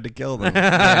everyone tried to kill them.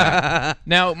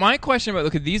 Now, my question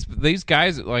about these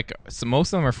guys, like, so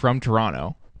most of them are from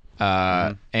Toronto,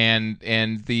 and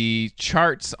the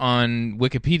charts on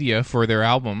Wikipedia for their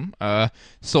album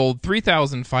sold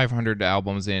 3,500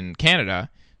 albums in Canada,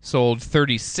 sold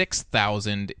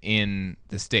 36,000 in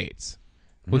the States.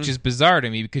 which is bizarre to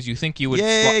me because you think you would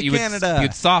Canada.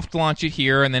 you'd soft launch it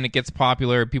here and then it gets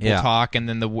popular, people talk, and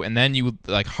then you would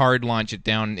like hard launch it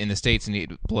down in the States and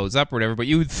it blows up or whatever. But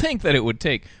you would think that it would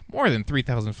take more than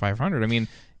 3,500. I mean,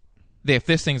 if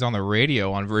this thing's on the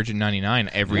radio on Virgin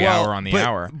 99 every hour on the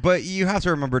hour. But you have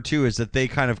to remember, too, is that they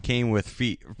kind of came with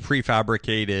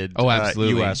prefabricated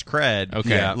U.S. cred. Okay.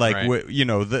 Yeah, like, right.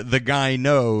 The guy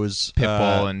knows...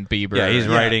 Pitbull and Bieber. Yeah, he's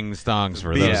writing songs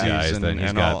for those guys. And, then he's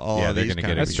and got, all they're of going these to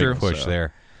kind get of a people, big push so.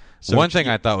 there. So one thing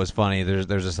I thought was funny,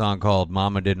 there's a song called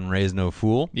Mama Didn't Raise No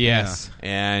Fool. Yes.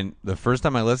 And the first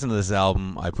time I listened to this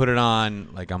album, I put it on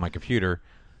like on my computer,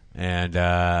 and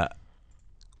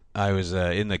I was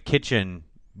in the kitchen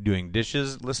doing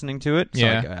dishes listening to it, so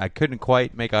I couldn't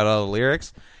quite make out all the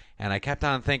lyrics, and I kept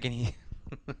on thinking he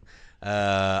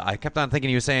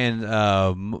was saying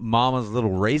 "Mama's little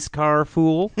race car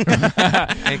fool."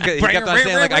 And he kept on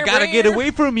saying like, "I gotta get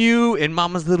away from you in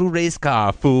Mama's little race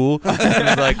car fool." And I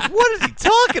was like, "What is he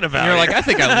talking about?" And you're like, "I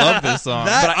think I love this song."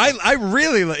 I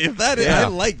really I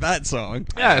like that song.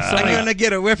 Yeah, I'm gonna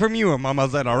get away from you, and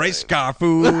Mama's little race car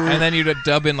fool. And then you'd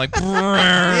dub in like,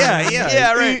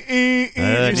 yeah, right.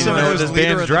 Even though this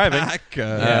band's driving.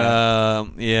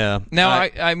 Now,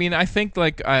 I mean, I think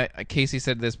like Casey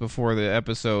said this before the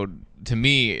episode. To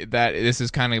me, that this is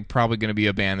kind of probably going to be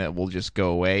a band that will just go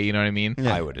away. You know what I mean?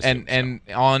 Yeah. I would assume. And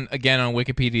on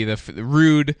Wikipedia, the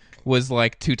Rude was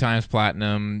like 2 times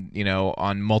platinum. You know,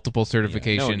 on multiple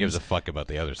certifications. No one gives a fuck about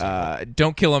the other side.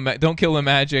 Don't Kill the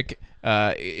Magic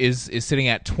is sitting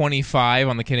at 25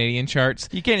 on the Canadian charts.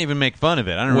 You can't even make fun of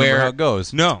it. I don't remember how it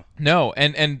goes. No,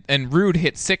 and Rude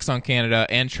hit 6 on Canada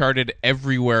and charted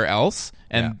everywhere else.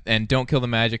 And Don't Kill the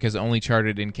Magic has only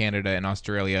charted in Canada and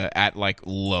Australia at like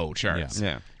low charts.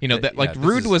 Yeah. You know that like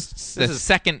Rude was the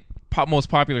second most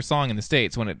popular song in the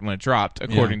States when it dropped,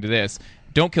 according to this.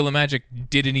 Don't Kill the Magic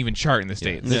didn't even chart in the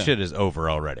States. This shit is over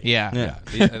already. Yeah.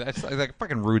 That's like a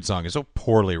fucking Rude song is so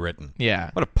poorly written. Yeah.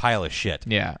 What a pile of shit.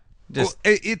 Yeah. Just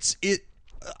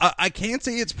I can't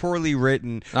say it's poorly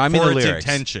written I mean for the its lyrics.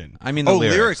 intention. I mean the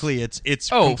lyrics. Lyrically, it's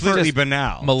completely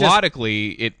banal.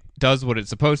 Melodically, it does what it's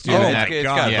supposed to. Oh in my that,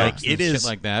 God! yeah. Like it is shit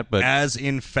like that, but as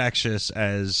infectious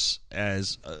as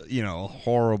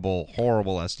horrible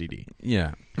STD.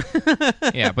 yeah.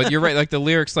 Yeah, but you're right. Like the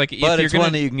lyrics, like But if you're it's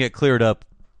one that you can get cleared up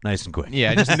nice and quick.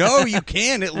 yeah, just No, you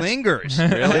can. It lingers.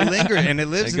 It lingers, and it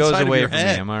lives It goes inside away of your from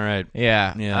head. me. I'm all right.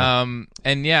 yeah. Yeah.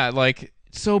 And yeah, like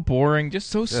so boring,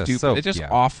 just so stupid. so- it's just yeah.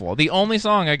 awful. The only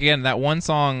song, again, that one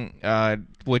song,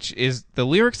 which is the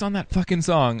lyrics on that fucking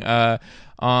song,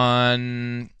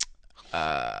 on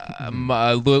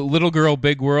Little Girl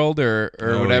Big World or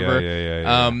whatever.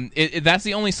 Yeah. That's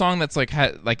the only song that's like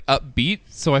upbeat.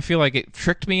 So I feel like it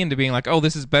tricked me into being like, oh,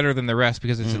 this is better than the rest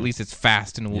because at least it's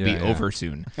fast and it will be over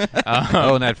soon.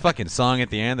 And that fucking song at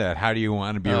the end, that "How do you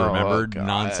want to be remembered?" God.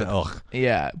 nonsense. Ugh.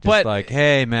 Yeah, Just but like,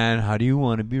 hey man, how do you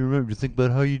want to be remembered? Think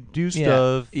about how you do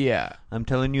stuff. Yeah. I'm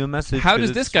telling you a message. How 'cause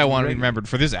does this it's guy want to be great. remembered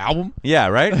for this album? Yeah,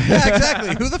 right. Yeah,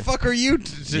 exactly. Who the fuck are you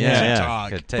to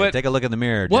talk? But Take a look in the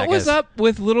mirror. What was jackass. up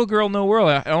with Little Girl No World?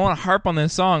 I don't want to harp on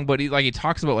this song, but he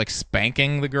talks about like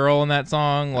spanking the girl in that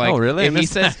song. Like, Oh, really? I He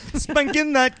missed says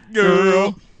Spanking that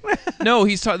girl. no.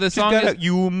 The song Got is a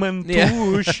human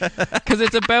Yeah. touch. because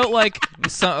it's about like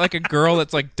like a girl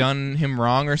that's like done him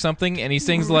wrong or something, and he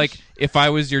sings like, "If I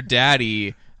was your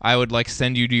daddy, I would like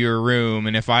send you to your room,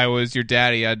 and if I was your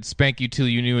daddy, I'd spank you till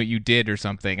you knew what you did," or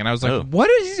something. And I was like, Oh. "What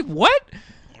is what?"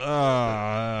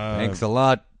 Thanks a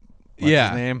lot. What's Yeah.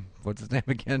 his name? What's his name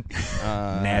again?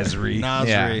 Nasri. Nasri.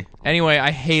 Yeah. Anyway,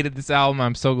 I hated this album.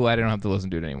 I'm so glad I don't have to listen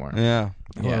to it anymore. Yeah.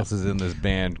 Who else is in this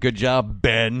band? Good job,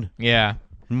 Ben, Yeah.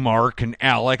 Mark, and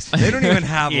Alex. They don't even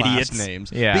have Idiots. last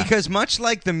names. Yeah. Because much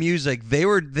like the music,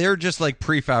 they're just like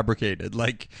prefabricated.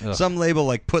 Like some label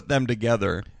like put them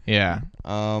together. Yeah.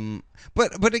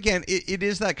 But again, it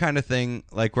is that kind of thing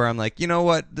like where I'm like, you know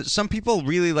what? Some people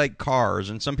really like cars,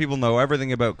 and some people know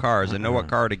everything about cars and know what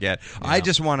car to get. I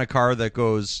just want a car that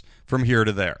goes from here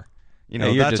to there. You know,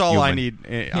 you're that's just all I human.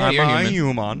 need. you're I'm a human.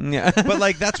 human. Yeah. But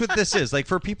like that's what this is. Like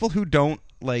for people who don't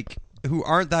like, who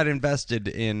aren't that invested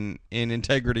in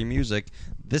integrity music,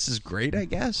 this is great, I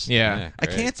guess. Yeah. I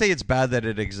can't say it's bad that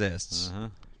it exists.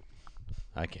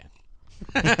 I can't.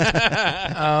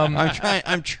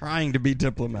 I'm trying to be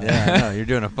diplomatic. Yeah, no, you're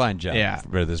doing a fine job. Yeah.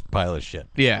 For this pile of shit.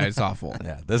 Yeah, it's awful.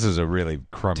 Yeah, this is a really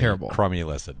Terrible. crummy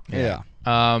listen. Yeah.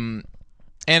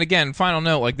 And again, final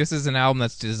note, like this is an album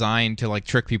that's designed to like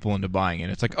trick people into buying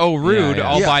it. It's like, oh, Rude, Yeah, yeah.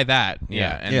 I'll Yeah. buy that.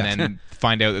 Yeah, and Yeah. then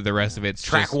find out that the rest of it's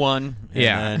Track just, one, and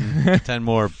Yeah. then 10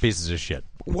 more pieces of shit.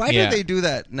 Why Yeah. do they do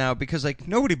that now? Because like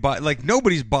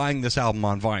nobody's buying this album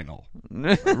on vinyl.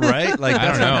 right? Like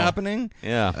that's don't know. not happening.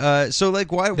 Yeah. So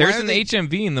like, why? There's why are an they...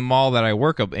 HMV in the mall that I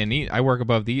work up and I work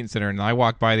above the Eaton Center, and I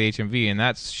walk by the HMV, and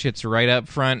that shit's right up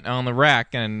front on the rack,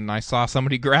 and I saw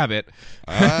somebody grab it.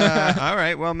 All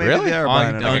right. Well, maybe Really? they're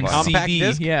On buying it. compact CD.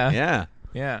 disc? Yeah.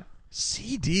 Yeah.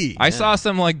 CD. I saw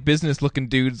some like business-looking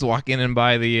dudes walk in and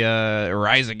buy the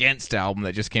Rise Against album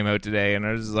that just came out today, and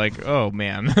I was like, "Oh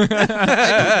man!" I don't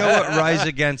know what Rise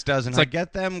Against does, and I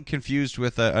get them confused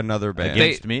with another band.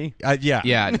 Against me? Yeah.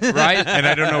 Yeah, Rise, And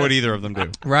I don't know what either of them do.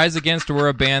 Rise Against were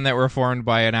a band that were formed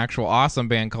by an actual awesome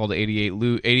band called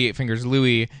 88 Fingers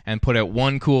Louie, and put out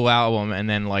one cool album, and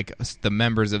then like the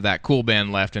members of that cool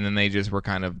band left, and then they just were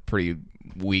kind of pretty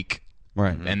weak.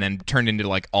 Right. And then turned into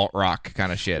like alt rock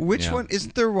kind of shit. Which one?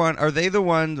 Isn't there one? Are they the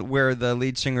one where the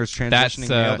lead singer is transitioning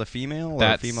male to female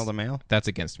or female to male? That's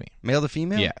Against Me. Male to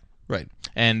female? Yeah. Right.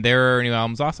 And their new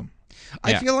album's awesome.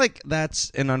 I Yeah. feel like that's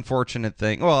an unfortunate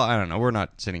thing. Well, I don't know. We're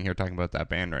not sitting here talking about that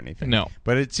band or anything. No.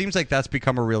 But it seems like that's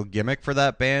become a real gimmick for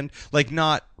that band. Like,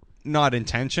 not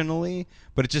intentionally,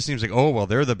 but it just seems like, oh, well,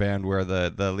 they're the band where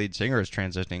the lead singer is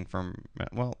transitioning from,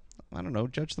 well, I don't know,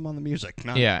 judge them on the music.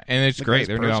 Not Yeah, and it's the great. guy's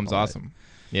Their new album's personal awesome.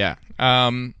 Yeah.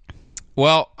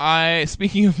 Well,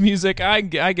 speaking of music, I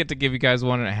get to give you guys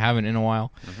one, and I haven't in a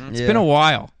while. It's been a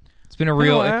while. It's been a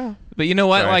real. But you know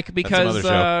what? Sorry, like because that's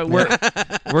another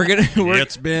we're gonna.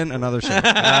 It's been another show. It's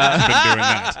been doing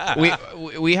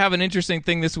that. We have an interesting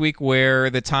thing this week where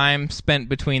the time spent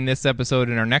between this episode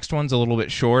and our next one's a little bit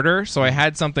shorter. So I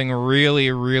had something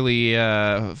really, really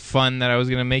fun that I was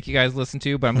going to make you guys listen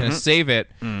to, but I'm going to save it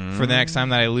for the next time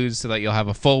that I lose so that you'll have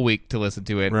a full week to listen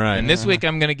to it. Right. And this week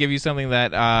I'm going to give you something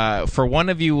that for one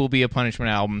of you will be a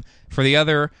punishment album. For the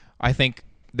other, I think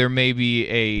there may be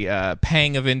a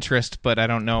pang of interest, but I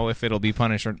don't know if it'll be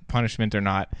punishment or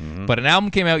not. But an album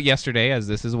came out yesterday, as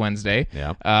this is Wednesday,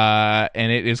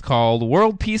 and it is called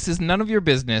World Peace is None of Your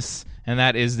Business, and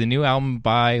that is the new album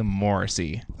by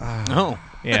Morrissey. Oh.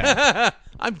 Yeah.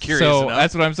 I'm curious So enough.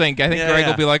 that's what I'm saying. I think Greg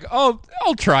will be like, oh,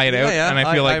 I'll try it out. And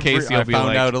I feel like Casey will be like... I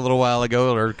found out a little while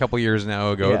ago, or a couple years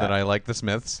now ago, that I like the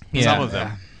Smiths. Yeah. Some of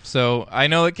them. So I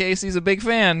know that Casey's a big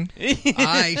fan.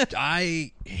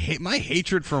 I hate my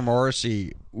hatred for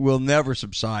Morrissey will never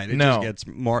subside. It No. just gets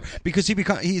more because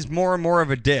he's more and more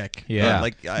of a dick. Yeah.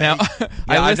 Now,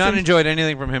 I've not enjoyed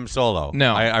anything from him solo.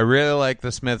 No. I really like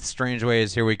the Smiths' Strange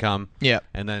Ways, Here We Come. Yeah.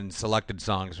 And then selected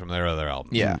songs from their other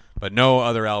albums. Yeah. But no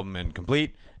other album in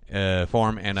complete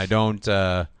form, and I don't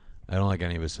like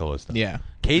any of his solo stuff. Yeah.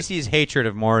 Casey's hatred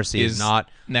of Morrissey is not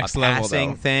next a level, passing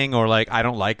though. thing, or like I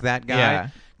don't like that guy. Yeah.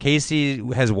 Casey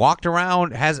has walked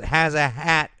around, has a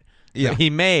hat that he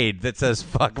made that says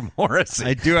 "fuck Morrissey."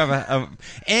 I do have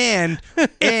and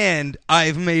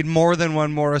I've made more than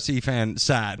one Morrissey fan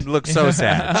sad. Looks so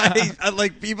sad. I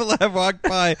like people have walked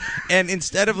by and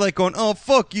instead of like going, "Oh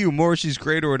fuck you, Morrissey's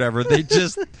great" or whatever, they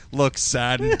just look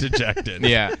sad and dejected.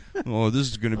 Yeah. Oh, this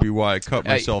is going to be why I cut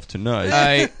myself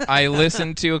tonight. I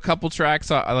listened to a couple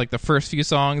tracks, like the first few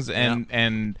songs,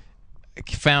 and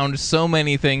found so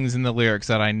many things in the lyrics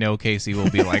that I know Casey will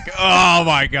be like, oh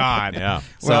my god. Yeah.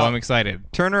 So Well, I'm excited.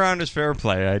 Turnaround is fair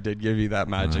play. I did give you that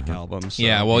Magic album. So.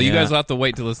 Yeah, well, you guys will have to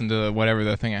wait to listen to whatever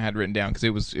the thing I had written down because it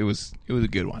was a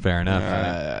good one. Fair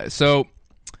enough. So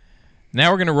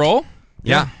now we're gonna roll.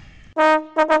 Yeah.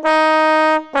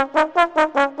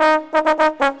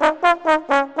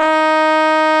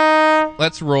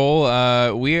 Let's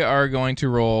roll. We are going to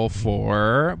roll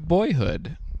for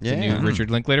Boyhood. The new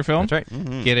Richard Linklater film. That's right.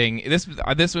 Mm-hmm. Getting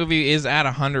this movie is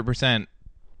at 100%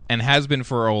 and has been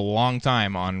for a long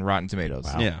time on Rotten Tomatoes.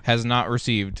 Wow. Yeah. Has not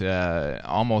received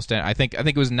almost. I think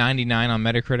it was 99 on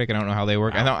Metacritic. I don't know how they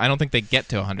work. I don't think they get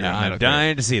to 100 on Metacritic. I'm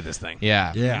dying to see this thing.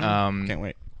 Yeah. Yeah. Can't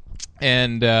wait.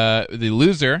 And the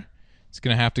loser is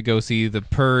going to have to go see The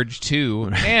Purge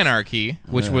 2: Anarchy,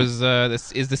 which was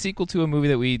this is the sequel to a movie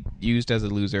that we used as a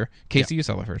loser. Casey, you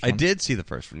saw the first one. I did see the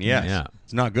first one. Yes. Yeah.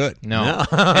 It's not good. No.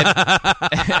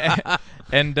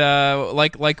 And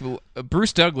like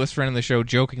Bruce Douglas, friend of the show,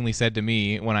 jokingly said to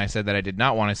me when I said that I did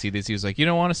not want to see this, he was like, "You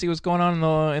don't want to see what's going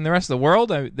on in the rest of the world?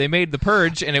 They made The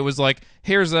Purge, and it was like,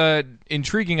 here's a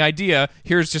intriguing idea.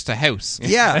 Here's just a house."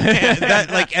 Yeah,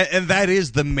 and that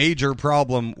is the major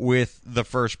problem with the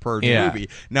first Purge movie.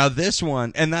 Now this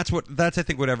one, and that's I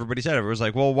think what everybody said. It was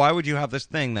like, well, why would you have this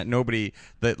thing that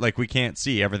we can't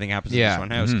see? Everything happens in this one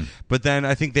house. But then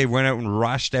I think they went out and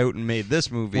rushed out and made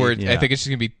this movie. Where I think it's just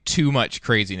gonna be too much much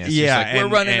craziness. Yeah, Just like,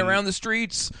 we're running around the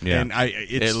streets. Yeah. And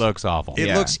it looks awful.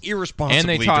 It looks irresponsibly and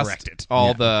they tossed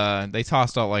directed. they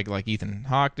tossed all like Ethan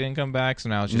Hawke didn't come back, so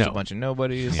now it's just a bunch of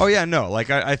nobodies. Oh yeah, no. Like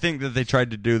I think that they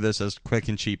tried to do this as quick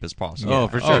and cheap as possible. Oh,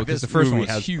 for sure. Because the first one movie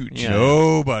was has huge.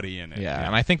 Nobody in it. Yeah,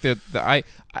 and I think that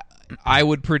I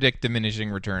would predict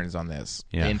diminishing returns on this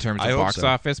in terms of box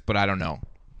office, but I don't know.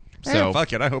 So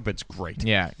fuck it. I hope it's great.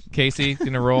 Yeah, Casey,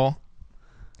 gonna roll.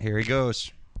 Here he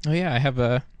goes. Oh yeah, I have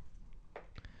a.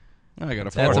 I got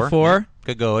a 4. That's a 4.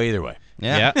 Could go either way.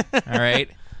 Yeah. All right.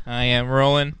 I am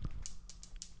rolling.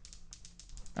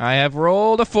 I have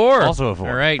rolled a 4. Also a 4.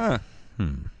 All right. Huh.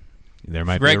 There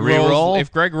might Greg be a reroll.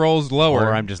 If Greg rolls lower,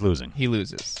 or I'm just losing. He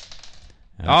loses.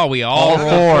 Oh, we all rolled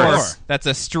 4s. That's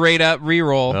a straight up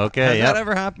reroll. Okay. Has that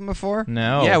ever happened before?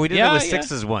 No. Yeah, we did it with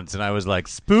 6s once, and I was like,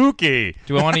 spooky.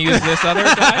 Do I want to use this other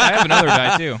die? I have another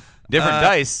die too. Different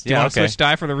dice. Do you want to switch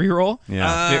die for the reroll?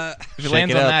 Yeah. If it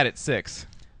lands on that, it's 6.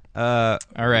 All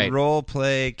right. Role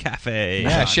play cafe.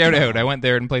 Yeah, shout out. I went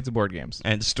there and played some board games.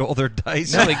 And stole their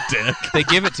dice. No, they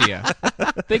give it to you.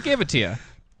 They give it to you.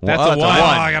 That's Well, a 1. Oh,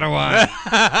 I got a 1.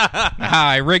 Aha,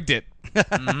 I rigged it. What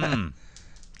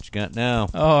you got now?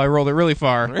 Oh, I rolled it really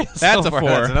far. That's a 4.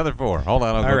 That's another 4. Hold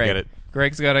on, I'll go get it.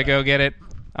 Greg's got to go get it.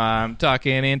 I'm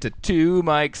talking into 2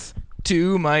 mics.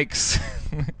 2 mics.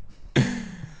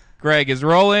 Greg is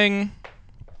rolling.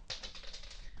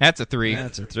 That's a 3.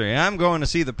 That's a 3. I'm going to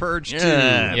see The Purge, too.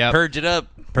 Yep. Purge it up.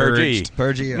 Purgy.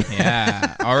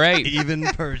 Yeah. All right. Even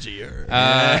purgier.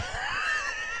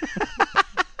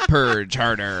 Purge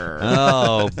harder.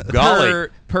 Oh, golly.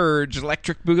 Purge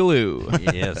Electric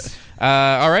Boogaloo. Yes.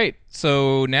 All right.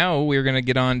 So now we're going to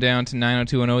get on down to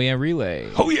 90210 Yeah Relay.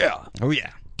 Oh, yeah. Oh,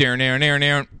 yeah. Down.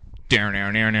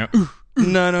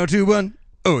 9021.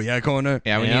 Oh, yeah, corner.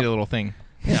 Yeah, we need a little thing.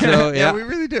 So, Yeah, we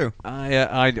really do.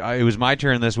 It was my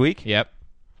turn this week. Yep.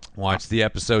 Watched the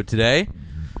episode today.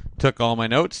 Took all my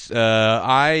notes.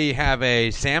 I have a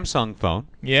Samsung phone.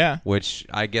 Yeah. Which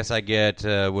I guess I get,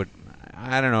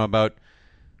 about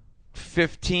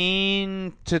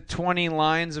 15 to 20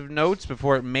 lines of notes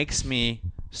before it makes me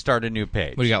start a new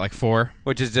page. What do you got, like 4?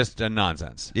 Which is just a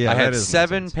nonsense. Yeah, I had that is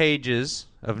 7 nonsense. pages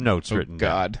of notes written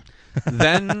God. down.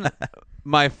 Then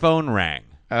my phone rang.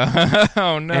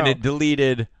 Oh, no. And it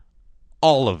deleted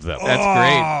all of them.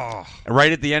 That's great.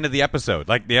 Right at the end of the episode.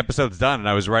 Like, the episode's done, and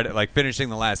I was finishing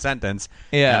the last sentence.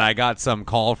 Yeah. And I got some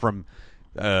call from...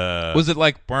 was it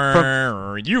like,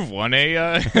 you've won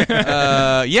a...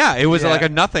 yeah, it was like a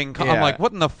nothing. Yeah. I'm like,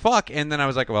 what in the fuck? And then I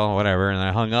was like, well, whatever. And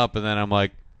I hung up, and then I'm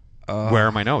like, where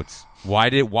are my notes?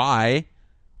 Why?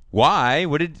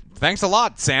 Thanks a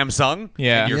lot, Samsung.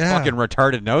 Yeah. And your Yeah. fucking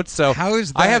retarded notes. So How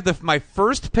is I that- have my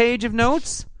first page of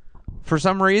notes for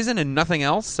some reason and nothing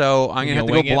else, so I'm going to have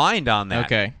to go wing it? blind on that.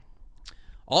 Okay.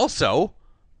 Also,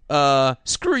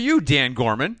 screw you, Dan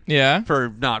Gorman. Yeah.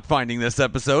 For not finding this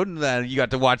episode, and then you got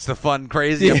to watch the fun,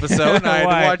 crazy episode, and I had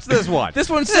Why? to watch this one.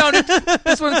 This one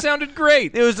sounded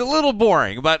great. It was a little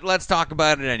boring, but let's talk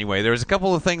about it anyway. There was a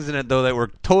couple of things in it, though, that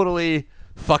were totally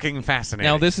fucking fascinating.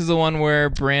 Now, this is the one where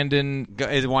Brandon...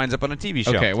 It winds up on a TV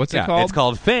show. Okay, what's it called? It's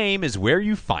called Fame is Where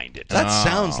You Find It. That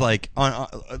sounds like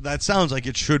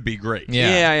it should be great.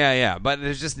 Yeah. But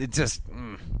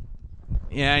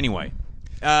yeah. Anyway,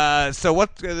 so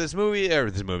what this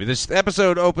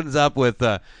episode opens up with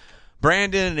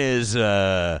Brandon is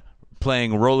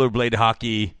playing rollerblade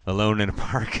hockey alone in a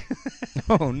park.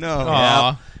 Oh, no.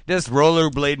 Aw. Just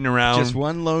rollerblading around. Just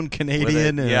one lone with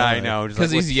Canadian. it. Yeah, I know. Because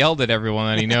he's yelled at everyone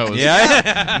that he knows.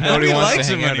 Yeah. Nobody wants likes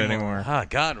to hang him out anymore. anymore. Oh,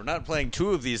 God, we're not playing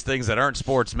two of these things that aren't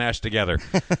sports mashed together.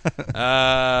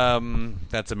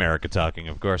 That's America talking,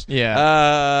 of course. Yeah.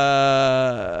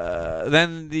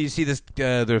 Then you see this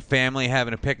their family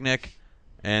having a picnic,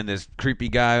 and this creepy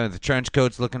guy with the trench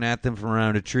coat's looking at them from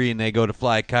around a tree, and they go to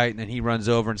fly a kite, and then he runs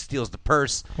over and steals the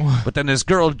purse. But then this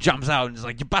girl jumps out and is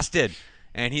like, "You busted!"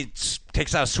 And he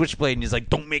takes out a switchblade and he's like,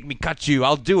 "Don't make me cut you.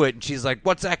 I'll do it." And she's like,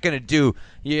 "What's that gonna do?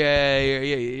 Yeah,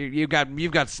 you've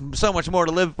got so much more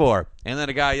to live for." And then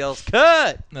a guy yells,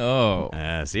 "Cut!" Oh.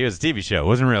 See, it was a TV show. It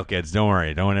wasn't real, kids. Don't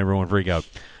worry. Don't let everyone freak out.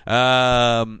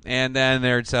 And then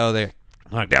they're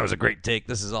like, "That was a great take.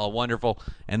 This is all wonderful."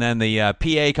 And then the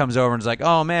PA comes over and is like,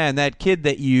 "Oh man, that kid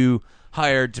that you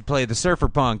hired to play the surfer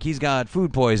punk, he's got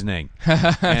food poisoning."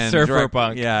 And Surfer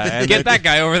punk. Yeah. And Get that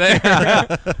guy over there.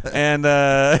 And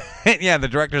yeah, the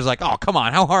director's like, "Oh, come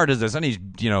on, how hard is this? Any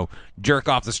jerk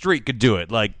off the street could do it,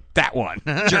 like that one."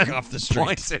 Jerk off the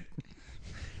street.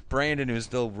 Brandon, who's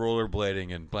still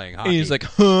rollerblading and playing hockey. He's like,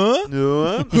 huh?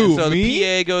 Who? Who, so me?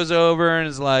 the PA goes over and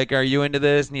is like, "Are you into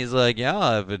this?" And he's like,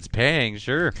 "Yeah, if it's paying,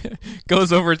 sure."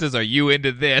 Goes over and says, "Are you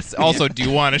into this? Also, do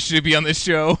you want to be on this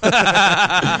show?"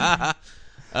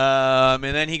 And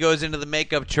then he goes into the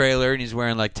makeup trailer and he's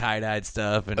wearing like tie-dyed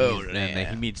stuff, and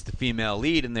he meets the female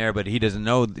lead in there, but he doesn't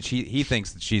know that he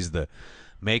thinks that she's the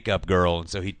makeup girl, and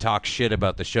so he talks shit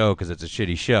about the show because it's a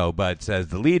shitty show, but says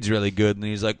the lead's really good, and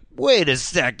he's like, "Wait a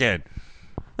second,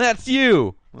 that's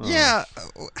you." Yeah,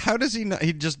 how does he know?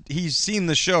 He's seen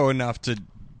the show enough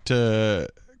to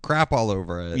crap all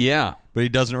over it. Yeah. But he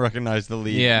doesn't recognize the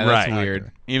lead. Yeah, that's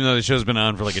weird. Even though the show's been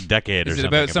on for like a decade or Is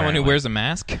something. it about someone who apparently. wears a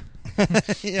mask?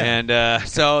 Yeah. And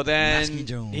so then Masky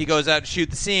Jones. he goes out to shoot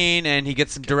the scene, and he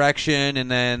gets some direction,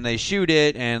 and then they shoot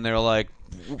it, and they're like,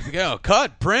 "Go,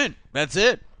 cut, print, that's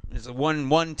it." It's a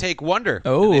one take wonder.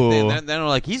 Oh. And then they're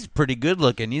like, "He's pretty good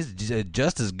looking. He's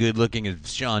just as good looking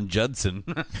as Sean Judson."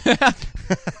 To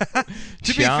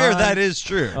be fair, that is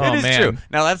true. Oh, it is man. true.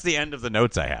 Now that's the end of the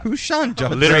notes I have. Who's Sean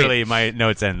Judson? Literally, my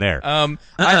notes end there.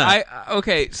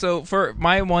 Okay, so for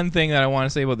my one thing that I want to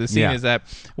say about this scene is that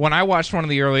when I watched one of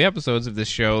the early episodes of this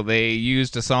show, they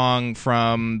used a song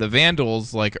from the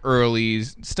Vandals, like early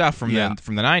stuff from the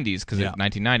 90s, because it's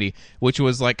 1990, which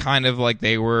was like kind of like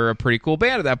they were a pretty cool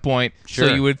band at that point. Sure.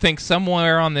 So you would think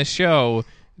somewhere on this show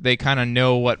they kind of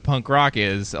know what punk rock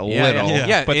is a little.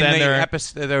 Yeah. But in then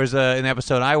there was an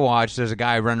episode I watched. There's a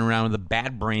guy running around with a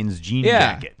Bad Brains jean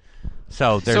jacket.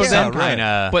 So there's some kind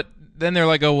of. But then they're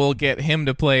like, "Oh, we'll get him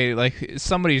to play." Like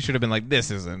somebody should have been like,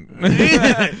 "This isn't."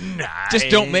 Just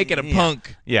don't make it a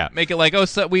punk. Yeah. Make it like, "Oh,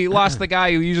 so we lost the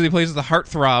guy who usually plays the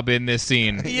heartthrob in this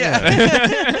scene."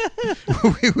 Yeah.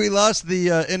 we lost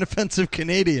the inoffensive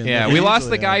Canadian. Yeah, we lost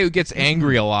the guy who gets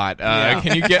angry a lot.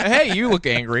 Can you get? Hey, you look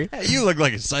angry. Hey, you look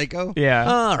like a psycho. Yeah.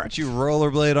 All Why don't you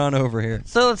rollerblade on over here?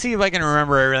 So let's see if I can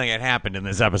remember everything that happened in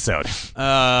this episode.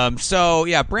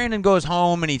 Brandon goes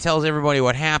home and he tells everybody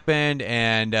what happened,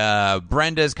 and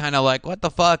Brenda's kind of like, "What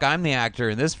the fuck? I'm the actor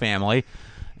in this family."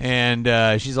 And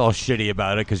she's all shitty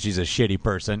about it because she's a shitty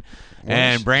person.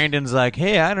 And Brandon's like,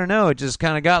 "Hey, I don't know. It just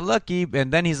kind of got lucky."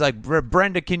 And then he's like,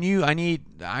 "Brenda, can you? I'm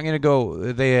going to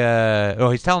go."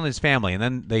 He's telling his family, and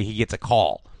then he gets a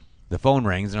call. The phone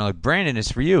rings, and they're like, "Brandon,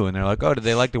 it's for you." And they're like, "Oh, did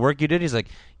they like the work you did?" He's like,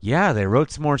 "Yeah, they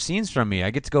wrote some more scenes from me. I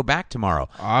get to go back tomorrow."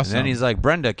 Awesome. And then he's like,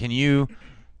 "Brenda, can you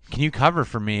cover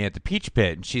for me at the Peach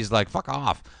Pit?" And she's like, "Fuck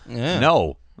off." Yeah.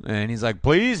 No. And he's like,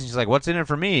 "Please?" And she's like, "What's in it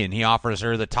for me?" And he offers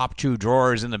her the top 2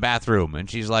 drawers in the bathroom. And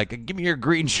she's like, "Give me your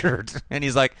green shirt." And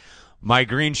he's like, "My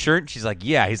green shirt?" And she's like,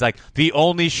 "Yeah." He's like, "The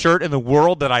only shirt in the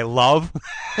world that I love?"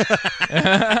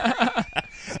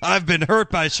 I've been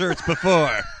hurt by shirts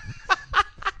before.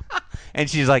 And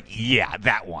she's like, "Yeah,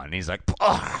 that one." And he's like,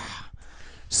 "Ugh."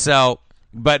 So,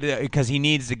 but because he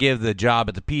needs to give the job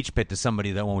at the Peach Pit to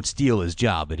somebody that won't steal his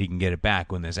job, that he can get it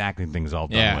back when this acting thing's all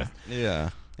done with. Yeah.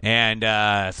 And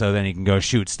so then he can go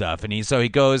shoot stuff. And he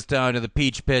goes down to the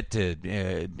Peach Pit to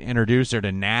introduce her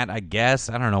to Nat, I guess.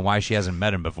 I don't know why she hasn't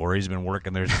met him before. He's been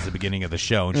working there since the beginning of the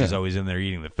show, and she's always in there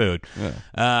eating the food.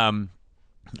 Yeah.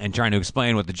 And trying to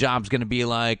explain what the job's going to be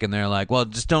like. And they're like, "Well,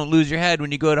 just don't lose your head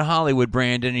when you go to Hollywood,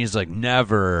 Brandon." And he's like,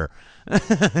 "Never."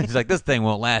 He's like, "This thing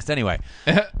won't last anyway."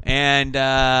 And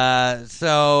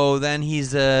so then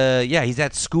he's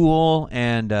at school,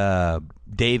 and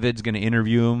David's going to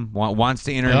interview him, wants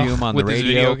to interview him on with the radio.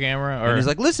 His video camera. And he's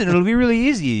like, "Listen, it'll be really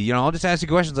easy. I'll just ask you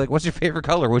questions like, what's your favorite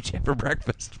color? What'd you have for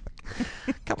breakfast?"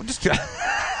 Come on, just try.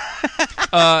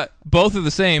 Both are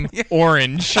the same.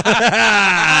 Orange.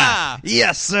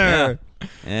 Yes, sir. Yeah.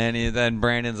 And then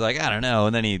Brandon's like, "I don't know."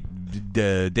 And then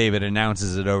David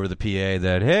announces it over the PA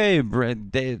that, "Hey,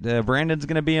 Brandon's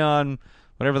going to be on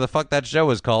whatever the fuck that show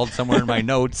is called," somewhere in my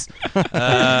notes.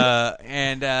 But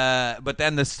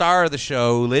then the star of the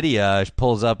show, Lydia,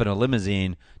 pulls up in a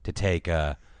limousine to take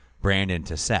Brandon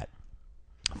to set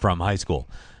from high school.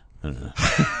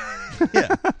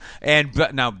 Yeah.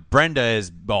 But now Brenda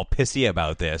is all pissy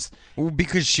about this.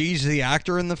 Because she's the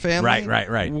actor in the family?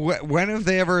 Right. When have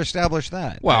they ever established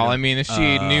that? Well, I mean, if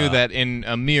she knew that in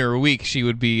a mere week she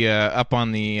would be up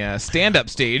on the stand-up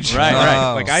stage.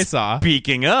 Right. Like I saw.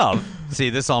 Speaking of,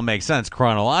 see, this all makes sense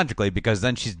chronologically, because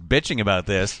then she's bitching about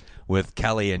this with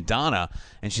Kelly and Donna,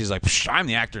 and she's like, "I'm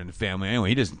the actor in the family anyway.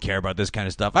 He doesn't care about this kind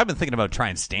of stuff. I've been thinking about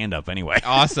trying stand-up anyway."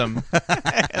 Awesome.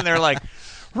 And they're like,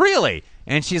 really?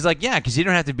 And she's like, yeah, because you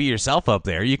don't have to be yourself up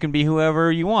there. You can be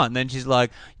whoever you want. And then she's like,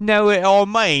 no, it all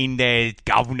mean that,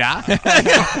 governor.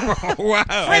 Wow.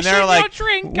 And they're like,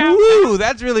 woo,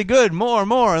 that's really good. More.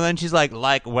 And then she's like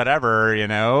whatever,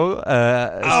 stuff.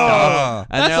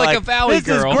 And that's like a Valley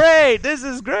Girl. This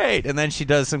is great. And then she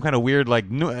does some kind of weird, like,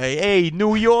 hey,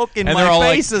 New York in and my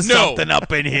face like, is something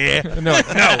up in here. No.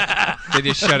 They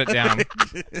just shut it down.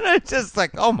 It's just like,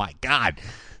 oh, my God.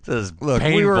 This is Look,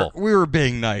 painful. we were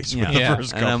being nice with the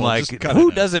first couple. And I'm like, who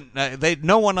doesn't?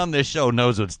 No one on this show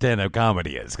knows what stand-up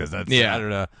comedy is because that's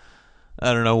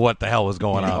I don't know what the hell was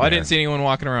going on. I didn't see anyone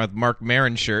walking around with Mark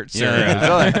Maron shirts.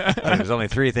 There's only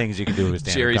three things you can do with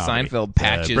stand-up Jerry comedy. Seinfeld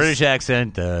patches, British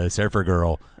accent, surfer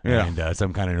girl, and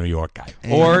some kind of New York guy,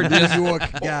 or just New York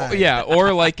guy.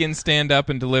 Or like in Stand Up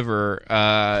and Deliver,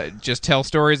 just tell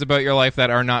stories about your life that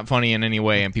are not funny in any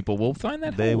way, and people will find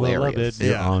that they hilarious. will love it.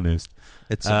 They're honest.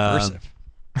 It's subversive.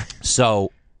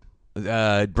 So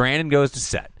Brandon goes to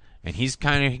set, and he's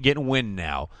kind of getting wind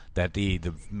now that the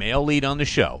male lead on the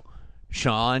show,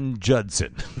 Sean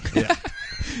Judson.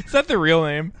 Is that the real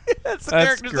name? That's the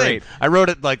character's name. I wrote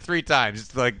it like 3 times.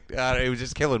 It's like it was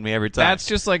just killing me every time. That's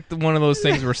just like one of those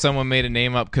things where someone made a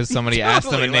name up because somebody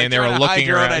asked them a name. Like they were looking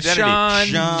around. Sean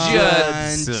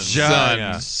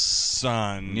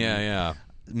Judson. Yeah.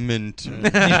 Minton.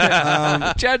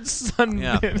 Judson.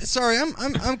 Yeah. Sorry,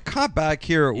 I'm caught back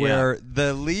here where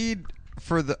the lead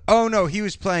for the he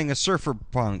was playing a surfer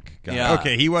punk guy. Yeah.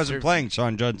 Okay, he wasn't playing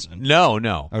Sean Judson.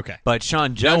 No. Okay. But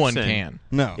Sean Judson no one can.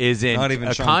 is in not even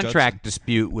a Sean contract Judson.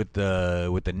 dispute with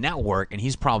the network, and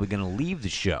he's probably going to leave the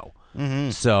show.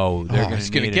 Mm-hmm. So they're going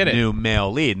to need a new male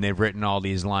lead, and they've written all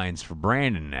these lines for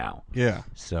Brandon now. Yeah.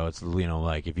 So it's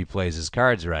like if he plays his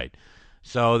cards right.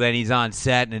 So then he's on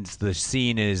set, and the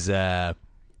scene is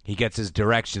he gets his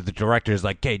direction. The director is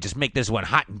like, "Okay, just make this one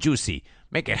hot and juicy.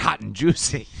 Make it hot and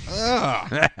juicy."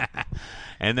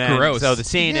 And then Gross. So the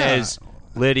scene is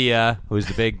Lydia, who's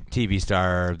the big TV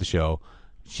star of the show.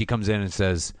 She comes in and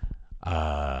says,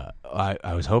 "I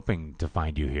was hoping to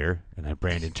find you here." And then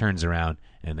Brandon turns around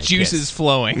and they juice kiss. is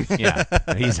flowing. Yeah,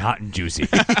 he's hot and juicy.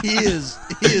 he is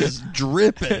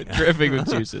dripping with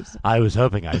juices. I was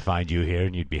hoping I'd find you here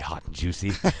and you'd be hot and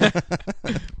juicy.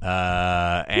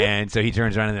 And so he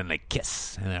turns around and then they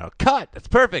kiss. And they're cut. That's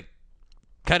perfect.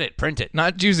 Cut it. Print it.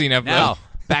 Not juicy enough. Now,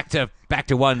 back to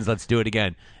ones. Let's do it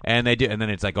again. And they do. And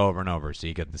then it's like over and over. So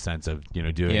you get the sense of,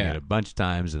 doing it a bunch of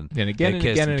times. And then again and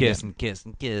kiss again and and kiss again. and kiss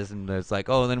and kiss. And it's like,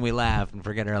 then we laugh and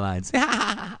forget our lines.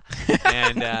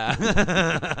 And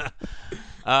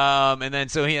and then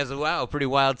so he has a pretty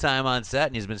wild time on set,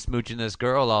 and he's been smooching this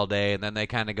girl all day, and then they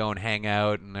kind of go and hang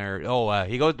out, and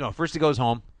first he goes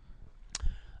home.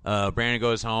 Brandon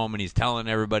goes home, and he's telling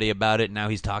everybody about it. Now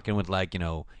he's talking with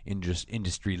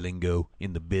industry lingo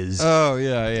in the biz. Oh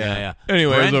yeah.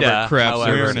 Anyway, Brenda, over at craft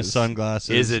however, wearing his sunglasses,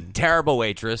 is a terrible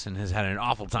waitress and has had an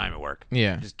awful time at work.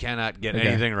 Yeah. Just cannot get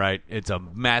anything right. It's a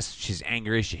mess. She's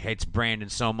angry. She hates Brandon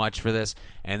so much for this.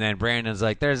 And then Brandon's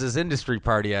like, "There's this industry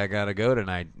party I gotta go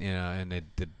tonight," and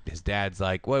his dad's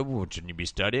like, "What shouldn't you be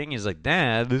studying?" He's like,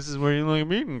 "Dad, this is where you like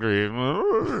meet and greet."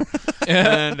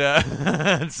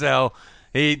 And so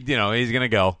he, he's gonna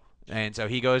go. And so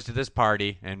he goes to this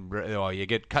party, and you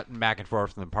get cutting back and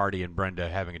forth from the party and Brenda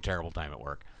having a terrible time at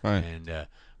work. Right. And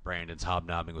Brandon's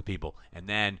hobnobbing with people. And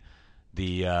then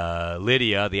the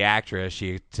Lydia, the actress,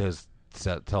 she tells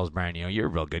Brandon, "You're a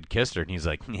real good kisser." And he's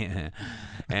like, "Yeah."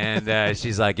 And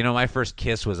she's like, "My first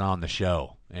kiss was on the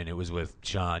show, and it was with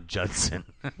Sean Judson."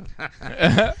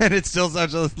 And it still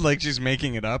sounds like she's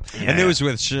making it up. Yeah. And it was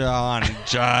with Sean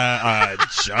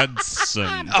Judson.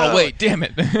 Oh wait, damn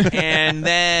it! and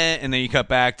then you cut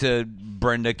back to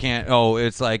Brenda can't. Oh,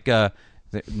 it's like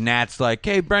Nat's like,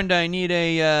 "Hey Brenda, I need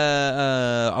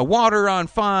a water on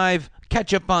 5,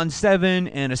 ketchup on 7,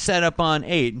 and a setup on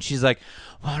 8." And she's like,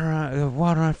 Water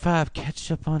on 5,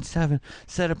 ketchup on 7,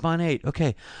 setup on 8.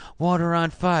 Okay, water on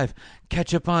 5,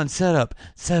 ketchup on setup,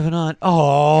 7 on.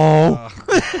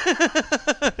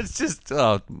 It's just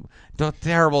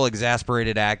terrible,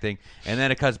 exasperated acting. And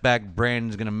then it cuts back.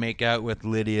 Brandon's gonna make out with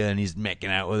Lydia, and he's making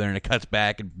out with her. And it cuts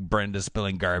back, and Brenda's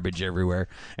spilling garbage everywhere.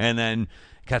 And then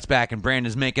it cuts back, and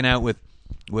Brandon's making out with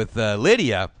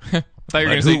Lydia. I thought you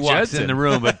were going to say who walks Judson in the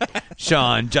room, but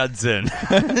Sean Judson.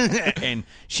 And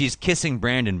she's kissing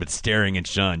Brandon, but staring at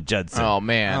Sean Judson. Oh,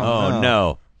 man. Oh,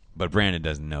 no. But Brandon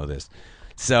doesn't know this.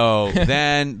 So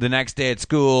then the next day at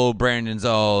school, Brandon's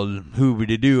all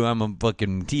hoobity-doo. I'm a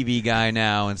fucking TV guy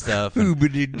now and stuff.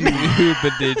 Hoobity-doo.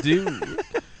 Hoobity-doo.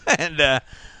 And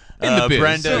In the biz,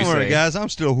 Brenda, Don't worry, guys. I'm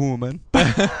still human.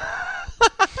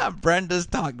 Brenda's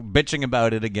bitching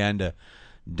about it again to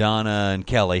Donna and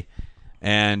Kelly.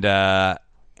 And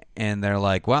they're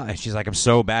like, well, and she's like, I'm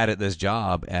so bad at this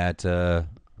job at the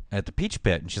Peach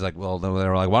Pit. And she's like, well,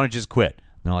 they're like, why don't you just quit?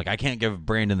 And they're like, I can't give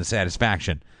Brandon the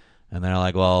satisfaction. And they're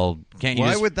like, well, can't you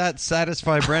Why just... would that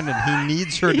satisfy Brendan? He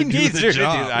needs her to He do needs the her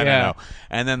job. to do that. I don't know.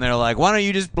 And then they're like, why don't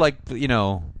you just, like, you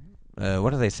know, what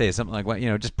do they say? Something like, what, you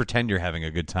know, just pretend you're having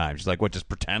a good time. She's like, what, just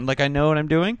pretend like I know what I'm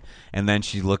doing? And then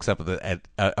she looks up at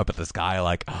the sky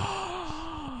like,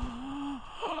 I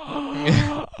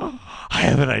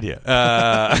have an idea.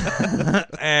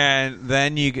 And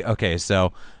then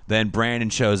so then Brandon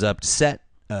shows up to set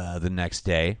the next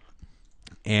day,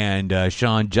 and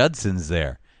Sean Judson's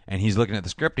there. And he's looking at the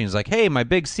script, and he's like, hey, my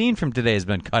big scene from today has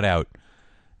been cut out.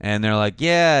 And they're like,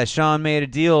 yeah, Sean made a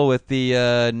deal with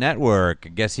the network. I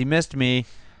guess he missed me,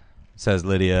 says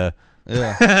Lydia.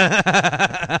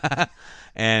 Yeah.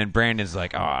 And Brandon's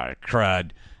like, oh,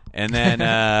 crud. And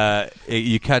then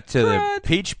you cut to the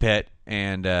Peach Pit,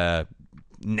 and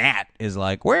Nat is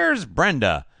like, where's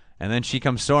Brenda? And then she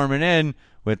comes storming in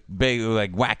with big,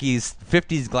 like, wacky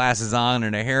 50s glasses on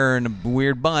and her hair in a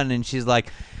weird bun, and she's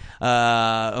like,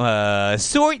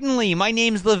 certainly, my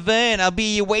name's Laverne. I'll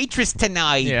be your waitress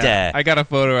tonight. Yeah, I got a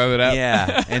photo of it up.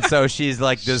 Yeah, and so she's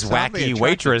like this wacky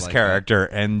waitress like character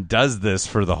and does this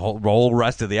for the whole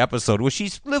rest of the episode. Well,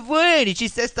 she's Laverne, and she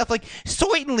says stuff like,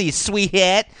 certainly,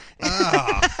 sweetheart.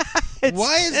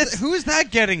 Who's that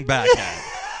getting back at?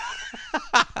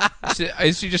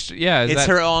 Is she just? It's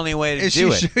her only way to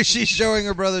do it. Is she showing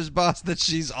her brother's boss that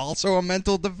she's also a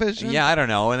mental deficient? Yeah, I don't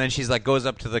know. And then she's like, goes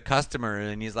up to the customer,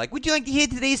 and he's like, would you like to hear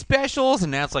today's specials?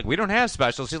 And Nat's like, we don't have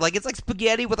specials. She's like, it's like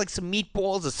spaghetti with like some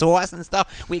meatballs, a sauce, and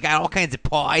stuff. We got all kinds of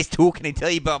pies too. Can I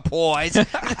tell you about pies?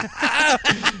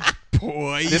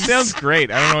 Boys. This sounds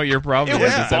great. I don't know what your problem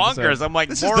is. It was bonkers. I'm like,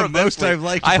 this more is the of most this I've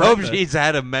liked. I hope she's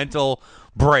had a mental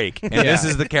break, and this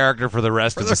is the character for the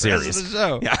rest of the series. Rest of the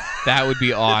show. Yeah. That would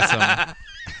be awesome.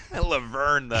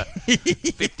 Laverne, the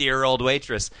 50-year-old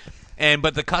waitress,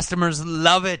 but the customers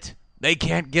love it. They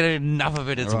can't get enough of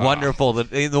it. It's wonderful.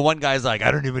 The one guy's like, I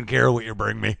don't even care what you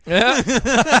bring me. And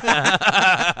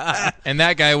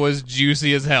that guy was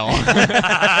juicy as hell.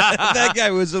 That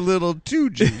guy was a little too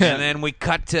juicy. And then we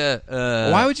cut to...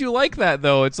 Why would you like that,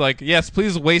 though? It's like, yes,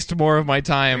 please waste more of my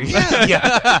time. Yeah,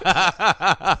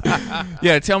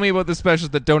 tell me about the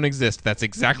specials that don't exist. That's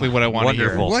exactly what I want to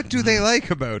hear. What do they like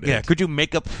about it? Yeah, could you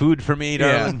make up food for me,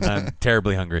 darling? Yeah. I'm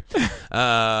terribly hungry.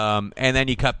 And then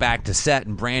you cut back to set,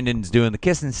 and Brandon's doing the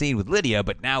kissing scene with Lydia,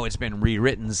 but now it's been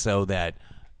rewritten so that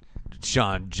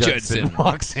Sean Judson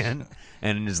walks in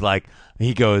and is like,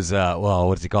 he goes, well,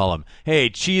 what does he call him? Hey,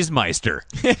 Cheesemeister.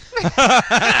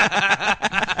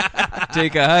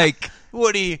 Take a hike.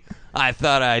 Woody, I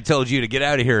thought I told you to get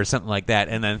out of here or something like that,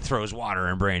 and then throws water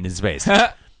in Brandon's face.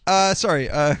 Sorry,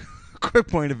 quick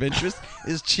point of interest.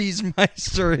 Is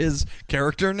Cheesemeister his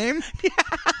character name?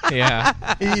 Yeah.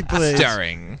 He plays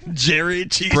starring Jerry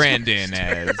Cheesemeister. Brandon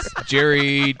as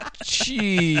Jerry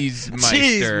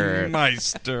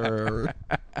Cheesemeister.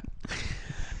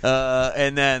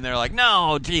 And then they're like,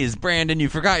 no, geez, Brandon, you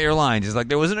forgot your lines. He's like,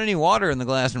 there wasn't any water in the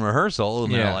glass in rehearsal.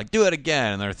 And they're like, do it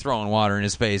again. And they're throwing water in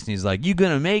his face. And he's like, you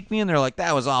gonna make me? And they're like,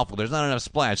 that was awful. There's not enough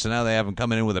splash. So now they have him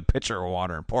coming in with a pitcher of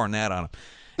water and pouring that on him.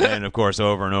 And, of course,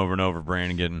 over and over and over,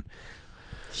 Brandon getting...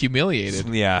 humiliated.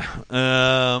 Yeah.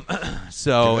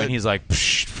 And he's like,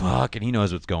 psh, fuck, and he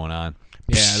knows what's going on.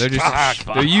 Yeah, they're just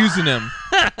they're using him.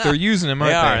 They're using him,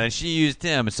 aren't they? And she used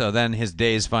him. So then his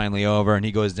day's finally over, and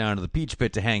he goes down to the Peach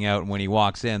Pit to hang out. And when he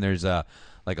walks in, there's a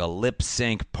lip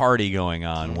sync party going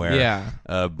on where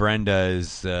Brenda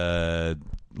is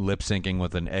lip syncing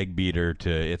with an egg beater to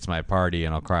 "It's My Party"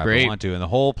 and I'll cry if I want to, and the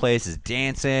whole place is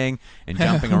dancing and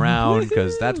jumping around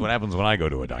because that's what happens when I go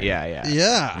to a diner.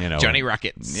 Yeah. You know, Johnny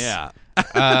Rockets. Yeah.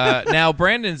 Now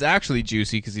Brandon's actually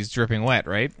juicy because he's dripping wet,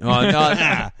 right? Well,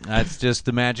 no, that's just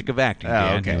the magic of acting.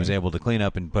 Dan. Okay. He was able to clean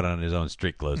up and put on his own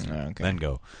street clothes, then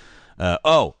go.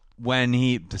 The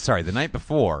night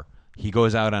before he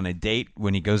goes out on a date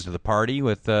when he goes to the party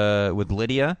with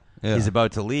Lydia. Yeah. He's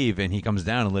about to leave, and he comes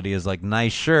down, and Lydia's like,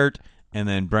 nice shirt. And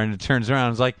then Brenda turns around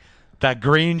and is like, that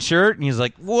green shirt? And he's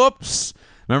like, whoops.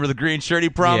 Remember the green shirt he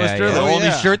promised her? The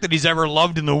only shirt that he's ever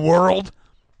loved in the world?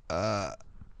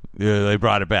 They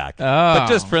brought it back. Oh. But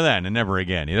just for then and never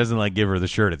again. He doesn't, give her the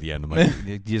shirt at the end. I'm like,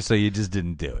 so you just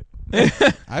didn't do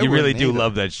it. You really do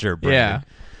love that shirt, Brandon.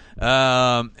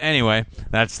 Yeah. Anyway,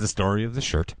 that's the story of the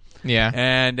shirt. Yeah.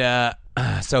 And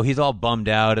so he's all bummed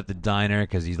out at the diner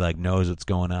because he knows what's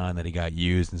going on, that he got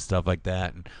used and stuff like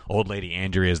that. And old lady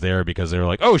Andrea's there because they're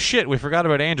like, oh shit, we forgot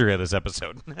about Andrea this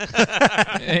episode.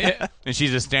 And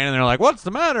she's just standing there like, what's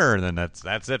the matter? And then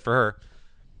that's it for her.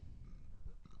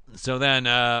 So then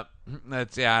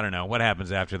I don't know what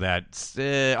happens after that.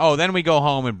 Then we go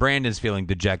home and Brandon's feeling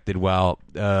dejected while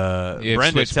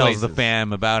Brenda tells the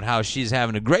fam about how she's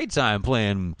having a great time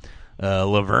playing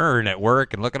Laverne at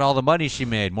work, and look at all the money she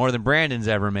made, more than Brandon's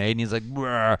ever made. And he's like,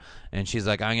 bruh. And she's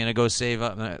like, I'm gonna go save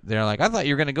up. They're like, I thought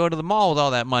you were gonna go to the mall with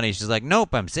all that money. She's like, nope,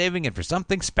 I'm saving it for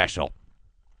something special.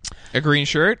 A green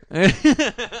shirt?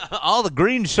 All the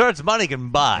green shirts money can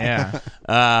buy. Yeah.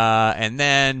 And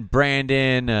then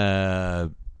Brandon,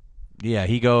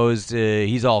 he goes,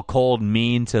 he's all cold and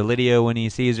mean to Lydia when he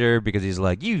sees her because he's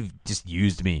like, you just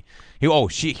used me. He's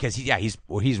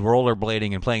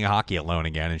rollerblading and playing hockey alone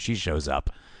again, and she shows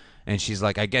up. And she's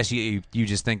like, I guess you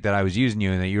just think that I was using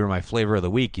you and that you were my flavor of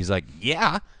the week. He's like,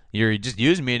 yeah, you're just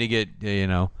using me to get,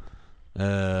 even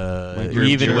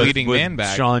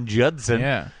with Sean Judson.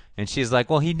 Yeah. And she's like,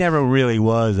 well, he never really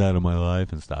was out of my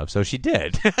life and stuff. So she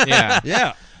did. Yeah.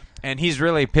 Yeah. And he's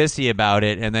really pissy about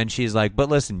it. And then she's like, but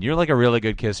listen, you're like a really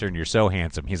good kisser and you're so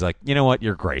handsome. He's like, you know what?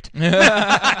 You're great.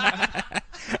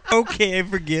 Okay, I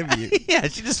forgive you. Yeah,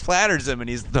 she just flatters him and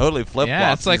he's totally flip-flops.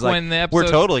 Yeah, it's like when the episode...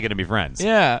 We're totally going to be friends.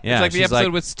 Yeah. It's like the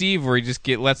episode with Steve where he just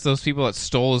lets those people that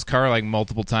stole his car like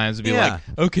multiple times and be like,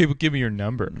 okay, but give me your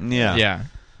number. Yeah. Yeah.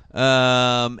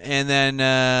 And then,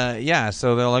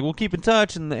 so they're like, we'll keep in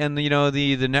touch. And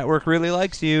the network really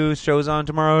likes you. Show's on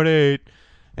tomorrow at 8.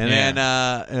 And then,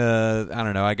 I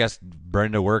don't know, I guess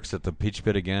Brenda works at the Peach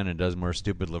Pit again and does more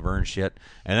stupid Laverne shit.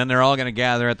 And then they're all going to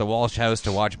gather at the Walsh house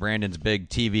to watch Brandon's big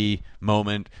TV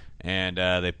moment. And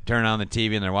they turn on the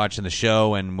TV and they're watching the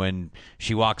show. And when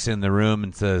she walks in the room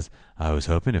and says, I was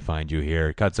hoping to find you here,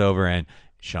 it cuts over and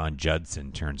Sean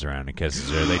Judson turns around and kisses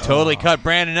her. They totally cut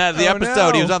Brandon out of the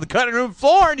episode. No. He was on the cutting room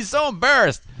floor and he's so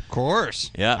embarrassed. Of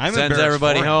course. Yeah, sends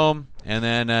everybody home. And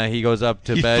then he goes up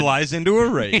to bed. He flies into a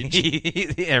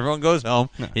rage. Everyone goes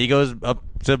home. No. He goes up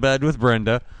to bed with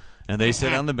Brenda, and they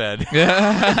sit on the bed.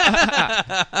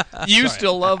 You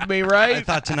still love me, right? I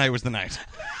thought tonight was the night.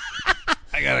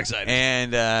 I got excited.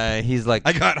 And he's like...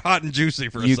 I got hot and juicy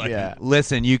for a second. Yeah.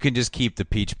 Listen, you can just keep the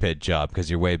Peach Pit job because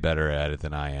you're way better at it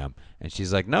than I am. And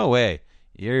she's like, no way.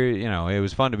 It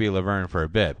was fun to be Laverne for a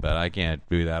bit, but I can't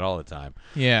do that all the time.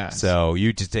 Yeah. So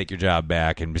you just take your job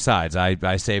back, and besides,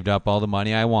 I saved up all the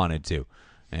money I wanted to.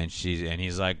 And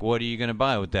he's like, what are you going to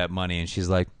buy with that money? And she's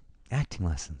like, acting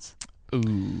lessons.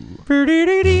 Ooh.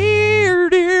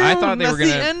 I thought they were gonna.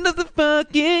 That's the end of the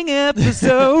fucking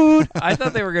episode. I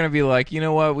thought they were gonna be like, you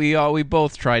know what? We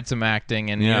both tried some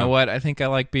acting, and you know what? I think I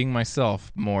like being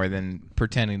myself more than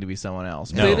pretending to be someone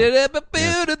else. No. That's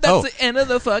the end of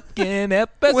the fucking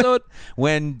episode.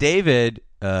 When David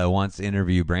wants to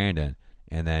interview Brandon,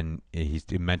 and then he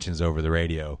mentions over the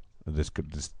radio this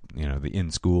the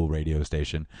in-school radio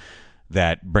station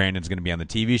that Brandon's going to be on the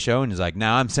TV show, and he's like,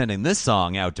 now I'm sending this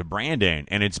song out to Brandon,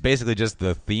 and it's basically just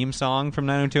the theme song from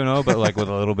 90210, but like with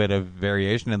a little bit of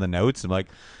variation in the notes. I'm like,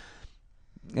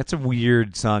 that's a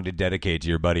weird song to dedicate to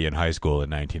your buddy in high school in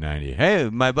 1990. Hey,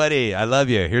 my buddy, I love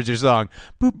you. Here's your song.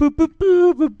 Boo, boo, boo,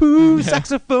 boo, boo, boo,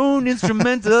 saxophone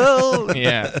instrumental.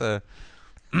 Yeah.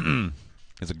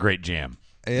 It's a great jam.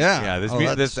 Yeah. This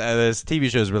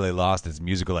TV show's really lost its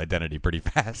musical identity pretty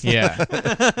fast.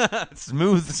 Yeah.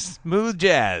 Smooth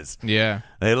jazz. Yeah.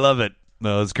 They love it,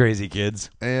 those crazy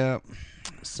kids. Yeah.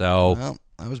 So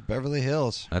that was Beverly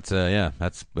Hills. That's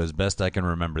as best I can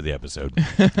remember the episode.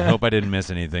 I hope I didn't miss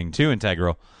anything too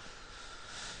integral.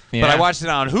 Yeah. But I watched it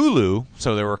on Hulu,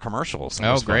 so there were commercials.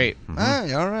 Oh, great.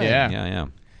 Mm-hmm. All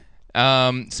right.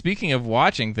 Yeah. Speaking of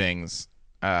watching things,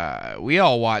 we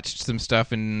all watched some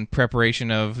stuff in preparation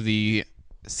of the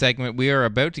segment we are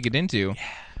about to get into.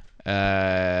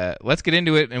 Yeah. Let's get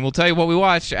into it, and we'll tell you what we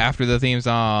watched after the theme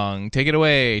song. Take it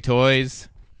away, toys.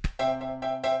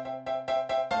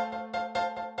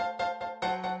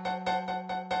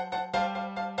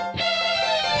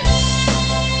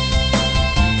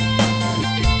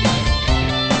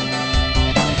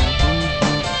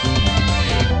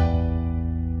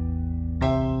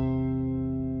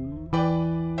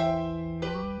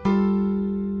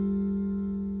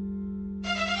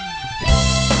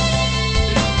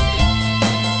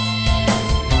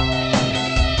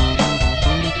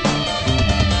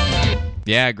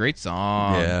 Yeah, great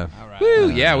song. Yeah. All right. Woo,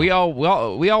 yeah, we all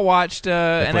watched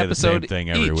an episode the same thing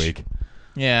every each. week.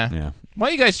 Yeah. Why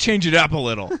don't you guys change it up a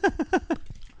little?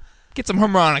 Get some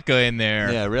harmonica in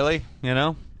there. Yeah, really?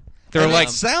 They're it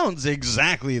sounds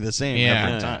exactly the same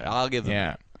every time. I'll give them.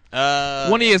 Yeah.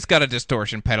 One of you's got a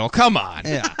distortion pedal. Come on.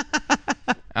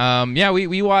 Yeah.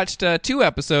 We watched 2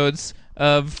 episodes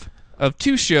of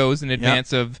 2 shows in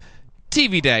advance of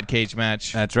TV Dad Cage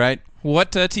Match. That's right.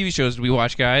 What TV shows did we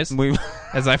watch, guys?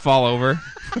 As I fall over.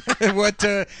 What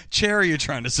chair are you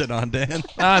trying to sit on, Dan?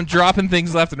 I'm dropping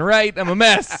things left and right. I'm a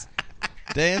mess.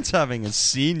 Dan's having a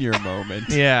senior moment.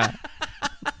 Yeah.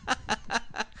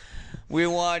 We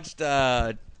watched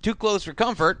Too Close for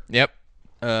Comfort. Yep.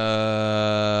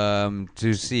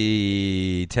 To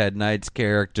see Ted Knight's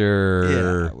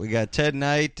character. Yeah, we got Ted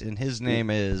Knight, and his name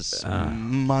is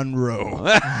Monroe.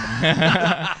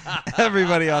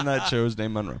 Everybody on that show is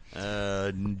named Monroe.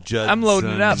 I'm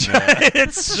loading it up.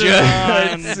 It's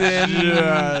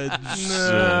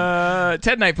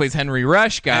Ted Knight plays Henry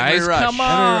Rush, guys. Henry Rush. Come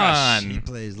Henry on. He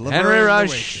plays Henry Laverne Rush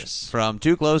the waitress. from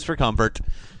Too Close for Comfort.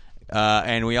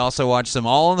 And we also watched some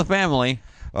All in the Family.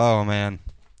 Oh, man.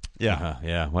 Yeah.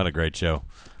 Yeah, what a great show.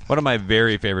 One of my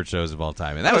very favorite shows of all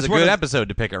time. And that was a one good of- episode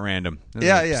to pick at random. It was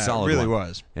Yeah, a yeah, it solid really one.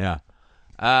 was. Yeah.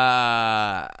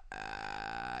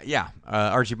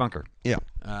 Archie Bunker. Yeah.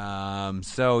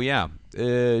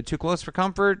 Too Close for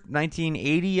Comfort,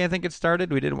 1980, I think it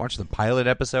started. We didn't watch the pilot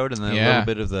episode and then a Yeah. little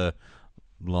bit of the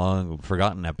long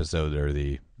forgotten episode, or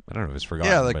the, I don't know if it's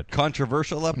forgotten. Yeah, the but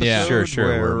controversial episode. Yeah. Sure,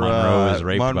 where Monroe is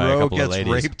raped by a Monroe couple of gets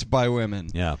ladies. raped by women.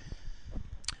 yeah.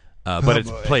 But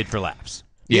it's played for laughs.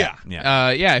 Yeah.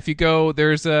 Yeah. If you go,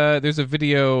 there's a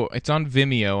video. It's on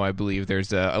Vimeo, I believe.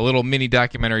 There's a little mini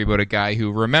documentary about a guy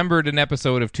who remembered an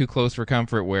episode of Too Close for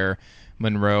Comfort where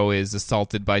Monroe is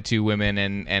assaulted by two women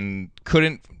and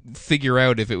couldn't figure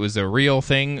out if it was a real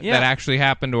thing that actually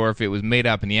happened or if it was made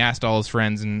up. And he asked all his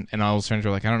friends, and all his friends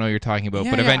were like, I don't know what you're talking about.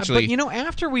 But eventually... But, you know,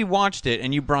 after we watched it,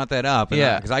 and you brought that up,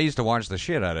 because I used to watch the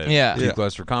shit out of it, Yeah. Too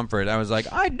Close for Comfort, I was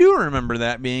like, I do remember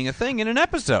that being a thing in an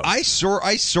episode. I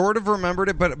sort of remembered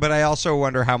it, but I also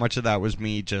wonder how much of that was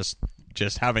me just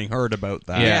having heard about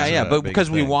that. Yeah, as a but big because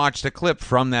we thing. watched a clip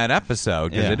from that episode,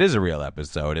 because Yeah. it is a real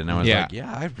episode, and I was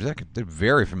Yeah. like, they're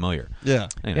very familiar. Yeah.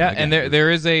 You know, Yeah, again, and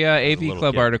there is a AV little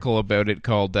Club kid. article about it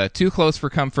called Too Close for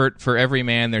Comfort. For every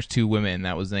man, there's two women.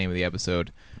 That was the name of the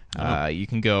episode. You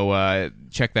can go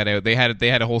check that out. They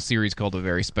had a whole series called A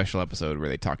Very Special Episode where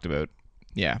they talked about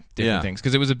different things,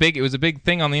 because it was a big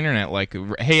thing on the internet. Like,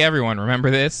 hey everyone,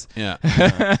 remember this? Yeah.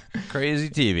 Crazy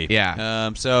TV. Yeah.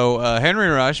 Henry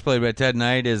Rush, played by Ted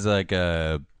Knight, is like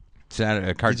a He's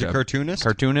a cartoonist?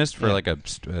 Cartoonist for like a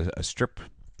strip.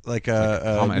 Like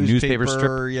a newspaper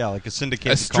strip? Yeah, like a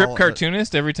syndicated A strip call-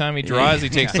 cartoonist. Every time he draws, he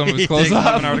takes some of his He clothes takes off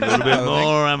off. an article of clothing.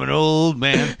 I'm an old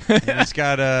man. And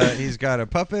he's got a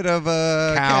puppet of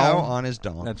a cow on his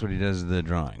dome. That's what he does the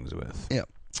drawings with. Yeah.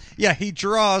 Yeah, he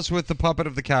draws with the puppet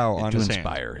of the cow on to his hand.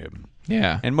 inspire him.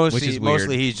 Yeah, And which mostly is weird.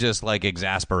 he's just like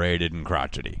exasperated and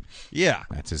crotchety. Yeah.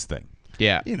 That's his thing.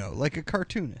 Yeah, You know, like a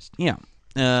cartoonist. Yeah.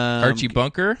 Archie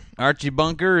Bunker. Archie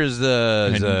Bunker is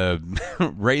a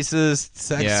racist,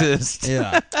 sexist.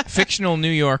 Yeah. Fictional New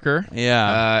Yorker.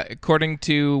 Yeah. According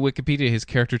to Wikipedia, his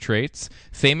character traits: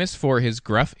 famous for his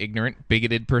gruff, ignorant,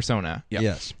 bigoted persona.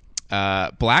 Yes.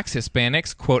 Blacks,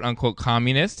 Hispanics, quote-unquote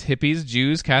communists, hippies,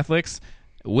 Jews, Catholics,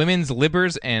 women's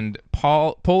libbers, and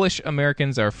Polish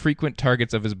Americans are frequent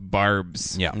targets of his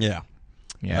barbs. Yeah. Yeah.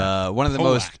 Yeah. One of the Polacks.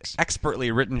 most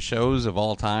expertly written shows of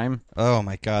all time. Oh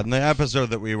my God! And the episode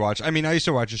that we watched. I mean, I used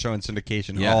to watch a show in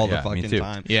syndication all the me fucking too.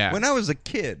 time. Yeah. When I was a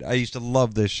kid, I used to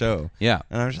love this show. Yeah.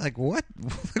 And I was like, what?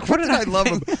 What did I love?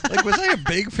 Like, was I a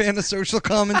big fan of social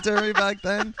commentary back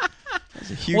then? I was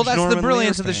a huge Well, that's Norman the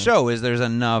brilliance Lear of the fan. show, is there's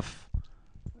enough,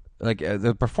 like,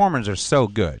 the performers are so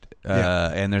good.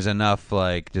 And there's enough,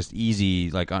 like, just easy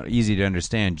to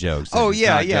understand jokes. Oh It's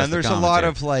yeah, not yeah. just And the there's a lot commentary.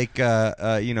 of like,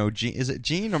 is it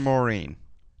Gene or Maureen?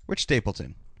 Which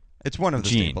Stapleton? It's one of the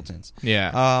Gene. Stapletons.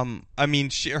 Yeah. I mean,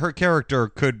 her character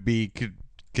could be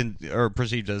or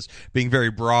perceived as being very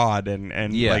broad and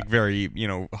like very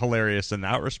hilarious in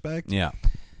that respect. Yeah.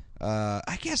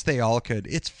 I guess they all could.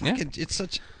 It's fucking. It's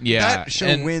such. Yeah, That show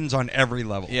and- wins on every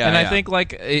level. Yeah. and I think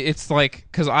like it's like,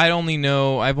 because I've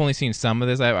only seen some of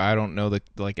this. I don't know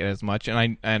it as much,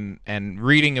 and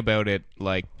reading about it,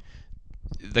 like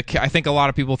I think a lot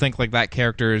of people think like that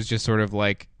character is just sort of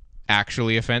like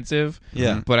actually offensive.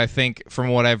 Yeah. But I think from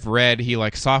what I've read, he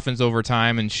like softens over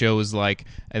time and shows like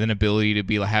an ability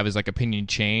to have his like opinion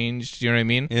changed. Do you know what I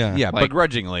mean? Yeah. Yeah, Like-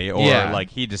 begrudgingly, or Yeah. like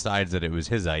he decides that it was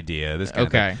his idea. This kind of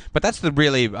Okay. thing. But that's the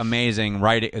really amazing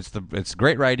writing. It's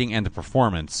great writing and the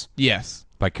performance Yes.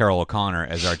 by Carol O'Connor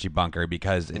as Archie Bunker,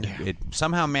 because it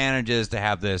somehow manages to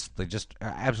have this like just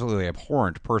absolutely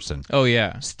abhorrent person Oh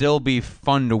yeah. still be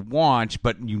fun to watch,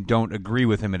 but you don't agree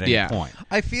with him at any Yeah. point.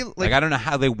 I feel Like I don't know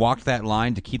how they walked that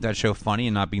line to keep that show funny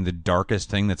and not being the darkest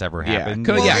thing that's ever Yeah. happened.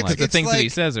 Because Well, the it's things that he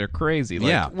like- says are crazy. Like,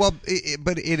 Yeah. Well,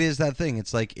 but it is that thing.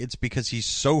 It's like it's because he's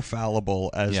so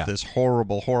fallible as Yeah. this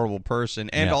horrible, horrible person,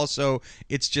 and Yeah. also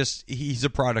it's just he's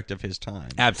a product of his time.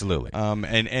 Absolutely.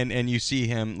 And you see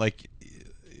him like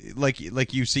like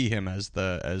you see him as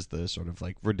the sort of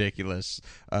like ridiculous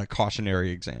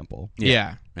cautionary example.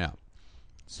 Yeah.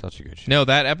 Such a good show. No,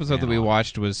 that episode that we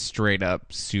watched was straight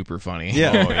up super funny.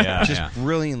 Yeah. Oh, yeah. Just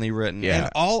brilliantly written. Yeah. And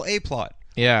all A plot.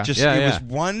 Yeah. Just it was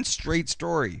one straight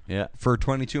story for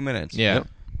 22 minutes. Yeah. Yep.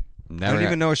 I don't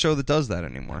even know a show that does that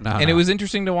anymore. And it was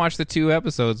interesting to watch the 2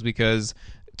 episodes because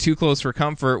Too Close for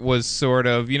Comfort was sort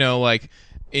of, like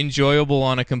enjoyable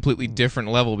on a completely different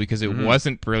level because it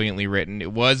wasn't brilliantly written.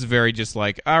 It was very just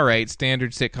like, all right,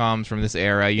 standard sitcoms from this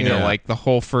era. Like the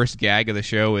whole first gag of the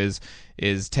show is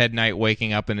Ted Knight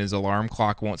waking up and his alarm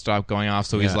clock won't stop going off,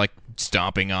 so he's like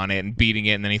stomping on it and beating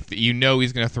it, and then he's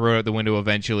going to throw it out the window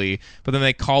eventually. But then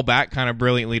they call back kind of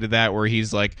brilliantly to that where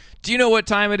he's like, do you know what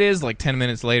time it is? Like 10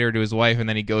 minutes later to his wife, and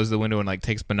then he goes to the window and like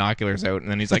takes binoculars out, and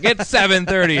then he's like, it's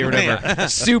 7:30 or whatever.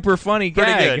 Super funny gag.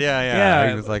 Pretty good. Yeah.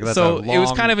 He was like, that's so a it was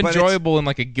long- kind of enjoyable in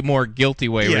like a more guilty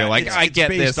way where you're like, I get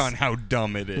it's this. based on how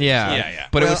dumb it is. Yeah.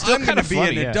 But it was still I'm kind going of to be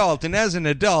funny. an adult, and as an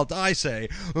adult, I say,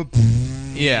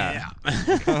 Yeah.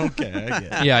 okay, I get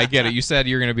it. Yeah, I get it. You said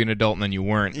you're going to be an adult and then you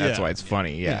weren't. That's Yeah. why it's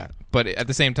funny. Yeah. But at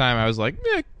the same time, I was like,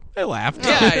 I laughed.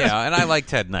 Yeah, and I like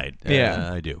Ted Knight.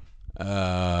 Yeah. I do. He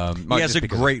has a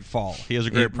great fall. He has a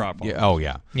great prop fall. Yeah, oh,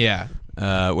 yeah. Yeah.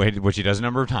 Which he does a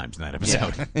number of times in that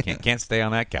episode. Can't stay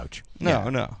on that couch.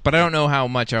 No. But I don't know how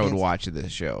much I would watch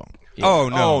this show. Oh,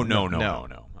 no. Oh, no.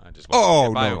 I just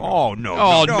Oh, watched it. no. Oh, no.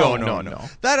 Oh, no.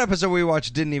 That episode we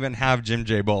watched didn't even have Jim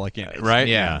J. Bullock in it. Right?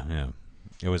 Yeah.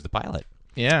 It was the pilot.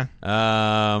 Yeah.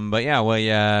 But yeah,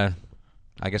 well,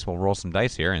 I guess we'll roll some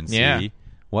dice here and see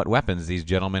what weapons these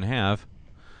gentlemen have.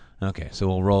 Okay, so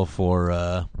we'll roll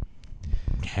for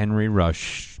Henry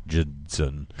Rush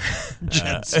Judson.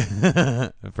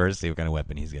 First, see what kind of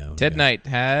weapon he's got. Ted Knight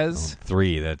has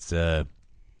 3. That's the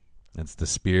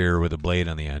spear with a blade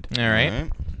on the end. All right.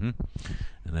 And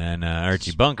then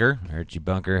Archie Bunker. Archie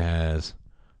Bunker has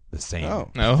the same. Oh,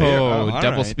 double all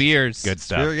right. spears. Good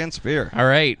stuff. Spear against spear. All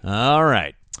right. All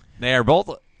right. They are both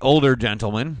older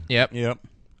gentlemen Yep.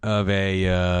 of a,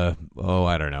 I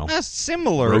don't know. A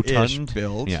similar Rotund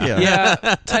build. Yeah.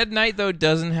 Yeah. Ted Knight, though,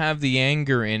 doesn't have the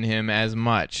anger in him as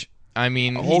much. I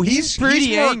mean, He's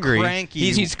pretty more angry. cranky.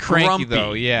 He's cranky, grumpy.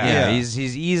 though. Yeah. He's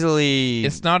easily.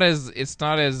 It's not as. He's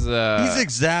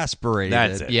exasperated.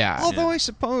 That's it. Yeah. Although I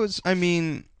suppose, I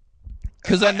mean,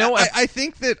 Because I know I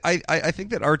think that I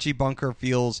think that Archie Bunker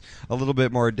feels a little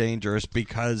bit more dangerous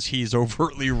because he's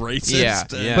overtly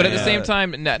racist. Yeah. But at the same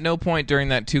time, at no point during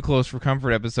that Too Close for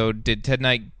Comfort episode did Ted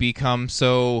Knight become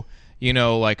so,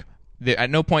 at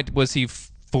no point was he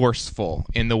forceful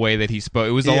in the way that he spoke.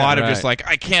 It was a lot of just like,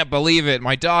 I can't believe it,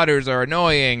 my daughters are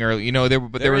annoying, or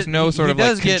there was no sort of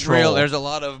like control. There's a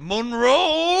lot of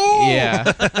Monroe.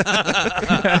 Yeah.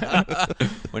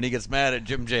 When he gets mad at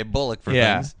Jim J. Bullock for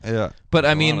Yeah. things. Yeah. But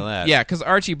I A mean, lot of that. yeah, because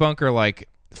Archie Bunker like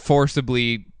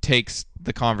forcibly takes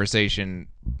the conversation,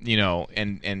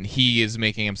 and he is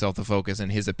making himself the focus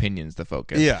and his opinions the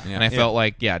focus. Yeah. And I felt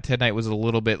like, Ted Knight was a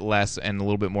little bit less and a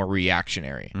little bit more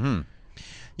reactionary. Mm-hmm.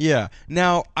 Yeah.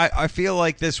 Now, I feel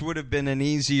like this would have been an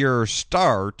easier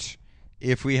start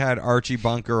if we had Archie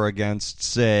Bunker against,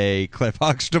 say, Cliff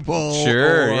Huxtable,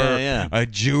 Sure, or yeah. a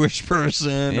Jewish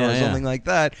person, or Yeah. something like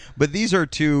that. But these are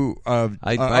two of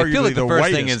I feel like the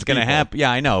first thing is going to happen. Yeah,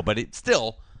 I know, but it's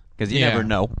still because you never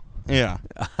know. Yeah.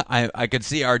 I could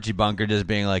see Archie Bunker just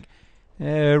being like,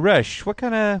 Rush, what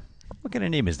kind of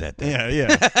name is that? Yeah,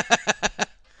 yeah.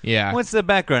 Yeah. What's the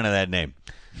background of that name?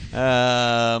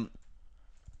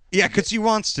 Yeah, because he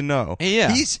wants to know.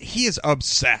 Yeah. He is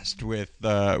obsessed with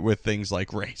things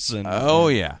like race and. Oh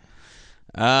yeah.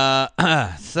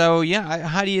 So yeah,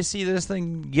 how do you see this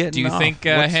thing getting? Do you off? think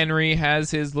What's- Henry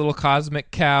has his little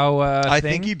cosmic cow I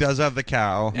thing? think he does have the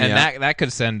cow. And Yeah. that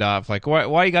could send off like,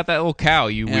 why you got that little cow,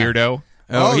 you Yeah. weirdo?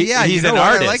 Oh, yeah, he's you an know what?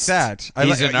 artist. I like that.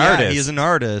 He's an artist. He's an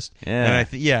artist. Yeah. And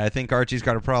I think Archie's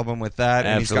got a problem with that.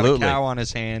 And he's Absolutely. got a cow on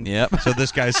his hand. Yep. So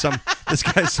this guy's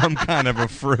some kind of a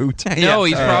fruit. No,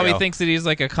 he probably go. thinks that he's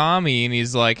like a commie, and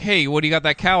he's like, "Hey, what do you got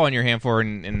that cow on your hand for?"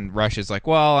 And Rush is like,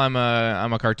 "Well, I'm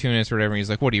a cartoonist or whatever." And he's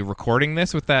like, "What are you recording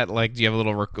this with that? Like, do you have a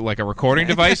little a recording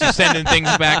device? You sending things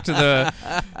back to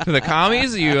the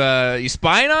commies? You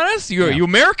spying on us? You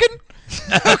American?"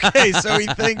 Okay, so he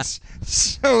thinks.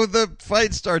 So the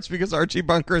fight starts because Archie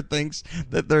Bunker thinks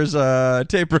that there's a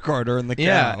tape recorder in the cow.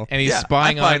 Yeah, and he's Yeah,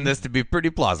 spying I find on this to be pretty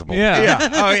plausible. Yeah. Yeah.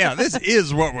 Oh, yeah. This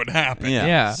is what would happen. Yeah.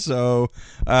 Yeah. So,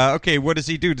 okay, what does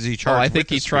he do? Does he charge? I with think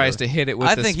the he tries spear? to hit it with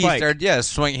I the think spike. he started.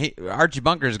 Swing. Archie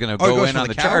Bunker is going to Oh, he go goes in for on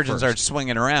the the cow charge and first. start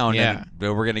swinging around. Yeah.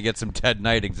 And we're going to get some Ted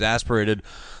Knight exasperated.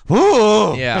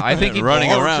 Ooh! Yeah, I think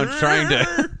running around trying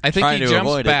to. I think trying he to jumps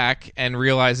avoid it. back and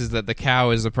realizes that the cow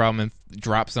is the problem,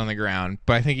 drops on the ground.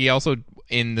 But I think he also,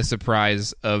 in the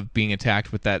surprise of being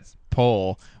attacked with that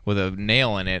pole with a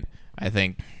nail in it, I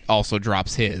think also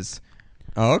drops his.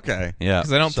 Oh, okay. Yeah.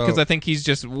 Because I think he's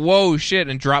just whoa shit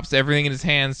and drops everything in his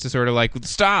hands to sort of like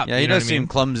stop. Yeah, he does seem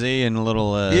clumsy and a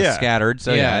little scattered.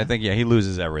 So I think he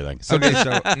loses everything. So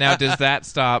now does that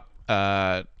stop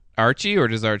Archie, or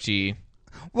does Archie?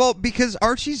 Well, because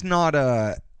Archie's not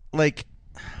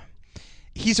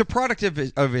he's a product of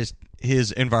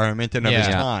his environment and of his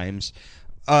times.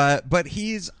 But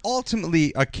he's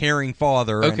ultimately a caring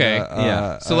father. Okay.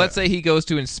 And so let's say he goes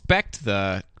to inspect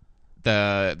the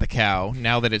cow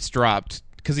now that it's dropped,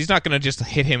 because he's not going to just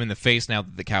hit him in the face now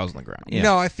that the cow's on the ground.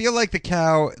 No, I feel like the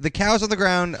cow's on the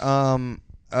ground.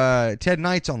 Ted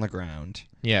Knight's on the ground.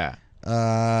 Yeah.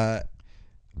 I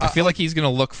feel like he's going to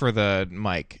look for the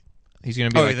mic. He's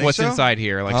going to be like, "What's inside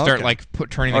here?" Like start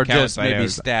turning the cow just inside maybe out.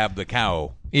 Stab the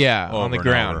cow. Yeah, on the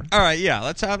ground. All right, yeah,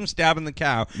 let's have him stabbing the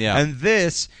cow. Yeah. And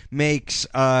this makes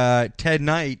Ted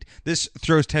Knight, this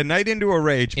throws Ted Knight into a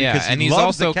rage because and he he's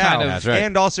loves also the cow. kind of- That's right.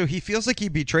 And also he feels like he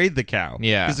betrayed the cow.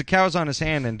 Yeah. Because the cow's on his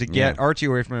hand, and to get Archie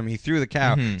away from him, he threw the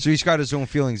cow. So he's got his own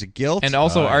feelings of guilt. And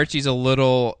also, Archie's a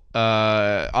little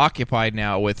occupied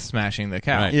now with smashing the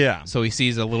cow. Right. Yeah. So he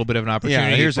sees a little bit of an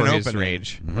opportunity here's for an his opening.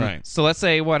 rage. Right. So let's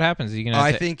say what happens. Are you gonna?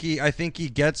 I think he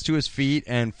gets to his feet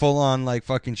and full on like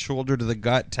fucking shoulder to the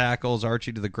gut tackles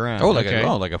Archie to the ground. Oh,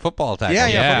 like a football tackle. Yeah,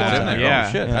 football Isn't tackle. it? Yeah.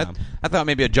 Oh, shit. Yeah. I thought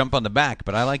maybe a jump on the back,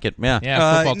 but I like it. Yeah.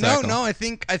 Yeah, football tackle. No, I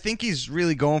think he's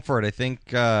really going for it. I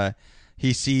think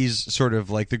he sees sort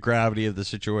of like the gravity of the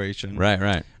situation.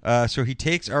 Right. So he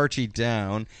takes Archie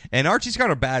down, and Archie's got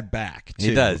a bad back too.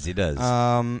 He does.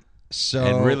 So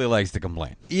And really likes to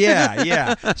complain.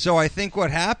 Yeah. So I think what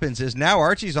happens is now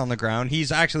Archie's on the ground.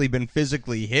 He's actually been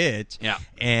physically hit. Yeah.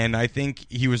 And I think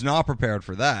he was not prepared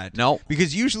for that. No.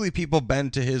 Because usually people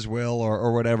bend to his will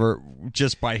or whatever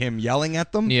just by him yelling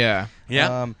at them. Yeah.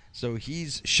 So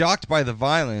he's shocked by the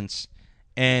violence,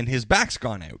 and his back's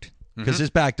gone out. Because his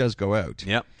back does go out.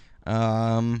 Yep.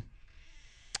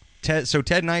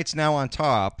 Ted Knight's now on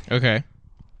top. Okay.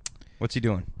 What's he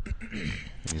doing?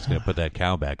 He's going to put that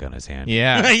cow back on his hand.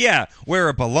 Yeah. Yeah, where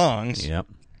it belongs. Yep.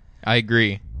 I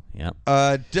agree. Yep.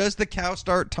 Does the cow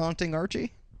start taunting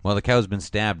Archie? Well, the cow's been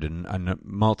stabbed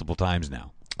multiple times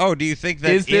now. Oh, do you think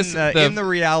that Is this in the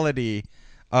reality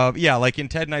of like in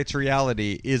Ted Knight's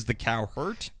reality, is the cow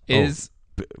hurt?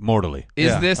 Mortally.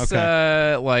 Is Yeah, this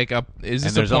okay. is this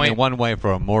And there's a only point? one way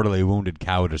for a mortally wounded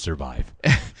cow to survive.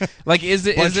 Like is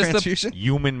Blood this the transfusion?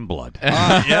 Human blood.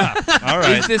 Yeah. All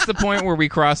right. Is this the point where we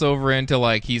cross over into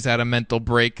like he's had a mental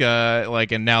break,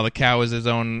 and now the cow is his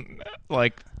own,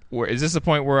 is this the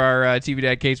point where our TV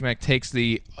dad Cage Mac takes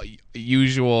the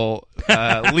usual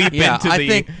leap Yeah, into I the?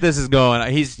 think this is going.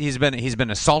 He's been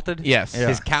assaulted. Yes. Yeah.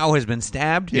 His cow has been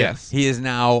stabbed. Yes. He has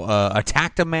now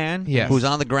attacked a man Yes. who's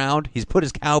on the ground. He's put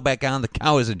his cow back on. The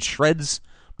cow is in shreds,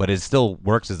 but it still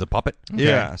works as a puppet.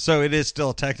 Yeah. So it is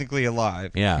still technically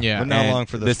alive. Yeah. Yeah. But not And long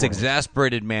for this this world.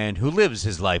 exasperated man who lives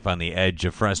his life on the edge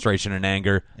of frustration and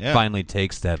anger Yeah. finally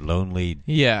takes that lonely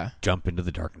Yeah. jump into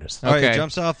the darkness. All right, Okay. he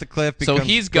jumps off the cliff. So becomes-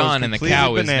 he's goes gone and the completely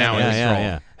cow is now bananas. in his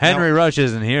role. Henry Rush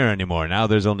isn't here anymore. Now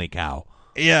there's only cow.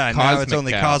 Yeah, now it's Cosmic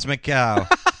only cow. Cosmic Cow.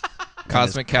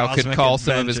 Cosmic Cow could cosmic call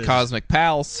some of his adventures. cosmic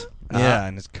pals. Yeah,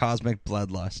 and his cosmic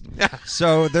bloodlust.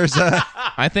 So there's a...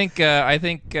 I think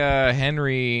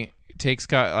Henry takes.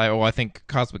 I think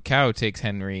Cosmic Cow takes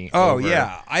Henry. Oh, over.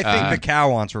 yeah. I think the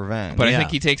cow wants revenge. But Yeah. I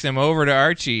think he takes him over to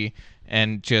Archie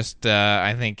and just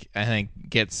I think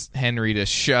gets Henry to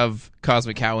shove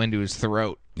Cosmic Cow into his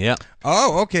throat. Yeah.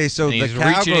 Oh, okay, so And the he's cow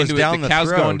reaching goes into down it. the The cow's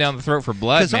throat. going down the throat for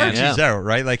blood, Because man. Archie's out,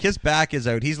 right? Like, his back is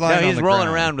out. He's lying No, on he's the rolling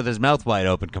ground. around with his mouth wide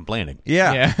open, complaining.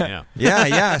 Yeah. Yeah.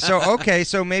 Yeah.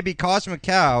 So maybe Cosmic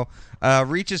Cow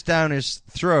reaches down his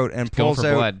throat and going pulls for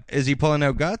out... blood. Is he pulling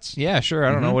out guts? Yeah, sure.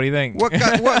 I don't know. What do you think?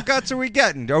 What guts are we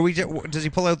getting? Are we? Does he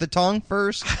pull out the tongue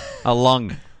first? A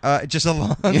lung. Just a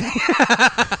lung.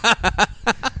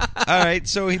 All right,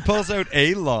 so he pulls out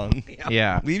a lung.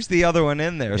 Yeah. Leaves the other one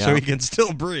in there so Yeah. he can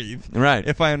still breathe. Right.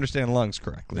 If I understand lungs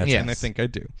correctly. That's And I yes. think I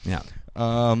do. Yeah.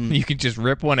 You can just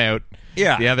rip one out.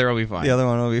 Yeah. The other will be fine. The other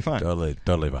one will be fine.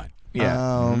 Totally fine.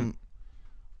 Yeah.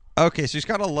 Okay, so he's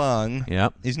got a lung.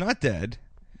 Yep. He's not dead.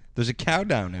 There's a cow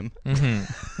down him.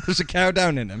 Mm-hmm. There's a cow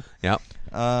down in him. Yep.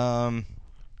 Um,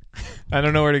 I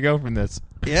don't know where to go from this.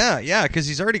 yeah, because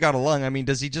he's already got a lung. I mean,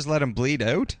 does he just let him bleed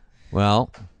out?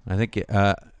 Well, I think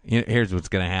here's what's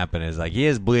going to happen is he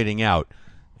is bleeding out,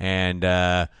 and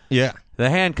Yeah. the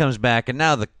hand comes back, and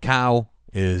now the cow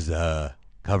is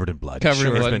covered in blood. Covered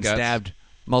in He's blood been and guts. stabbed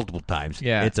multiple times.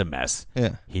 Yeah. It's a mess.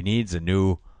 Yeah. He needs a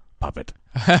new puppet.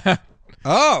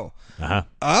 Oh. Uh-huh.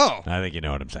 Oh. I think you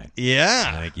know what I'm saying.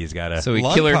 Yeah. I think he's got a... So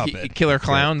killer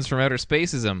clowns from outer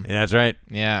space is him. Yeah, that's right.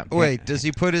 Yeah. Wait, does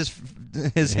he put his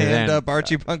hand up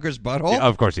Archie Bunker's butthole? Yeah,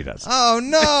 of course he does. Oh,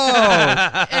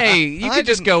 no. Hey, you could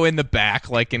just go in the back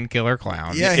like in Killer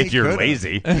Clown. Yeah, if you're could've.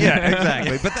 lazy. Yeah,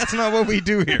 exactly. But that's not what we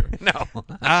do here. No.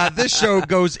 This show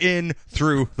goes in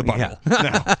through the butthole.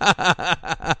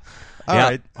 Yeah. All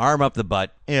right. Arm up the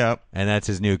butt. Yeah. And that's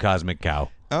his new cosmic cow.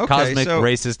 Okay, Cosmic so-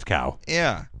 racist cow.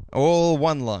 Yeah. Oh,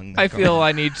 one lung. I feel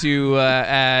I need to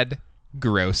add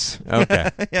gross. Okay,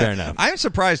 Yeah. fair enough. I'm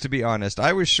surprised, to be honest.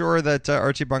 I was sure that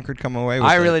Archie Bunker'd come away with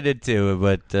I it. really did too,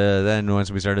 but then once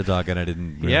we started talking, I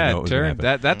didn't really know what was going to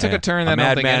happen. That took a turn that a I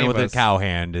don't think madman any with of a us... cow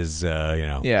hand is,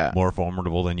 more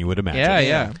formidable than you would imagine.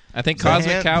 Yeah. I think The Cosmic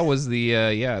hand- Cow was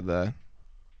the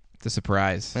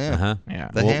surprise. Yeah. Uh-huh. Yeah.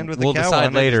 The hand with the we'll cow decide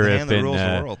on it is later the if hand that rules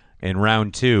the world. in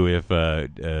round 2 if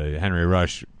Henry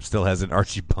Rush still has an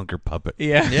Archie Bunker puppet.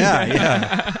 Yeah.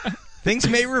 Yeah. Things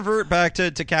may revert back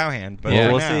to Cowhand, but Well, for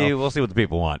we'll now, see. We'll see what the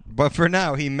people want. But for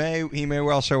now, he may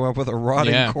well show up with a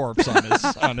rotting corpse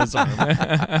on his arm.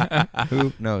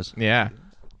 Who knows? Yeah.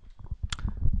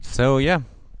 So yeah,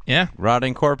 Yeah.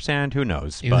 rotting corpse hand. Who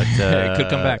knows? But It could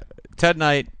come back. Ted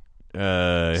Knight,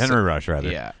 Henry Rush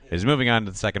rather, yeah. is moving on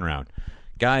to the second round.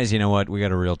 Guys, you know what? We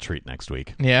got a real treat next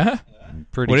week. Yeah.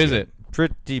 Pretty What good. is it?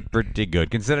 Pretty good,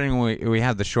 considering we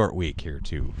have the short week here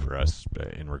too for us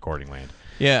in recording land.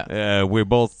 Yeah. We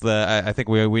both, I think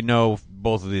we know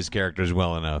both of these characters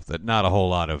well enough that not a whole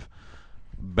lot of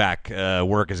back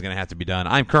work is going to have to be done.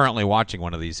 I'm currently watching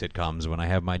one of these sitcoms when I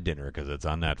have my dinner because it's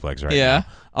on Netflix right now.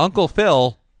 Uncle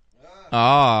Phil.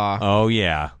 Ah. Oh,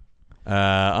 yeah.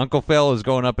 Uncle Phil is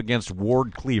going up against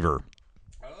Ward Cleaver.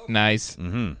 Nice.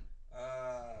 Mm-hmm.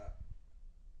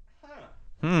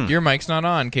 Your mic's not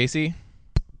on, Casey.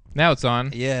 Now it's on.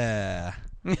 Yeah.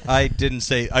 I didn't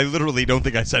say. I literally don't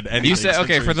think I said anything. You said,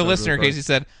 okay, for the listener, Casey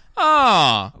said,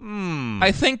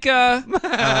 I think, Before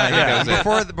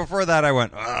that, I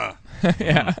went,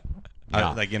 yeah.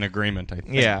 like in agreement, I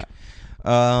think. Yeah.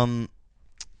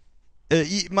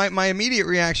 My immediate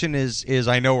reaction is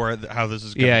I know how this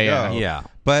is going to go. Yeah.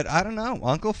 But I don't know.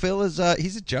 Uncle Phil is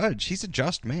he's a judge. He's a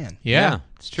just man. Yeah.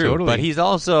 It's true. Totally. But he's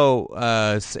also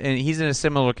and he's in a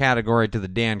similar category to the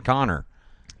Dan Connor,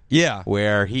 Yeah.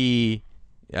 where he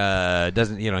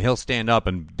doesn't, he'll stand up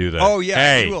and do the. Oh yeah.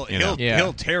 Hey, He will.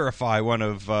 He'll terrify one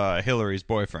of Hillary's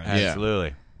boyfriends.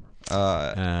 absolutely.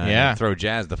 Yeah. Throw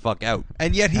Jazz the fuck out.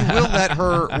 And yet he will let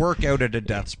her work out at a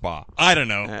death spa. I don't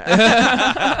know. You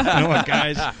know what,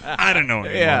 guys? I don't know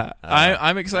anymore. Yeah,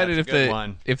 I'm excited that's if a good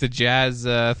one. the Jazz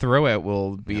throwout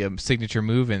will be a signature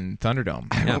move in Thunderdome.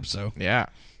 I hope so. Yeah,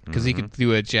 because he could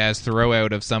do a Jazz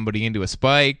throwout of somebody into a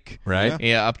spike, Right?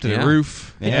 Yeah, up to the Yeah.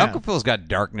 roof. And Yeah, Uncle Phil's got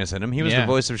darkness in him. He was Yeah. the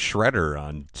voice of Shredder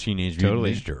on Teenage Mutant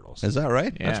Ninja Turtles. Is that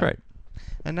right? Yeah. That's right.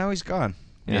 And now he's gone.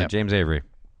 Yeah, Yep. James Avery.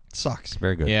 Sucks.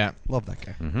 Very good. yeah. Love that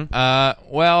guy.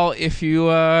 Well, if you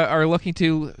are looking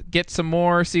to get some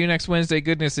more See You Next Wednesday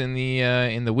goodness in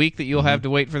the week that you'll have to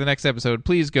wait for the next episode,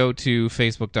 please go to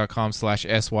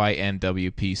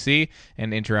facebook.com/SYNWPC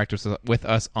and interact with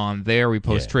us on there. We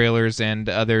post trailers and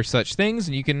other such things,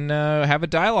 and you can have a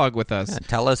dialogue with us. Yeah,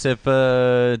 tell us if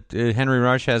Henry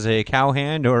Rush has a cow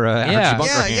hand or a Archie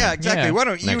Bunker hand. Yeah, exactly. Yeah. Why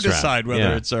don't you Next decide round.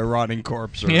 whether Yeah. it's a rotting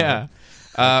corpse or Yeah.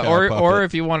 cow Or puppet.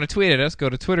 if you want to tweet at us, go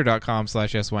to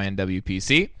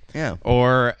twitter.com/SYNWPC. Yeah.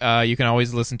 Or you can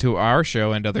always listen to our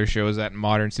show and other shows at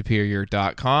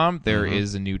modernsuperior.com. There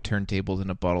is a new Turntables and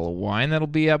a Bottle of Wine that'll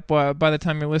be up by the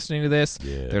time you're listening to this.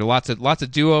 Yeah. There are lots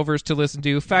of do-overs to listen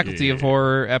to, Faculty of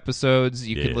Horror episodes.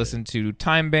 You could listen to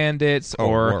Time Bandits,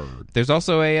 or word. there's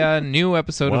also a new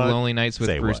episode What? of Lonely Nights with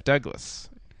Say Bruce what? Douglas.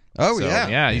 Oh, So,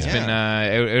 yeah. he's been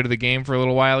out of the game for a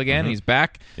little while again. He's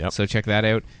back, Yep. so check that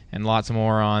out. And lots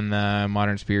more on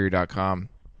modernsuperior.com.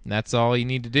 And that's all you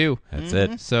need to do. That's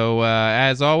it. So,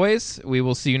 as always, we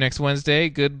will see you next Wednesday.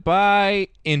 Goodbye,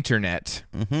 Internet.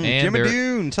 And Jimmy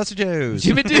Dune, Sausages.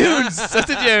 Jimmy Dunes,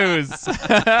 Sausages.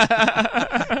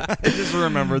 I just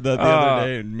remembered that the other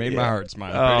day and made my heart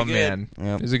smile. Oh, Pretty good. man.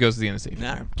 Yep. As it goes to the end of the scene.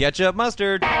 Now, ketchup,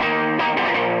 mustard.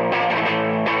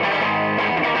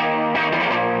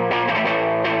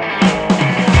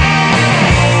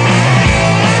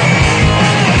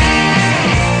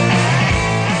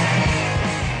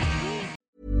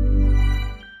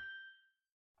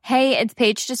 Hey, it's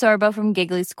Paige DeSorbo from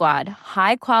Giggly Squad.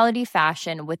 High quality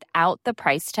fashion without the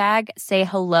price tag. Say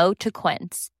hello to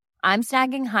Quince. I'm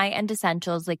snagging high-end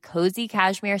essentials like cozy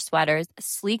cashmere sweaters,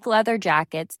 sleek leather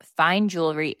jackets, fine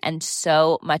jewelry, and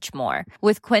so much more.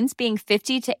 With Quince being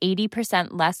 50 to 80%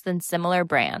 less than similar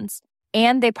brands.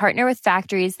 And they partner with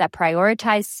factories that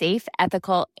prioritize safe,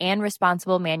 ethical, and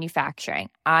responsible manufacturing.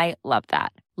 I love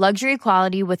that. Luxury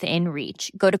quality within reach.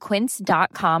 Go to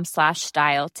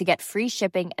quince.com/style to get free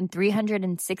shipping and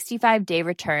 365-day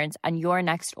returns on your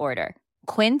next order.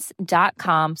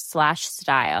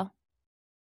 Quince.com/style.